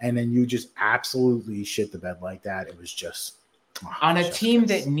 And then you just absolutely shit the bed like that. It was just on a team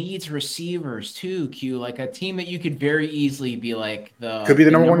that needs receivers too, Q. Like a team that you could very easily be like could be the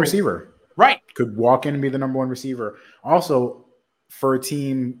number one receiver, right? Could walk in and be the number one receiver. Also, for a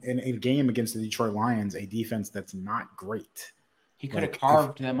team in a game against the Detroit Lions, a defense that's not great, he could have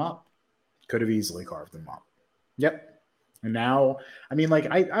carved them up. Could have easily carved them up. Yep. And now, I mean, like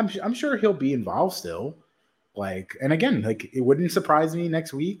I'm sure he'll be involved still. Like, and again, like it wouldn't surprise me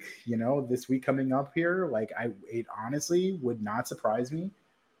next week, this week coming up here. Like it honestly would not surprise me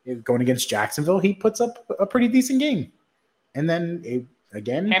if going against Jacksonville, he puts up a pretty decent game. And then he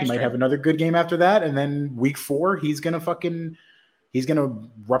might have another good game after that. And then week 4, he's going to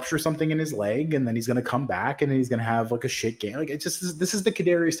rupture something in his leg, and then he's going to come back and then he's going to have like a shit game. Like this is the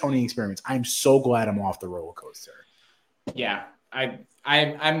Kadarius Toney experience. I'm so glad I'm off the roller coaster. Yeah.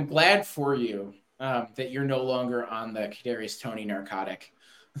 I'm glad for you. That you're no longer on the Kadarius Toney narcotic.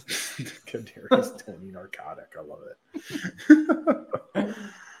 Kadarius Toney narcotic. I love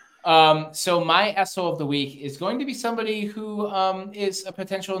it. So my SO of the week is going to be somebody who is a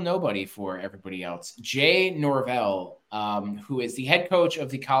potential nobody for everybody else. Jay Norvell, who is the head coach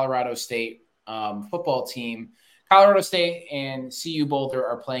of the Colorado State football team. Colorado State and CU Boulder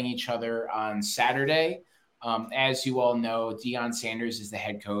are playing each other on Saturday. As you all know, Deion Sanders is the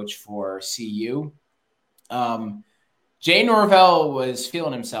head coach for CU. Jay Norvell was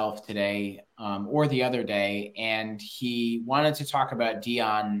feeling himself today or the other day, and he wanted to talk about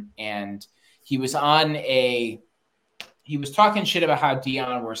Deion, and he was talking shit about how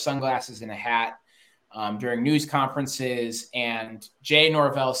Deion wore sunglasses and a hat during news conferences, and Jay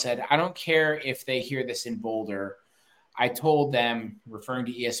Norvell said, I don't care if they hear this in Boulder. I told them, referring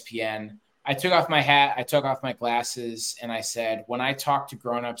to ESPN, I took off my hat, I took off my glasses, and I said, when I talk to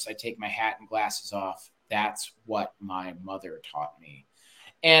grownups, I take my hat and glasses off. That's what my mother taught me.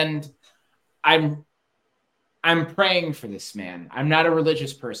 And I'm praying for this man. I'm not a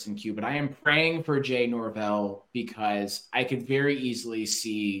religious person, Q, but I am praying for Jay Norvell because I could very easily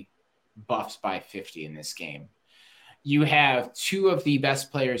see Buffs by 50 in this game. You have 2 of the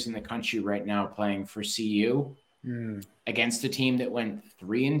best players in the country right now playing for CU. Against a team that went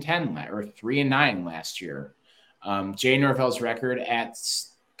 3-10 or 3-9 last year. Jay Norvell's record at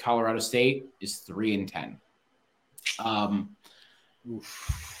Colorado State is 3-10.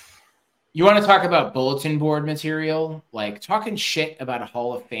 You want to talk about bulletin board material, like talking shit about a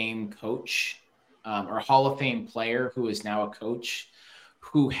Hall of Fame coach or Hall of Fame player who is now a coach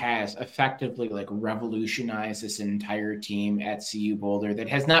who has effectively like revolutionized this entire team at CU Boulder that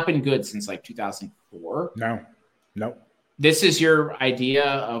has not been good since like 2004. No. This is your idea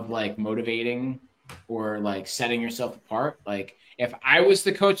of like motivating or like setting yourself apart. Like if I was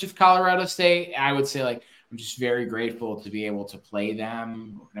the coach of Colorado State, I would say like, I'm just very grateful to be able to play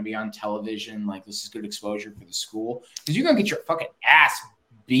them. We're going to be on television. Like this is good exposure for the school because you're going to get your fucking ass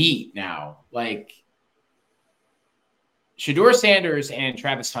beat now. Like Shedeur Sanders and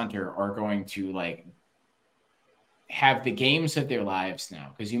Travis Hunter are going to like have the games of their lives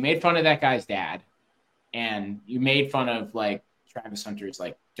now, because you made fun of that guy's dad, and you made fun of like Travis Hunter's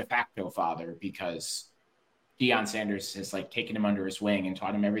like de facto father, because Deion Sanders has like taken him under his wing and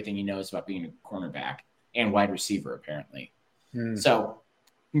taught him everything he knows about being a cornerback and wide receiver, apparently. So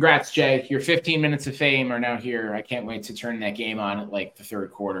congrats, Jay. Your 15 minutes of fame are now here. I can't wait to turn that game on at like the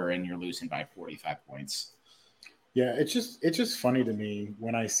third quarter and you're losing by 45 points. Yeah, it's just funny to me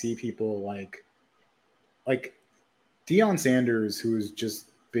when I see people like Deion Sanders, who's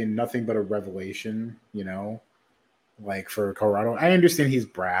just been nothing but a revelation, you know, like for Colorado. I understand he's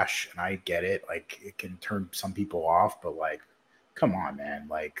brash and I get it. Like it can turn some people off, but like, come on, man.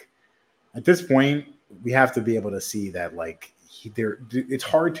 Like at this point, we have to be able to see that like it's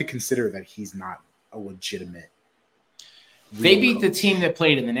hard to consider that he's not a legitimate. They beat the team that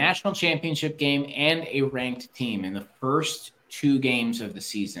played in the national championship game and a ranked team in the first 2 games of the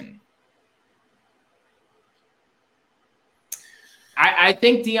season. I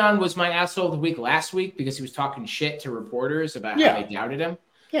think Deion was my asshole of the week last week because he was talking shit to reporters about how they doubted him.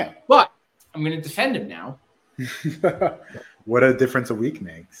 Yeah. But I'm going to defend him now. What a difference a week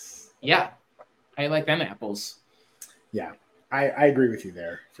makes. Yeah. I like them apples. Yeah. I agree with you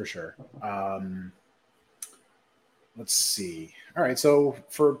there for sure. Let's see. All right. So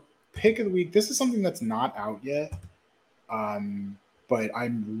for pick of the week, this is something that's not out yet. But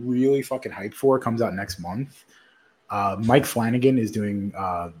I'm really fucking hyped for. It comes out next month. Mike Flanagan is doing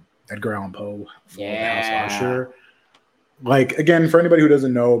Edgar Allan Poe for the House Usher. Like, again, for anybody who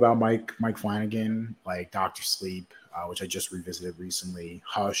doesn't know about Mike Flanagan, like Dr. Sleep, which I just revisited recently,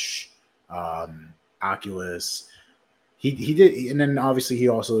 Hush, Oculus. He did, and then obviously he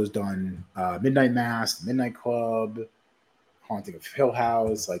also has done Midnight Mass, Midnight Club, Haunting of Hill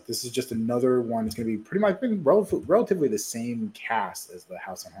House. Like, this is just another one. It's going to be pretty much relatively the same cast as the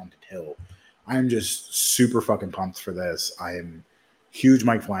House on Haunted Hill. I'm just super fucking pumped for this. I am a huge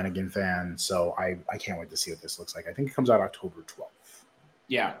Mike Flanagan fan, so I can't wait to see what this looks like. I think it comes out October 12th.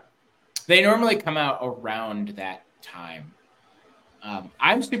 Yeah. They normally come out around that time.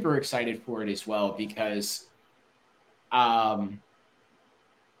 I'm super excited for it as well because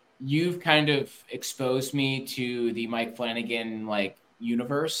you've kind of exposed me to the Mike Flanagan like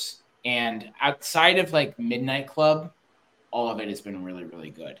universe, and outside of like Midnight Club, all of it has been really,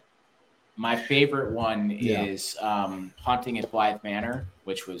 really good. My favorite one is Haunting at Blythe Manor,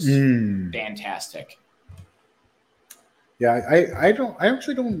 which was fantastic. Yeah, I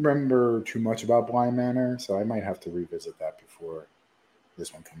actually don't remember too much about Bly Manor, so I might have to revisit that before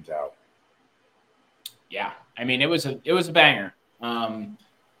this one comes out. Yeah, I mean it was a banger.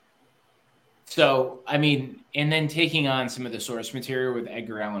 So I mean, and then taking on some of the source material with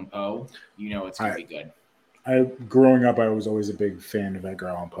Edgar Allan Poe, you know it's gonna be good. Growing up, I was always a big fan of Edgar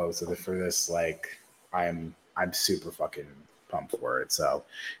Allan Poe, so for this, like, I'm super fucking pumped for it. So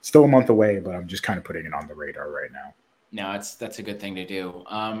still a month away, but I'm just kind of putting it on the radar right now. No, that's a good thing to do.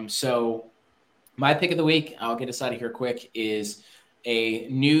 So my pick of the week, I'll get us out of here quick, is a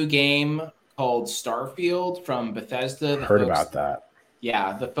new game called Starfield from Bethesda. Heard about that.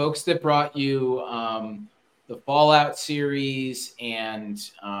 Yeah, the folks that brought you the Fallout series and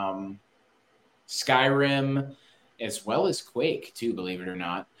Skyrim, as well as Quake, too, believe it or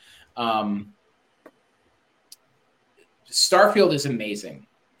not. Starfield is amazing.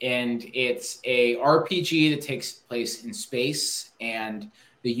 And it's a RPG that takes place in space, and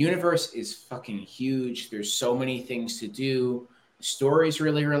the universe is fucking huge. There's so many things to do. The story's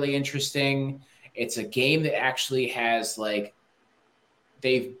really, really interesting. It's a game that actually has, like,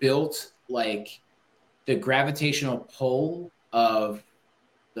 they've built, like, the gravitational pull of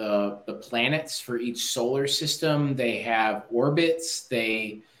the planets for each solar system. They have orbits.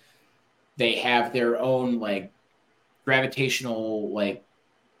 They have their own, like, gravitational, like,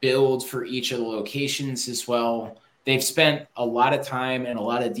 builds for each of the locations as well. They've spent a lot of time and a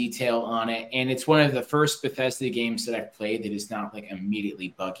lot of detail on it, and it's one of the first Bethesda games that I've played that is not like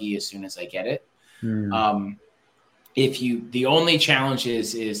immediately buggy as soon as I get it. The only challenge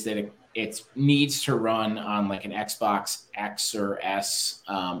is that it needs to run on like an Xbox X or S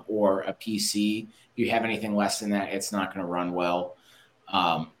or a PC. If you have anything less than that, it's not going to run well.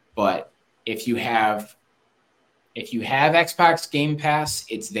 But if you have Xbox Game Pass,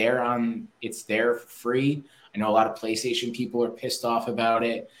 it's there for free. I know a lot of PlayStation people are pissed off about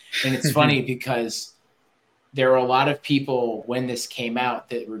it. And it's funny because there were a lot of people when this came out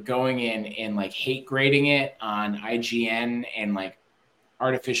that were going in and like hate grading it on IGN and like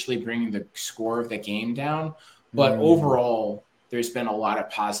artificially bringing the score of the game down. But overall, there's been a lot of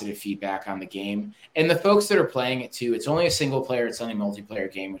positive feedback on the game. And the folks that are playing it too, it's only a single player, it's only a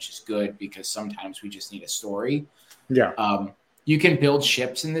multiplayer game, which is good because sometimes we just need a story. Yeah. You can build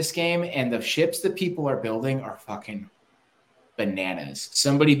ships in this game, and the ships that people are building are fucking bananas.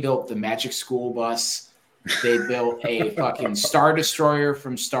 Somebody built the Magic School Bus. They built a fucking Star Destroyer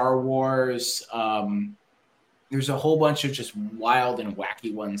from Star Wars. There's a whole bunch of just wild and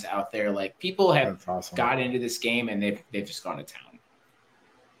wacky ones out there. Like, people have got into this game and they've just gone to town.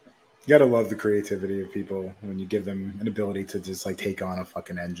 You gotta love the creativity of people when you give them an ability to just like take on a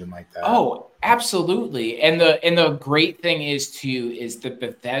fucking engine like that. Oh, absolutely. And the great thing is that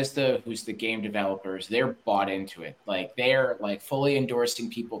Bethesda, who's the game developers, they're bought into it. Like, they're like fully endorsing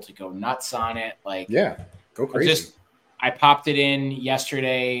people to go nuts on it. Like, yeah, go crazy. I popped it in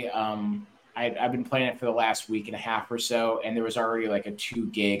yesterday. I've been playing it for the last week and a half or so, and there was already like a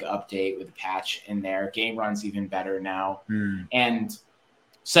 2 gig update with a patch in there. Game runs even better now. And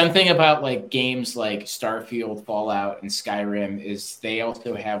something about like games like Starfield, Fallout, and Skyrim is they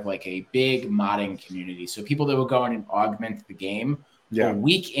also have like a big modding community. So people that will go in and augment the game. Yeah. A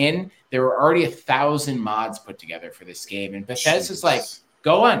week in, there were already 1,000 mods put together for this game. And Bethesda's like,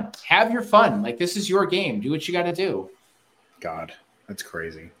 go on, have your fun. Like, this is your game. Do what you got to do. God, that's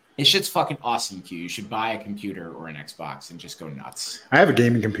crazy. This shit's fucking awesome, Q. You should buy a computer or an Xbox and just go nuts. I have a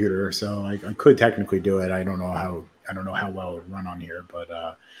gaming computer, so I could technically do it. I don't know how well it would run on here,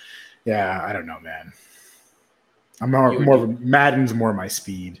 but yeah, I don't know, man. I'm more of a Madden's more my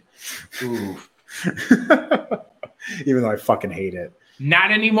speed. Ooh. Even though I fucking hate it.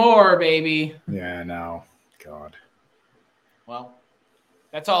 Not anymore, baby. Yeah, no. God. Well,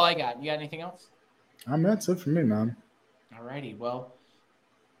 that's all I got. You got anything else? That's it for me, man. Alrighty, well,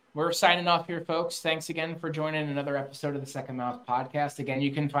 we're signing off here, folks. Thanks again for joining another episode of the Second Mouth Podcast. Again,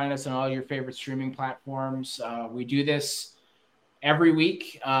 you can find us on all your favorite streaming platforms. We do this every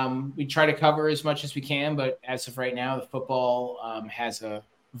week. We try to cover as much as we can, but as of right now, the football has a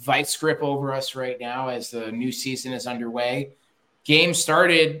vice grip over us right now as the new season is underway. Game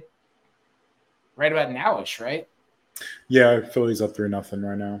started right about nowish, right? Yeah, Philly's up 3-0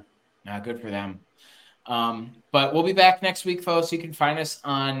 right now. Good for them. But we'll be back next week, folks. You can find us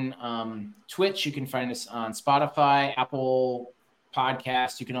on Twitch. You can find us on Spotify, Apple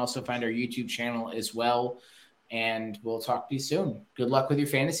Podcasts. You can also find our YouTube channel as well. And we'll talk to you soon. Good luck with your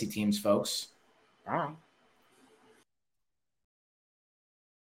fantasy teams, folks. Bye.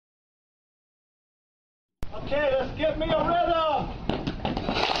 Okay, let's get me a rhythm.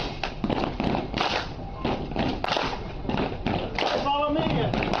 Follow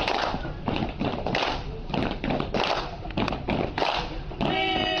me.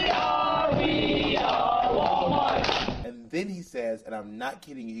 Then he says, and I'm not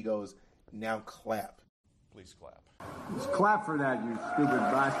kidding you, he goes, now clap. Please clap. Just clap for that, you stupid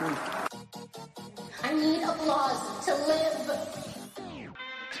bastard. I need applause to live.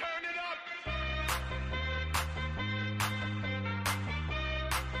 Turn it up.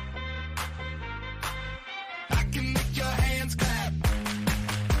 I can make your hands clap.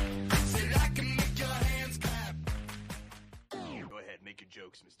 Said I can make your hands clap. Go ahead, make your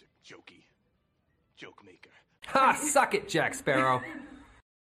jokes, Mr. Jokey. Joke maker. Ha! Suck it, Jack Sparrow.